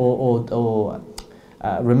ruqyah or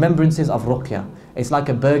remembrances of ruqyah. It's like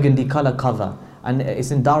a burgundy color cover, and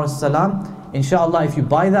it's in Dar es-Salam. Inshallah, if you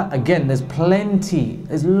buy that, again, there's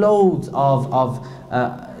loads of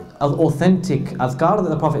authentic adhkar that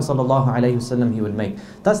the Prophet ﷺ he would make.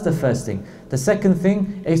 That's the first thing. The second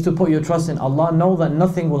thing is to put your trust in Allah. Know that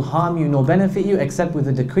nothing will harm you nor benefit you except with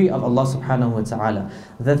the decree of Allah subhanahu wa ta'ala.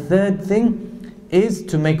 The third thing is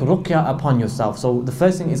to make ruqyah upon yourself. So the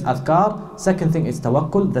first thing is adhkar, second thing is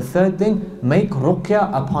tawakkul, the third thing, make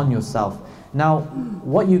ruqyah upon yourself. Now,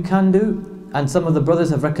 what you can do, and some of the brothers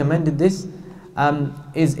have recommended this,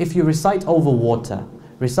 is if you recite over water,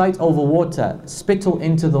 spittle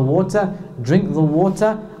into the water, drink the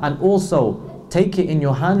water, and also take it in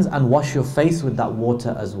your hands and wash your face with that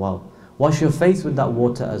water as well. And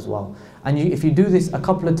if you do this a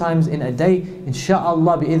couple of times in a day,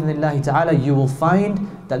 insha'Allah bi'idhnillahi ta'ala, you will find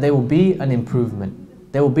that there will be an improvement.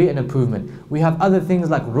 We have other things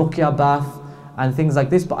like ruqyah bath and things like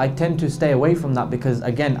this, but I tend to stay away from that because,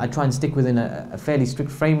 again, I try and stick within a fairly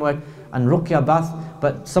strict framework. And ruqyah bath,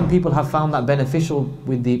 but some people have found that beneficial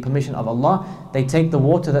with the permission of Allah. They take the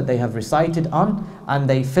water that they have recited on and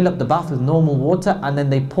they fill up the bath with normal water, and then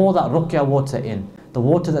they pour that ruqyah water in, the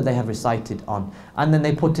water that they have recited on, and then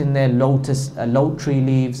they put in their lote tree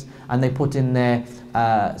leaves, and they put in there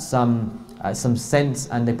some scents,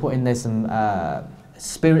 and they put in there some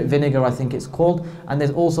spirit vinegar, I think it's called, and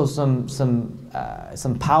there's also some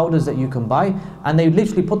powders that you can buy, and they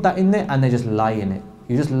literally put that in there and they just lie in it.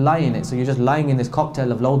 You just lie in it, so you're just lying in this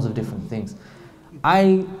cocktail of loads of different things.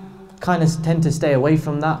 I kind of tend to stay away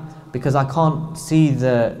from that because I can't see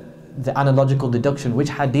the analogical deduction. Which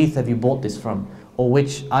hadith have you bought this from? Or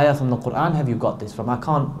which ayah from the Quran have you got this from? I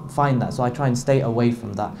can't find that, so I try and stay away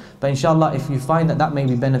from that. But inshallah, if you find that may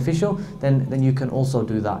be beneficial, then you can also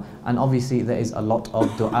do that. And obviously there is a lot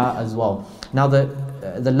of dua as well. Now the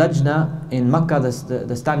lajna in Makkah,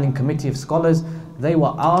 the standing committee of scholars, they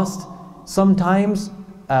were asked, sometimes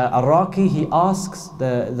Iraqi, he asks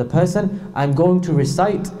the person, I'm going to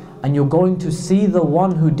recite, and you're going to see the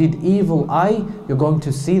one who did evil eye, you're going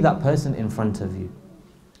to see that person in front of you.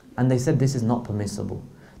 And they said this is not permissible.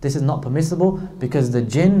 This is not permissible because the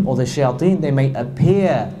jinn or the shayateen, they may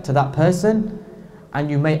appear to that person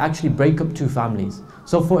and you may actually break up two families.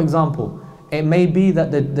 So for example, it may be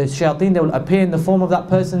that the shayateen, they will appear in the form of that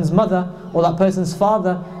person's mother or that person's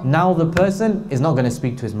father. Now the person is not going to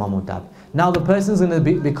speak to his mom or dad. Now the person is going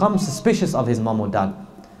to become suspicious of his mom or dad.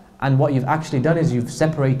 And what you've actually done is you've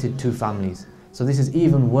separated two families. So this is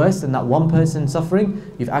even worse than that one person suffering.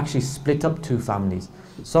 You've actually split up two families.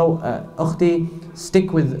 So ukhti,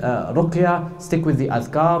 stick with ruqyah, stick with the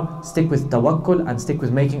adhkar, stick with tawakkul, and stick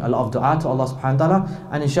with making a lot of dua to Allah subhanahu wa ta'ala,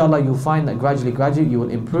 and inshallah you'll find that gradually you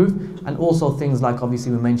will improve. And also things like,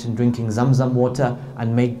 obviously we mentioned drinking zamzam water,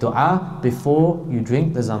 and make dua before you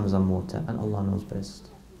drink the zamzam water, and Allah knows best.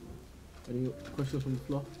 Any questions from the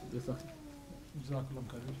floor? Yes, sir. Jazakallah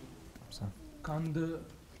khair. Can the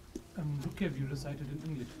ruqyah be recited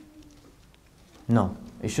in English? No,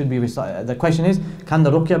 it should be recited. The question is, can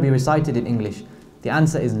the ruqyah be recited in English? The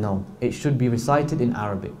answer is no. It should be recited in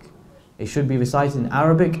Arabic. It should be recited in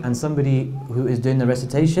Arabic, and somebody who is doing the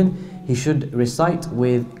recitation, he should recite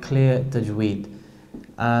with clear tajweed.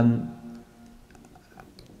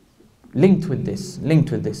 Linked with this,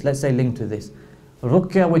 let's say linked with this.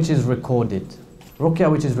 Ruqyah which is recorded.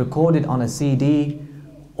 Ruqyah which is recorded on a CD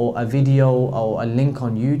or a video or a link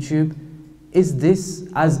on YouTube. Is this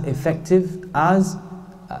as effective as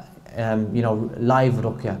live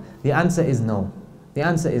ruqyah? The answer is no. The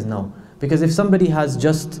answer is no. Because if somebody has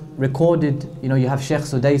just recorded, you have Sheikh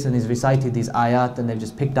Sudais and he's recited these ayat and they've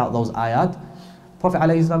just picked out those ayat, Prophet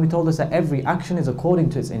ﷺ told us that every action is according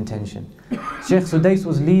to its intention. Sheikh Sudais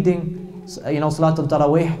was leading Salatul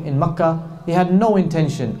Tarawih in Makkah. He had no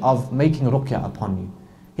intention of making ruqyah upon you.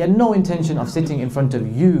 He had no intention of sitting in front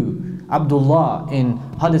of you, Abdullah, in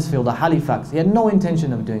Huddersfield or Halifax. He had no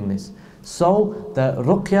intention of doing this. So the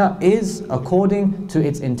ruqyah is according to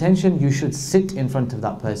its intention. You should sit in front of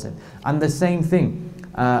that person. And the same thing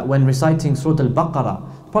when reciting Surah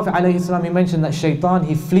Al-Baqarah. Prophet ﷺ, he mentioned that shaitan,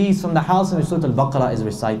 he flees from the house in which Surah Al-Baqarah is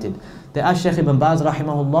recited. They asked Shaykh Ibn Baz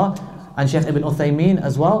rahimahullah and Shaykh Ibn Uthaymeen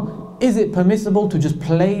as well, is it permissible to just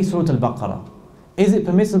play Surah Al-Baqarah? Is it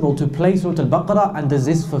permissible to play Surah Al-Baqarah, and does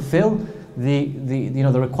this fulfill the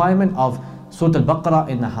requirement of Surah Al-Baqarah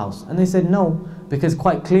in the house? And they said no, because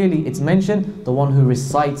quite clearly it's mentioned the one who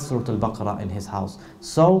recites Surah Al-Baqarah in his house.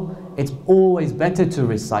 So it's always better to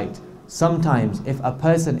recite. Sometimes if a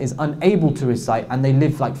person is unable to recite and they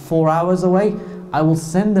live like 4 hours away, I will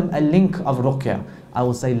send them a link of ruqyah. I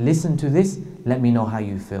will say, listen to this, let me know how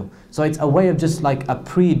you feel. So it's a way of just like a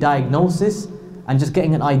pre-diagnosis and just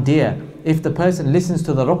getting an idea. If the person listens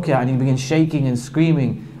to the ruqyah and he begins shaking and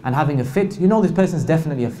screaming and having a fit, this person is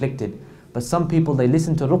definitely afflicted. But some people, they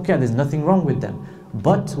listen to ruqyah, there's nothing wrong with them.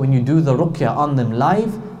 But when you do the ruqyah on them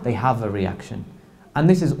live, they have a reaction. And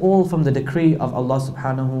this is all from the decree of Allah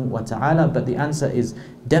subhanahu wa ta'ala, but the answer is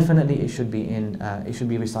definitely it should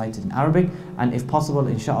be recited in Arabic, and if possible,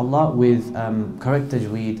 inshallah, with correct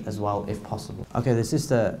tajweed as well, if possible. Okay, the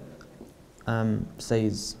sister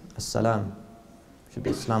says, As-salam. Should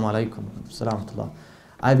be Assalamu alaikum. Assalamu.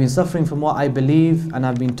 I've been suffering from what I believe and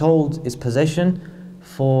I've been told is possession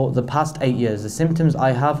for the past 8 years. The symptoms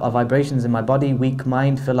I have are vibrations in my body, weak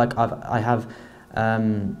mind, feel like I have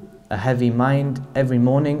a heavy mind every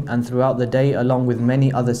morning and throughout the day, along with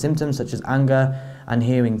many other symptoms such as anger and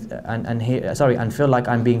and feel like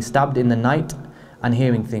I'm being stabbed in the night and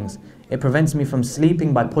hearing things. It prevents me from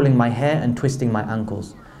sleeping by pulling my hair and twisting my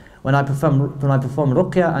ankles. When I perform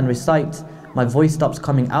ruqyah and recite, my voice stops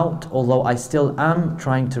coming out, although I still am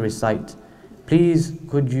trying to recite. Please,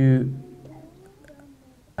 could you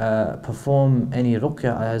perform any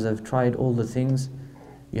ruqyah, as I've tried all the things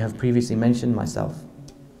you have previously mentioned myself.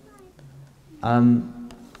 I'm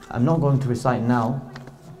not going to recite now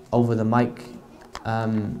over the mic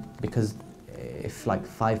because if like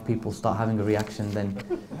 5 people start having a reaction, then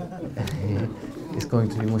it's going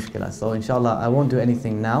to be mushkila. So inshallah, I won't do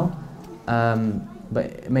anything now.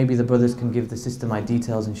 But maybe the brothers can give the sister my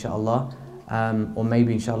details, inshallah. Or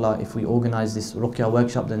maybe, inshallah, if we organize this ruqyah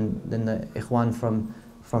workshop, then the ikhwan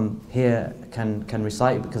from here can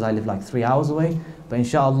recite, because I live like 3 hours away. But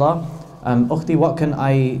inshallah, ukhti, what can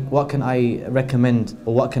I recommend,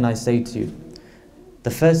 or what can I say to you?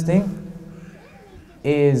 The first thing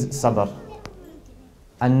is sabr.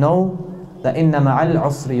 And know that inna ma'al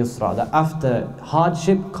usri yusra, that after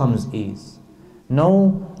hardship comes ease.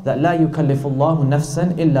 Know that la yukallifullahu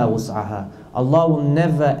nafsan illa wus'aha. Allah will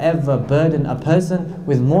never ever burden a person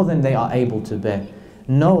with more than they are able to bear.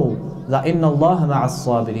 Know that inna Allah ma'as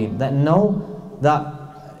sabirin, that know that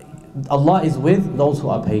Allah is with those who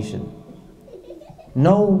are patient.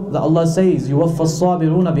 Know that Allah says, يُوَفَّ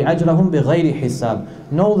الصَّابِرُونَ بِعَجْرَهُمْ بِغَيْرِ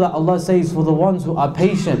حِسَابٍ. Know that Allah says, for the ones who are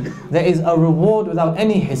patient, there is a reward without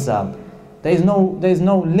any hisab. There is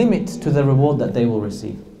no limit to the reward that they will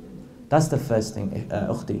receive. That's the first thing,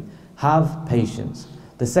 ukhti. Have patience.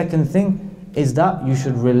 The second thing is that you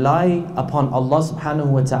should rely upon Allah subhanahu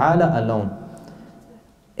wa ta'ala alone.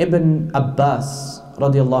 Ibn Abbas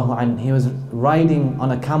radiallahu anhu, he was riding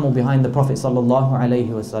on a camel behind the Prophet sallallahu alaihi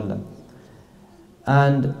wasallam.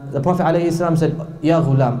 And the Prophet alayhi salam said, Ya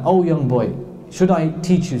ghulam, oh young boy, should I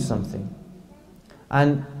teach you something?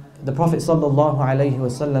 And the Prophet sallallahu alaihi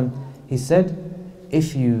wasallam, he said,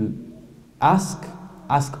 if you ask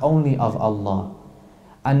only of Allah.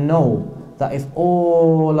 And know that if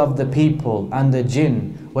all of the people and the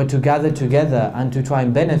jinn were to gather together and to try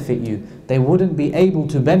and benefit you, they wouldn't be able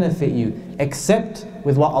to benefit you except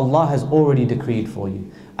with what Allah has already decreed for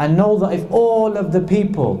you. And know that if all of the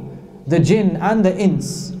people, the jinn and the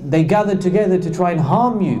ins, they gathered together to try and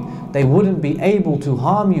harm you, they wouldn't be able to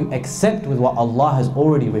harm you except with what Allah has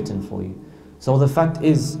already written for you. So the fact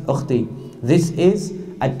is, ukhti, this is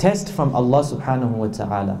a test from Allah subhanahu wa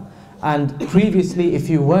ta'ala. And previously, if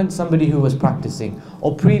you weren't somebody who was practicing,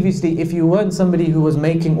 or previously if you weren't somebody who was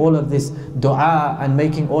making all of this dua and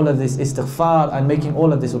making all of this istighfar and making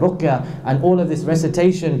all of this ruqyah and all of this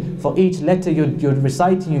recitation, for each letter you're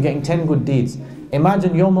reciting, you're getting 10 good deeds.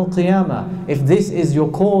 Imagine Yawm al-Qiyamah, if this is your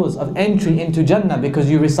cause of entry into Jannah because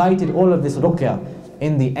you recited all of this ruqyah,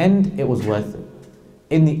 in the end it was worth it.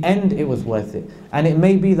 In the end it was worth it. And it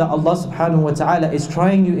may be that Allah subhanahu wa ta'ala is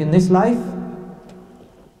trying you in this life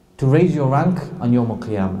to raise your rank on Yawm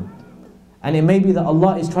al-Qiyamah. And it may be that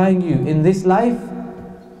Allah is trying you in this life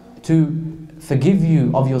to forgive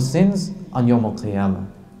you of your sins on Yawm al-Qiyamah.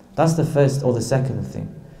 That's the first or the second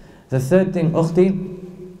thing. The third thing,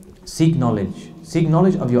 ukhti, seek knowledge. Seek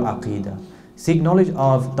knowledge of your aqeedah. Seek knowledge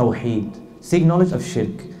of tawheed. Seek knowledge of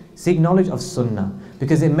shirk. Seek knowledge of sunnah.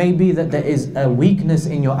 Because it may be that there is a weakness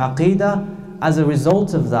in your aqeedah. As a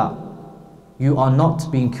result of that, you are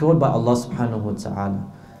not being cured by Allah subhanahu wa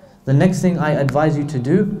ta'ala. The next thing I advise you to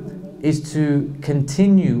do is to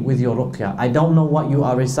continue with your ruqyah. I don't know what you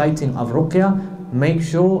are reciting of ruqyah. Make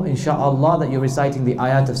sure, insha'Allah, that you're reciting the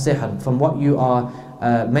ayat of sihr. From what you are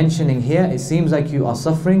mentioning here, it seems like you are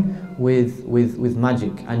suffering with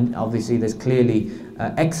magic. And obviously there's clearly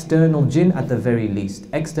external jinn at the very least.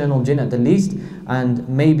 External jinn at the least, and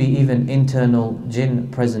maybe even internal jinn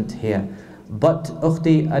present here. But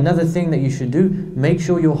ukhti, another thing that you should do, make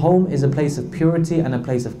sure your home is a place of purity and a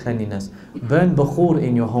place of cleanliness. Burn bukhur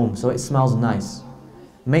in your home so it smells nice.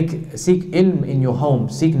 Seek ilm in your home,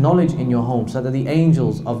 seek knowledge in your home, so that the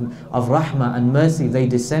angels of rahmah and mercy, they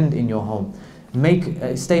descend in your home.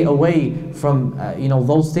 Stay away from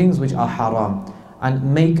those things which are haram,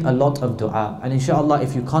 and make a lot of dua. And inshallah,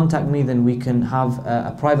 if you contact me, then we can have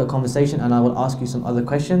a private conversation and I will ask you some other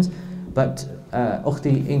questions. But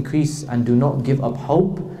ukhti, increase and do not give up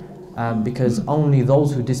hope, because only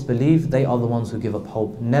those who disbelieve, they are the ones who give up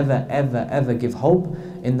hope. Never ever ever give hope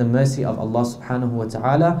in the mercy of Allah subhanahu wa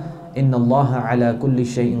ta'ala. Inna Allah ala kulli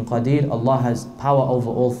shay'in qadir. Allah has power over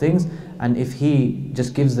all things, and if He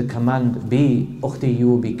just gives the command, be, ukhti, you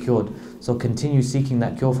will be cured. So continue seeking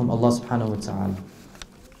that cure from Allah subhanahu wa ta'ala.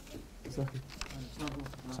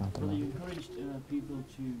 Brother, you encouraged people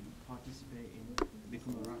to participate in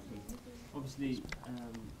becoming a Raqi. Obviously,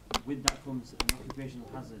 with that comes an occupational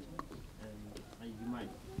hazard, and you might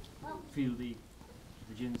feel the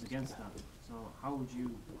jinns against that. So how would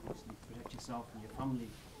you obviously protect yourself and your family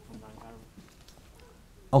from that environment?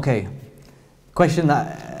 Okay, question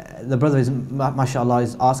that the brother is, mashallah,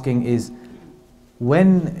 is asking is,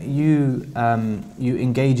 when you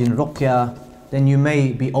engage in ruqyah, then you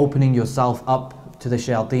may be opening yourself up to the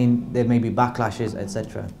shayateen, there may be backlashes,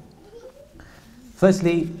 etc.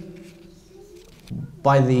 Firstly,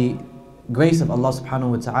 by the grace of Allah subhanahu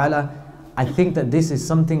wa ta'ala, I think that this is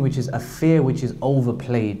something which is a fear which is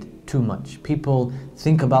overplayed too much. People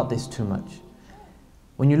think about this too much.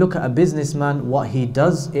 When you look at a businessman, what he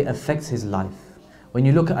does, it affects his life. When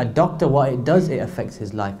you look at a doctor, what it does, it affects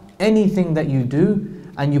his life. Anything that you do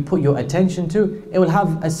and you put your attention to, it will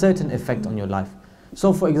have a certain effect on your life.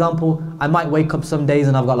 So for example, I might wake up some days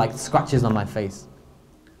and I've got like scratches on my face.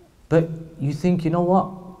 But you think, you know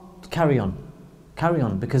what, carry on. Carry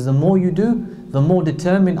on, because the more you do, the more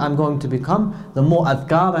determined I'm going to become, the more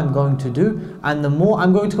adhkar I'm going to do, and the more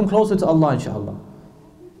I'm going to come closer to Allah, inshallah.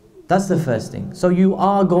 That's the first thing. So you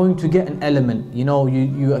are going to get an element,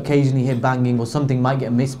 you occasionally hear banging or something might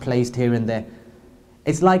get misplaced here and there.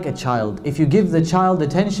 It's like a child. If you give the child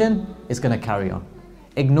attention, it's going to carry on.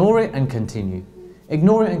 Ignore it and continue.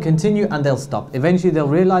 Ignore it and continue, and they'll stop. Eventually they'll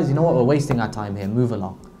realize, you know what, we're wasting our time here, move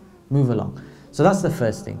along. Move along. So that's the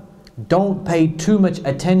first thing. Don't pay too much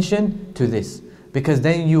attention to this, because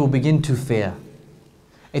then you will begin to fear.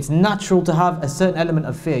 It's natural to have a certain element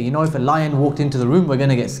of fear. If a lion walked into the room, we're going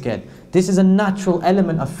to get scared. This is a natural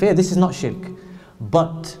element of fear. This is not shirk.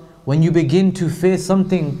 But when you begin to fear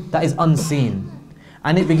something that is unseen,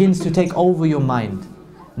 and it begins to take over your mind,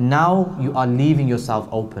 now you are leaving yourself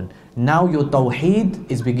open. Now your tawheed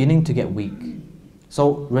is beginning to get weak.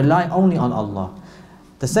 So rely only on Allah.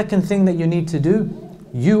 The second thing that you need to do,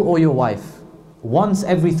 you or your wife, once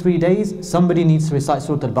every 3 days, somebody needs to recite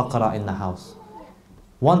Surah Al-Baqarah in the house.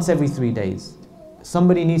 Once every 3 days.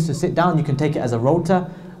 Somebody needs to sit down, you can take it as a rota,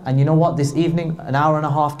 and you know what, this evening, an hour and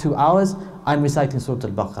a half, 2 hours, I'm reciting Surah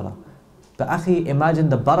Al-Baqarah. But akhi, imagine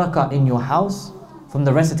the barakah in your house from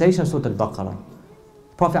the recitation of Surah Al-Baqarah.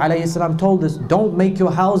 Prophet ﷺ told us, don't make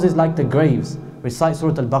your houses like the graves. Recite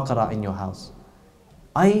Surah Al-Baqarah in your house.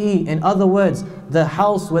 I.e., in other words, the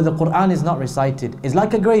house where the Quran is not recited is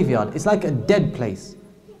like a graveyard, it's like a dead place.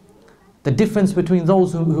 The difference between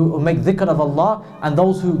those who make dhikr of Allah and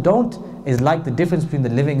those who don't is like the difference between the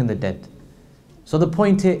living and the dead. So the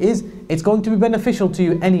point here is, it's going to be beneficial to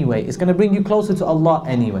you anyway. It's going to bring you closer to Allah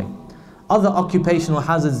anyway. Other occupational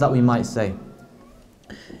hazards that we might say.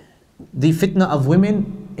 The fitna of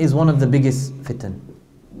women is one of the biggest fitan.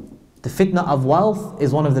 The fitna of wealth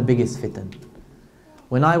is one of the biggest fitan.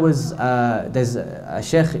 When I was, there's a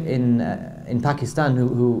sheikh in Pakistan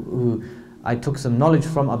who I took some knowledge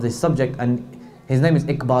from of this subject, and his name is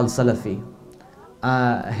Iqbal Salafi.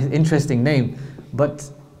 Interesting name, but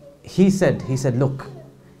he said, look,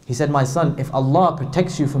 he said, my son, if Allah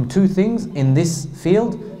protects you from 2 things in this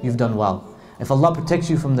field, you've done well. If Allah protects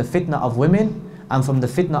you from the fitna of women and from the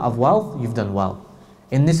fitna of wealth, you've done well.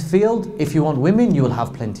 In this field, if you want women, you will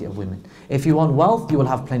have plenty of women. If you want wealth, you will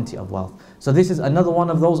have plenty of wealth. So this is another one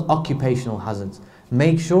of those occupational hazards.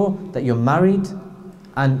 Make sure that you're married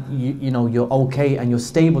and you know you're okay and you're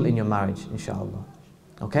stable in your marriage, inshallah.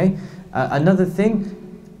 Okay? Another thing,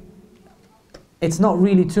 it's not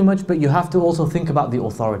really too much, but you have to also think about the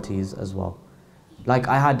authorities as well. Like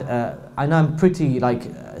I know I'm pretty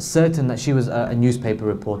certain that she was a newspaper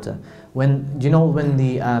reporter. When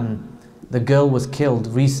the girl was killed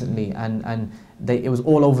recently and it was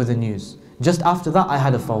all over the news. Just after that, I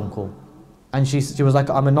had a phone call. And she was like,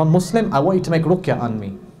 I'm a non-Muslim, I want you to make ruqyah on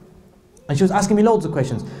me. And she was asking me loads of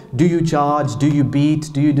questions. Do you charge? Do you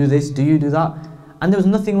beat? Do you do this? Do you do that? And there was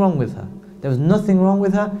nothing wrong with her. There was nothing wrong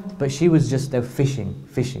with her, but she was just there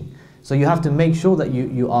fishing. So you have to make sure that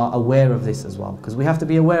you are aware of this as well, because we have to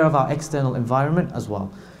be aware of our external environment as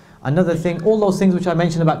well. Another thing, all those things which I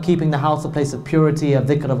mentioned about keeping the house a place of purity, a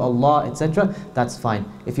dhikr of Allah, etc., that's fine.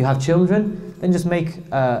 If you have children, then just make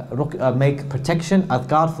protection,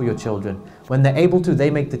 adhkar for your children. When they're able to,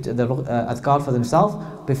 they make the adhkar for themselves.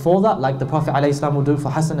 Before that, like the Prophet ﷺ will do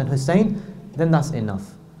for Hassan and Husnayn, then that's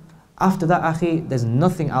enough. After that, akhi, there's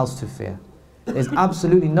nothing else to fear. There's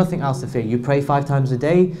absolutely nothing else to fear. You pray 5 times a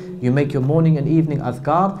day, you make your morning and evening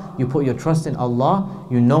adhkar, you put your trust in Allah,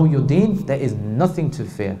 you know your deen, there is nothing to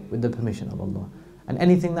fear with the permission of Allah. And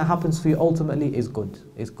anything that happens for you ultimately is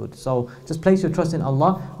good. So just place your trust in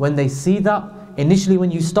Allah. When they see that, initially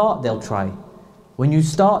when you start, they'll try. When you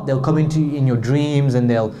start, they'll come into you in your dreams and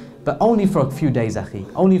but only for a few days, akhi,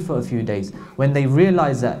 only for a few days. When they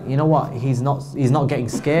realize that, you know what, he's not getting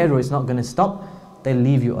scared or it's not going to stop, they'll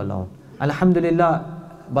leave you alone.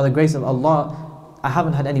 Alhamdulillah, by the grace of Allah, I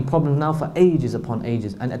haven't had any problem now for ages upon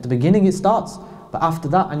ages. And at the beginning it starts, but after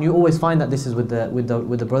that, and you always find that this is with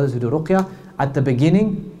the brothers who do ruqyah, at the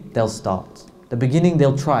beginning they'll start. The beginning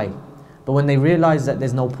they'll try, but when they realize that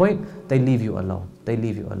there's no point, they leave you alone.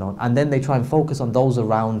 And then they try and focus on those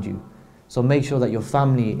around you. So make sure that your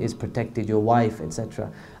family is protected, your wife,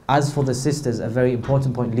 etc. As for the sisters, a very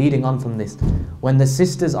important point leading on from this, when the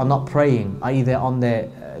sisters are not praying, i.e.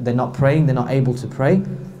 they're not praying, they're not able to pray,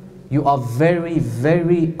 you are very,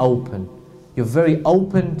 very open. You're very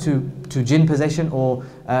open to jinn possession or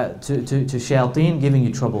to shayateen giving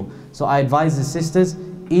you trouble. So I advise the sisters,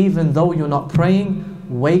 even though you're not praying,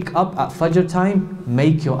 wake up at Fajr time,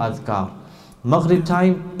 make your adhkar. Maghrib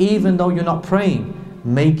time, even though you're not praying,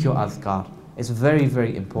 make your adhkar. It's very,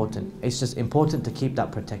 very important. It's just important to keep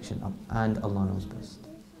that protection up, and Allah knows best.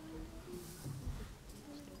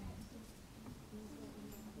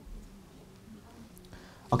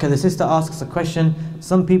 Okay, the sister asks a question.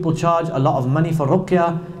 Some people charge a lot of money for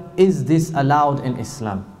ruqyah. Is this allowed in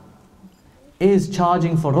Islam? Is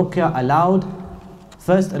charging for ruqyah allowed?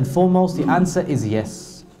 First and foremost, the answer is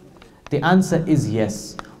yes. The answer is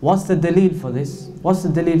yes. What's the dalil for this?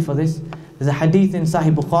 There's a hadith in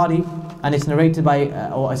Sahih Bukhari, and it's narrated by,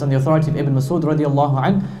 or it's on the authority of Ibn Masud radiallahu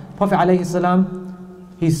anh. Prophet alayhi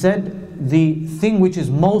salam, he said, the thing which is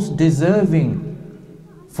most deserving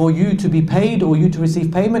for you to be paid or you to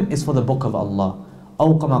receive payment is for the book of Allah.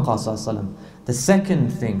 The second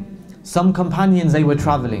thing, some companions, they were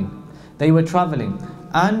traveling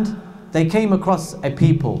and they came across a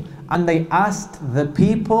people, and they asked the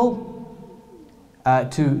people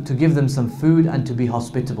to give them some food and to be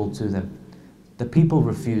hospitable to them. The people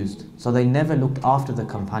refused, so they never looked after the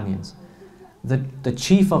companions. The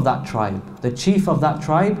chief of that tribe,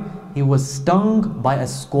 he was stung by a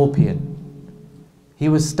scorpion. He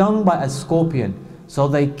was stung by a scorpion. So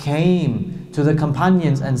they came to the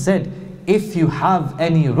companions and said, if you have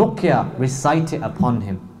any ruqyah, recite it upon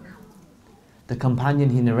him. The companion,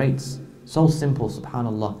 he narrates, so simple,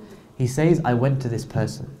 subhanallah. He says, I went to this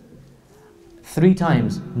person 3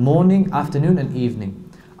 times, morning, afternoon and evening.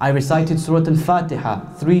 I recited Surah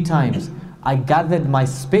Al-Fatiha 3 times. I gathered my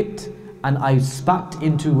spit and I spat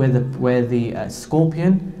into where the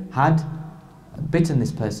scorpion had bitten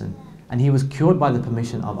this person. And he was cured by the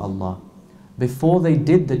permission of Allah. Before they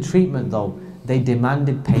did the treatment though, they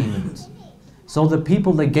demanded payment. So the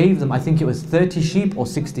people, they gave them, I think it was 30 sheep or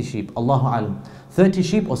 60 sheep, Allahu Alam. 30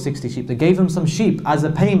 sheep or 60 sheep. They gave them some sheep as a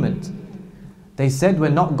payment. They said, we're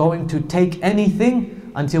not going to take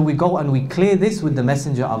anything until we go and we clear this with the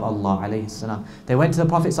Messenger of Allah alayhi salam. They went to the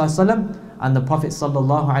Prophet sallallahu alaihi wasallam, and the Prophet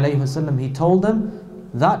sallallahu alaihi wasallam, he told them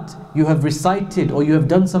that you have recited or you have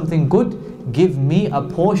done something good, give me a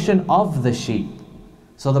portion of the sheep.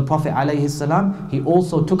 So the Prophet alayhi salam, he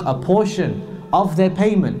also took a portion of their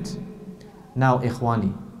payment. Now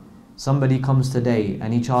ikhwani, somebody comes today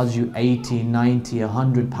and he charges you 80, 90,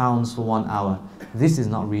 100 pounds for 1 hour. This is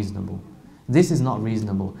not reasonable. This is not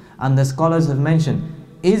reasonable. And the scholars have mentioned,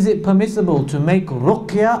 is it permissible to make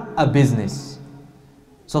ruqyah a business?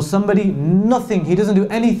 So somebody, nothing, he doesn't do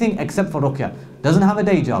anything except for ruqyah. Doesn't have a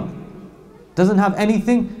day job. Doesn't have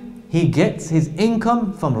anything. He gets his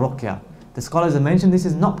income from ruqyah. The scholars have mentioned this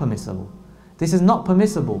is not permissible. This is not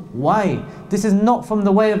permissible. Why? This is not from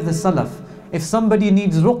the way of the Salaf. If somebody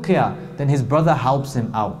needs ruqyah, then his brother helps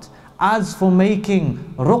him out. As for making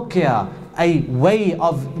ruqyah a way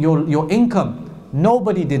of your income,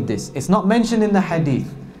 nobody did this. It's not mentioned in the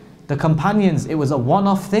hadith. The companions, it was a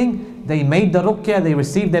one-off thing. They made the ruqyah, they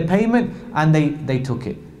received their payment, and they took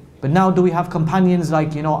it. But now do we have companions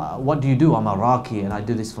like, you know, what do you do? I'm a raqi and I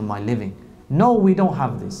do this for my living. No, we don't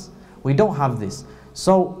have this. We don't have this.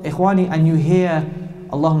 So, ikhwani, and you hear,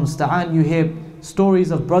 Allahumma musta'an, you hear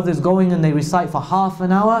stories of brothers going and they recite for half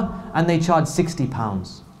an hour and they charge 60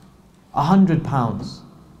 pounds, 100 pounds.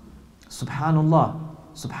 Subhanallah,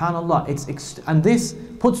 subhanallah. And this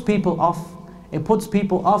puts people off. It puts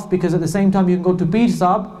people off because at the same time you can go to Peer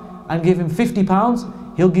Sahib and give him 50 pounds.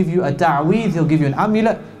 He'll give you a ta'weed, he'll give you an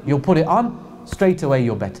amulet, you'll put it on, straight away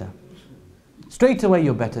you're better. Straight away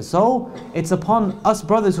you're better. So it's upon us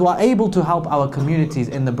brothers who are able to help our communities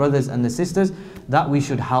in the brothers and the sisters that we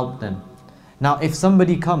should help them. Now if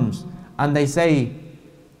somebody comes and they say,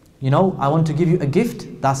 you know, I want to give you a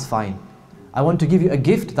gift, that's fine. I want to give you a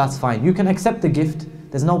gift, that's fine. You can accept the gift,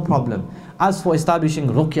 there's no problem. As for establishing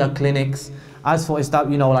ruqyah clinics, as for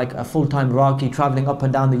you know, like a full-time raqi traveling up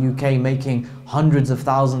and down the UK making hundreds of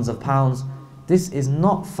thousands of pounds, this is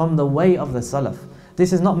not from the way of the Salaf.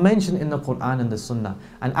 This is not mentioned in the Quran and the Sunnah.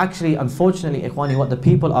 And actually, unfortunately, ikhwani, what the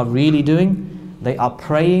people are really doing, they are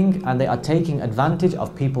praying and they are taking advantage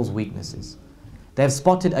of people's weaknesses. They have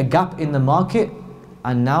spotted a gap in the market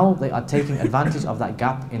and now they are taking advantage of that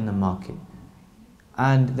gap in the market.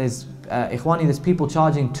 And there's, ikhwani, there's people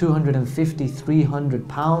charging 250, 300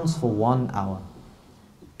 pounds for 1 hour.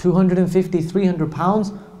 250, 300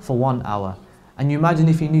 pounds for 1 hour. And you imagine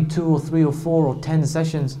if you need 2 or 3 or 4 or 10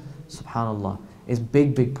 sessions, subhanallah, it's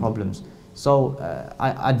big, big problems. So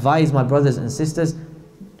I advise my brothers and sisters,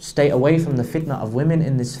 stay away from the fitna of women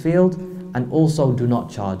in this field, and also do not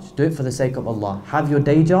charge. Do it for the sake of Allah. Have your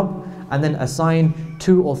day job and then assign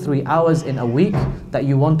 2 or 3 hours in a week that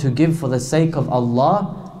you want to give for the sake of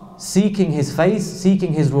Allah, seeking His face,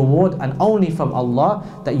 seeking His reward, and only from Allah,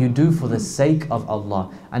 that you do for the sake of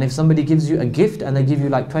Allah. And if somebody gives you a gift and they give you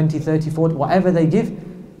like 20, 30, 40, whatever they give,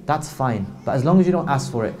 that's fine. But as long as you don't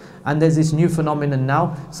ask for it. And there's this new phenomenon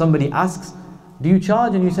now, somebody asks, do you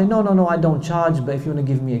charge? And you say, no, no, no, I don't charge, but if you want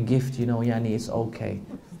to give me a gift, you know, yani, it's okay.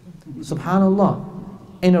 Subhanallah.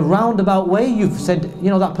 In a roundabout way, you've said,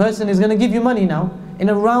 you know, that person is going to give you money now. In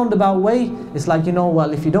a roundabout way, it's like, you know,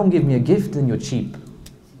 well, if you don't give me a gift, then you're cheap.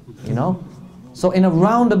 You know? So in a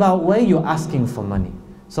roundabout way, you're asking for money.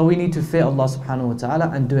 So we need to fear Allah subhanahu wa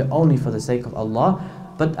ta'ala and do it only for the sake of Allah.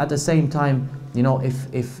 But at the same time, you know, if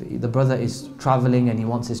the brother is traveling and he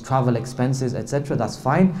wants his travel expenses, etc., that's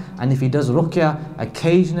fine. And if he does ruqyah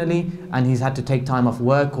occasionally and he's had to take time off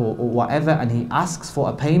work or whatever, and he asks for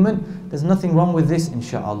a payment, there's nothing wrong with this,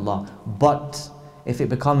 inshaAllah. But if it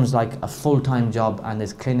becomes like a full-time job and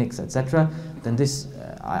there's clinics, etc., then this,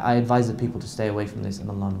 I advise the people to stay away from this, and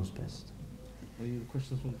Allah knows best. Any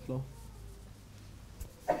questions from the floor?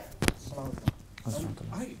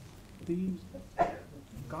 The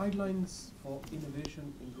guidelines for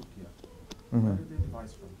innovation in ruqyah, where do they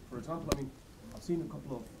devise from? For example, I mean, I've seen a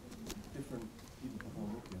couple of different people perform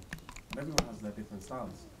ruqyah, and everyone has their different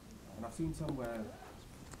styles. And I've seen some where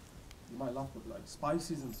you might laugh, but like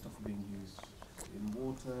spices and stuff are being used in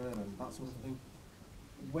water and that sort of thing.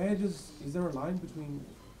 Is there a line between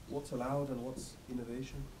what's allowed and what's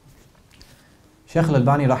innovation? Shaykh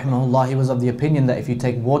al-Albani rahimahullah, he was of the opinion that if you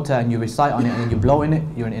take water and you recite on it and you blow in it,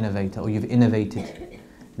 you're an innovator, or you've innovated.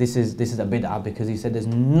 This is a bid'ah, because he said there's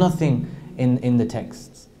nothing in the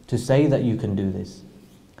texts to say that you can do this.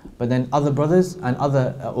 But then other brothers and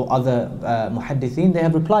other muhaddithin, they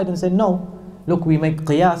have replied and said, no, look, we make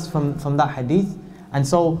qiyas from that hadith. And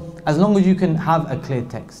so as long as you can have a clear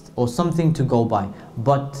text or something to go by,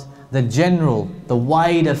 but the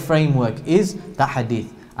wider framework is that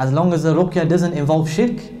hadith. As long as the ruqyah doesn't involve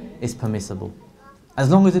shirk, it's permissible. As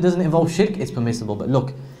long as it doesn't involve shirk, it's permissible. But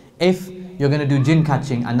look, if you're going to do jinn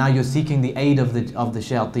catching and now you're seeking the aid of the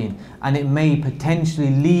shayateen, and it may potentially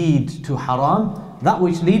lead to haram, that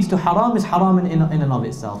which leads to haram is haram in and of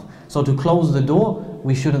itself. So to close the door,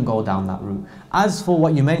 we shouldn't go down that route. As for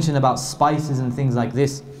what you mentioned about spices and things like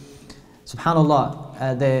this,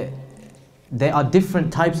 subhanallah, there are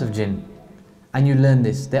different types of jinn, and you learn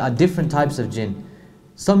this. There are different types of jinn.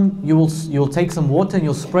 Some you'll take some water and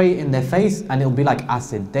you'll spray it in their face and it'll be like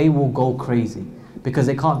acid. They will go crazy because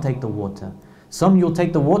they can't take the water. Some you'll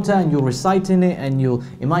take the water and you'll recite in it, and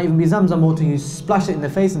it might even be Zamzam water, you splash it in their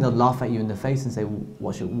face and they'll laugh at you in the face and say,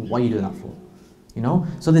 what are you doing that for? You know?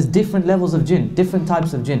 So there's different levels of jinn, different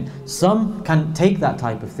types of jinn. Some can take that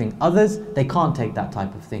type of thing, others they can't take that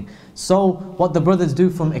type of thing. So what the brothers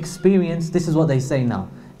do from experience, this is what they say now.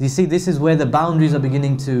 You see, this is where the boundaries are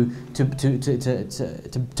beginning to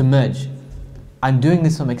merge. I'm doing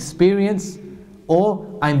this from experience,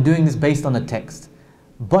 or I'm doing this based on a text.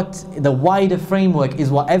 But the wider framework is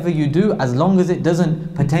whatever you do, as long as it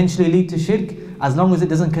doesn't potentially lead to shirk, as long as it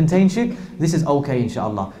doesn't contain shirk, this is okay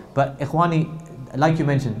inshallah. But ikhwani, like you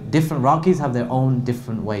mentioned, different raqis have their own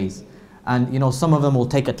different ways. And you know, some of them will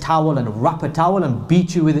take a towel and wrap a towel and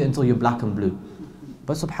beat you with it until you're black and blue.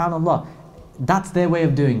 But subhanallah, that's their way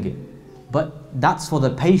of doing it. But that's for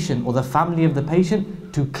the patient or the family of the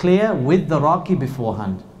patient to clear with the raqi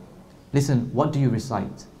beforehand. Listen, what do you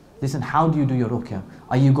recite? Listen, how do you do your ruqyah?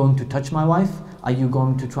 Are you going to touch my wife? Are you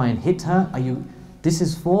going to try and hit her? This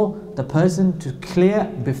is for the person to clear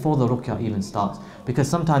before the ruqyah even starts. Because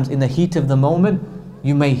sometimes in the heat of the moment,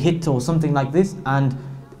 you may hit or something like this, and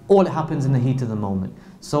all it happens in the heat of the moment.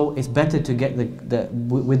 So it's better to get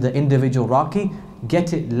with the individual raqi,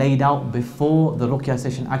 get it laid out before the ruqyah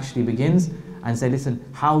session actually begins, and say, listen,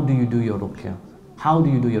 how do you do your ruqyah? How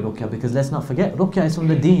do you do your ruqyah? Because let's not forget, ruqyah is from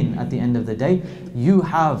the deen at the end of the day. You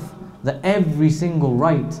have every single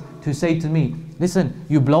right to say to me, listen,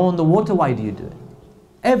 you blow on the water, why do you do it?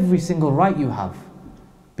 Every single right you have.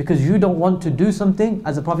 Because you don't want to do something,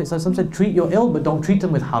 as the Prophet ﷺ said, treat your ill, but don't treat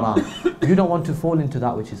them with haram. You don't want to fall into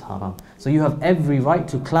that which is haram. So you have every right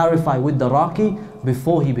to clarify with the raqi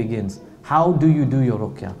before he begins. How do you do your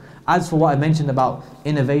ruqyah? As for what I mentioned about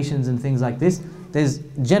innovations and things like this,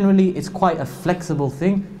 it's quite a flexible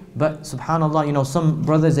thing, but subhanallah, you know, some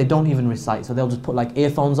brothers, they don't even recite, so they'll just put like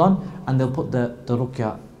earphones on and they'll put the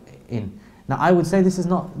ruqyah in. Now I would say this is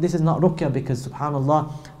not ruqyah, because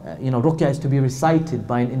subhanallah, ruqyah is to be recited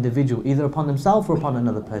by an individual, either upon themselves or upon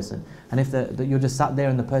another person. And if you're just sat there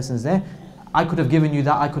and the person's there, I could have given you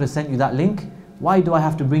that, I could have sent you that link. Why do I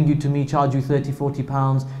have to bring you to me, charge you 30, 40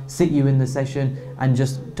 pounds, sit you in the session and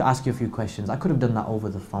just to ask you a few questions? I could have done that over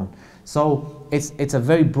the phone. So it's a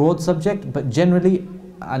very broad subject, but generally,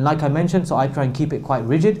 and like I mentioned, so I try and keep it quite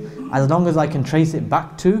rigid. As long as I can trace it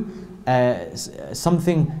back to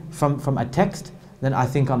something from a text, then I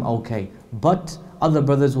think I'm okay. But other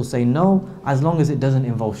brothers will say no, as long as it doesn't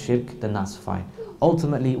involve shirk, then that's fine.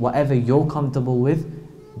 Ultimately, whatever you're comfortable with,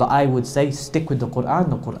 but I would say stick with the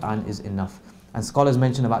Quran is enough. And scholars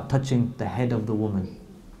mention about touching the head of the woman.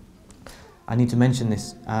 I need to mention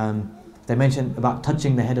this. They mention about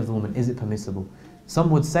touching the head of the woman. Is it permissible? Some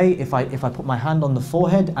would say if I put my hand on the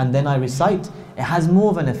forehead and then I recite, it has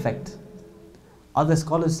more of an effect. Other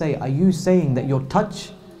scholars say, are you saying that your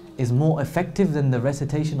touch is more effective than the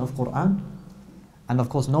recitation of Quran? And of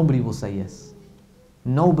course nobody will say yes.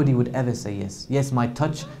 Nobody would ever say yes. Yes, my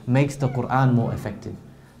touch makes the Quran more effective.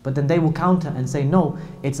 But then they will counter and say, no,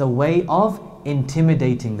 it's a way of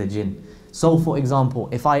intimidating the jinn. So for example,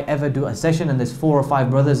 if I ever do a session and there's 4 or 5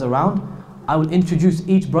 brothers around, I will introduce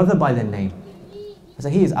each brother by their name. I say,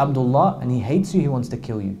 he is Abdullah and he hates you, he wants to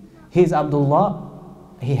kill you. Here's Abdullah,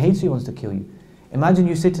 he hates you, he wants to kill you. Imagine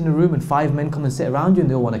you sit in a room and 5 men come and sit around you and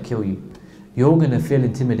they all want to kill you. You're going to feel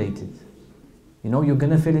intimidated. You know, you're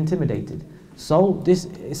going to feel intimidated. So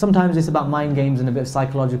sometimes it's about mind games and a bit of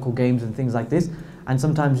psychological games and things like this. And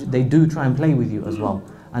sometimes they do try and play with you as well.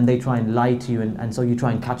 And they try and lie to you, and so you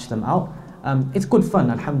try and catch them out. It's good fun,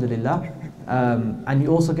 alhamdulillah. And you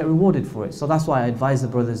also get rewarded for it. So that's why I advise the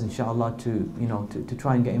brothers, inshallah, to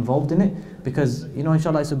try and get involved in it. Because,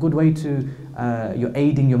 inshallah, it's a good way to, you're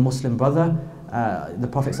aiding your Muslim brother. The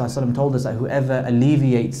Prophet ﷺ told us that whoever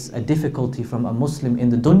alleviates a difficulty from a Muslim in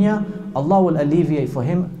the dunya, Allah will alleviate for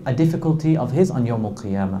him a difficulty of his on Yawm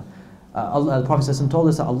al-Qiyamah. The Prophet ﷺ told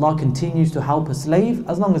us that Allah continues to help a slave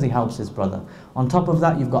as long as he helps his brother. On top of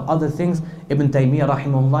that, you've got other things. Ibn Taymiyyah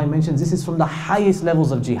rahimahullah mentions this is from the highest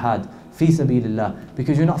levels of jihad, fi sabilillah,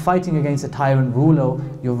 because you're not fighting against a tyrant ruler,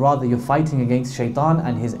 you're fighting against shaitan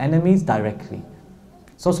and his enemies directly.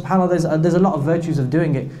 So subhanAllah, there's a lot of virtues of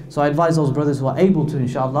doing it. So I advise those brothers who are able to,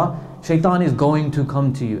 inshallah. Shaitan is going to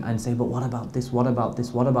come to you and say, but what about this, what about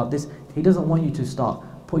this, what about this? He doesn't want you to start.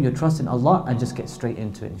 Put your trust in Allah and just get straight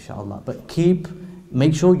into it, inshallah. But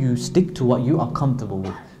make sure you stick to what you are comfortable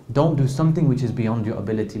with. Don't do something which is beyond your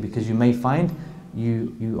ability, because you may find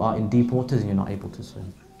you are in deep waters and you're not able to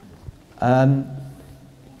swim.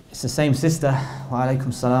 It's the same sister. Wa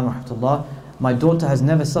alaikum salam wa rahmatullah. My daughter has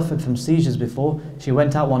never suffered from seizures before. She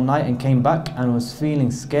went out one night and came back and was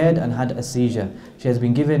feeling scared and had a seizure. She has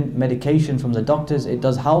been given medication from the doctors. It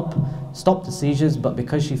does help stop the seizures, but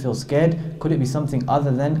because she feels scared, could it be something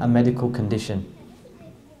other than a medical condition?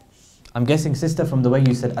 I'm guessing, sister, from the way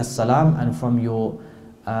you said as-salam and from your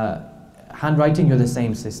handwriting, you're the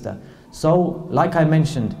same sister. So, like I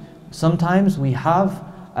mentioned, sometimes we have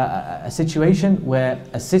a situation where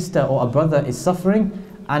a sister or a brother is suffering,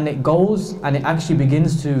 and it goes and it actually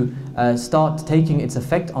begins to start taking its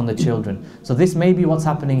effect on the children. So this may be what's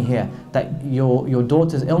happening here, that your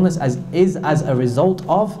daughter's illness is as a result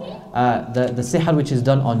of the sihr which is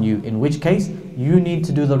done on you, in which case you need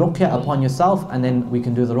to do the ruqyah upon yourself, and then we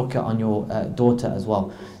can do the ruqyah on your daughter as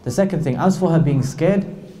well. The second thing, as for her being scared,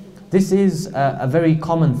 this is a very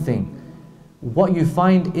common thing. What you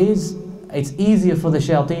find is it's easier for the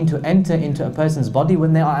shayateen to enter into a person's body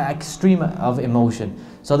when they are extreme of emotion.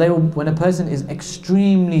 So when a person is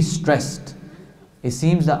extremely stressed, it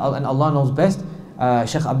seems that, and Allah knows best,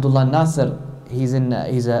 Sheikh Abdullah Nasir, he's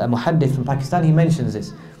a muhaddith from Pakistan, he mentions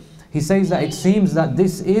this. He says that it seems that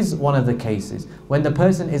this is one of the cases. When the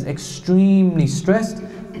person is extremely stressed,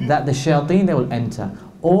 that the shayateen, they will enter.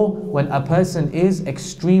 Or when a person is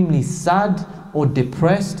extremely sad or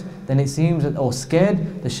depressed, then it seems that, or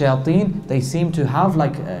scared, the shayateen, they seem to have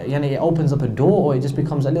like, it opens up a door, or it just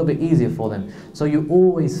becomes a little bit easier for them. So you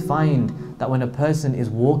always find that when a person is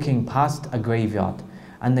walking past a graveyard,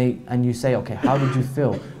 and you say, okay, how did you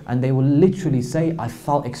feel? And they will literally say, I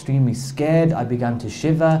felt extremely scared, I began to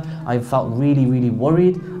shiver, I felt really, really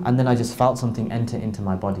worried, and then I just felt something enter into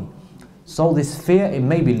my body. So this fear, it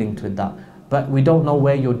may be linked with that. But we don't know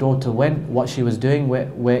where your daughter went, what she was doing,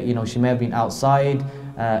 where she may have been outside,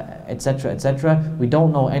 etc., etc. We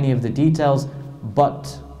don't know any of the details,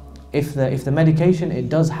 but if the medication, it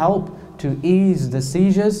does help to ease the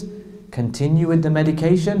seizures, continue with the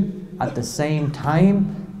medication. At the same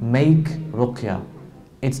time, make ruqyah.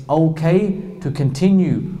 It's okay to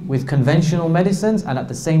continue with conventional medicines and at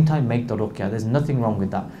the same time make the ruqyah. There's nothing wrong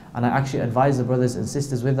with that. And I actually advise the brothers and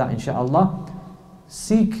sisters with that, inshaAllah.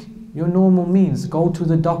 Seek your normal means, go to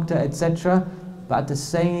the doctor, etc. But at the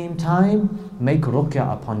same time, make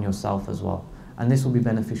ruqyah upon yourself as well. And this will be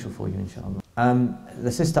beneficial for you, inshaAllah.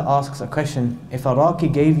 The sister asks a question. If a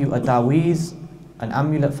raqi gave you a ta'weez, an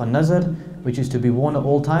amulet for nazar, which is to be worn at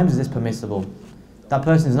all times, is this permissible? That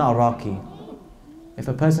person is not a raqi. If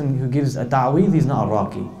a person who gives a ta'weez, he's not a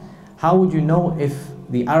raqi. How would you know if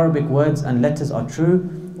the Arabic words and letters are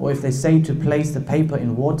true, or if they say to place the paper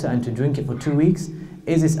in water and to drink it for 2 weeks?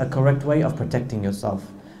 Is this a correct way of protecting yourself?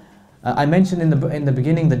 I mentioned in the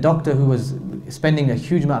beginning the doctor who was spending a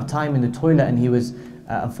huge amount of time in the toilet, and he was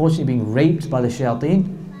unfortunately being raped by the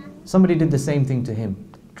shayateen. Somebody did the same thing to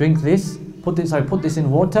him. Drink this, put this in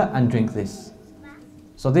water and drink this.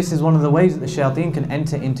 So this is one of the ways that the shayateen can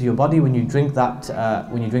enter into your body when you drink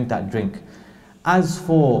that drink. As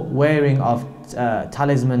for wearing of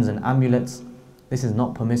talismans and amulets, this is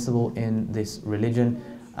not permissible in this religion.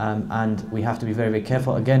 And we have to be very, very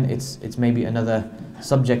careful. Again, it's maybe another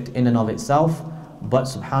subject in and of itself, but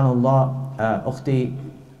subhanallah, ukhti,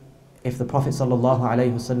 if the Prophet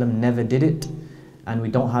ﷺ never did it, and we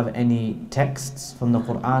don't have any texts from the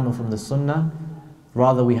Quran or from the Sunnah,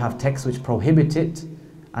 rather we have texts which prohibit it,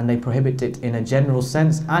 and they prohibit it in a general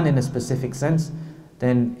sense and in a specific sense,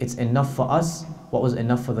 then it's enough for us what was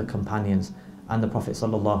enough for the companions and the Prophet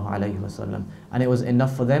sallallahu alaihi wasallam. And it was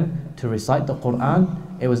enough for them to recite the Quran.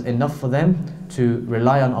 It was enough for them to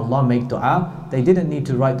rely on Allah, make dua. They didn't need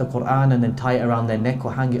to write the Quran and then tie it around their neck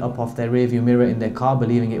or hang it up off their rearview mirror in their car,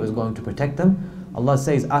 believing it was going to protect them. Allah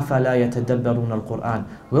says, أَفَلَا يَتَدَبَّرُونَ الْقُرْآنِ.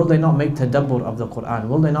 Will they not make tadabbur of the Quran?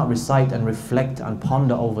 Will they not recite and reflect and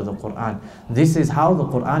ponder over the Quran? This is how the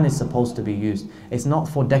Quran is supposed to be used. It's not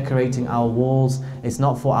for decorating our walls. It's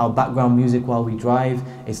not for our background music while we drive.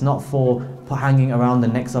 It's not for hanging around the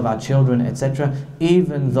necks of our children, etc.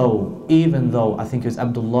 Even though, I think it was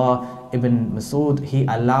Abdullah ibn Mas'ud, he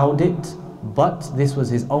allowed it, but this was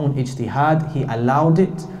his own ijtihad. He allowed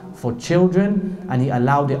it for children, and he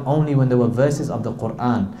allowed it only when there were verses of the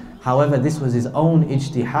Quran. However, this was his own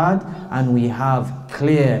ijtihad, and we have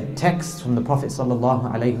clear texts from the Prophet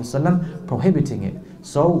ﷺ prohibiting it.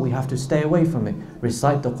 So we have to stay away from it.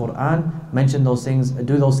 Recite the Quran, mention those things,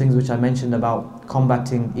 do those things which I mentioned about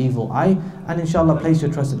combating evil eye, and inshallah place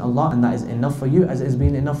your trust in Allah, and that is enough for you, as it has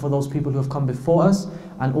been enough for those people who have come before us,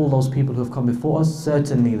 and all those people who have come before us,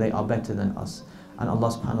 certainly they are better than us. And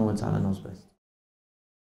Allah subhanahu wa ta'ala knows best.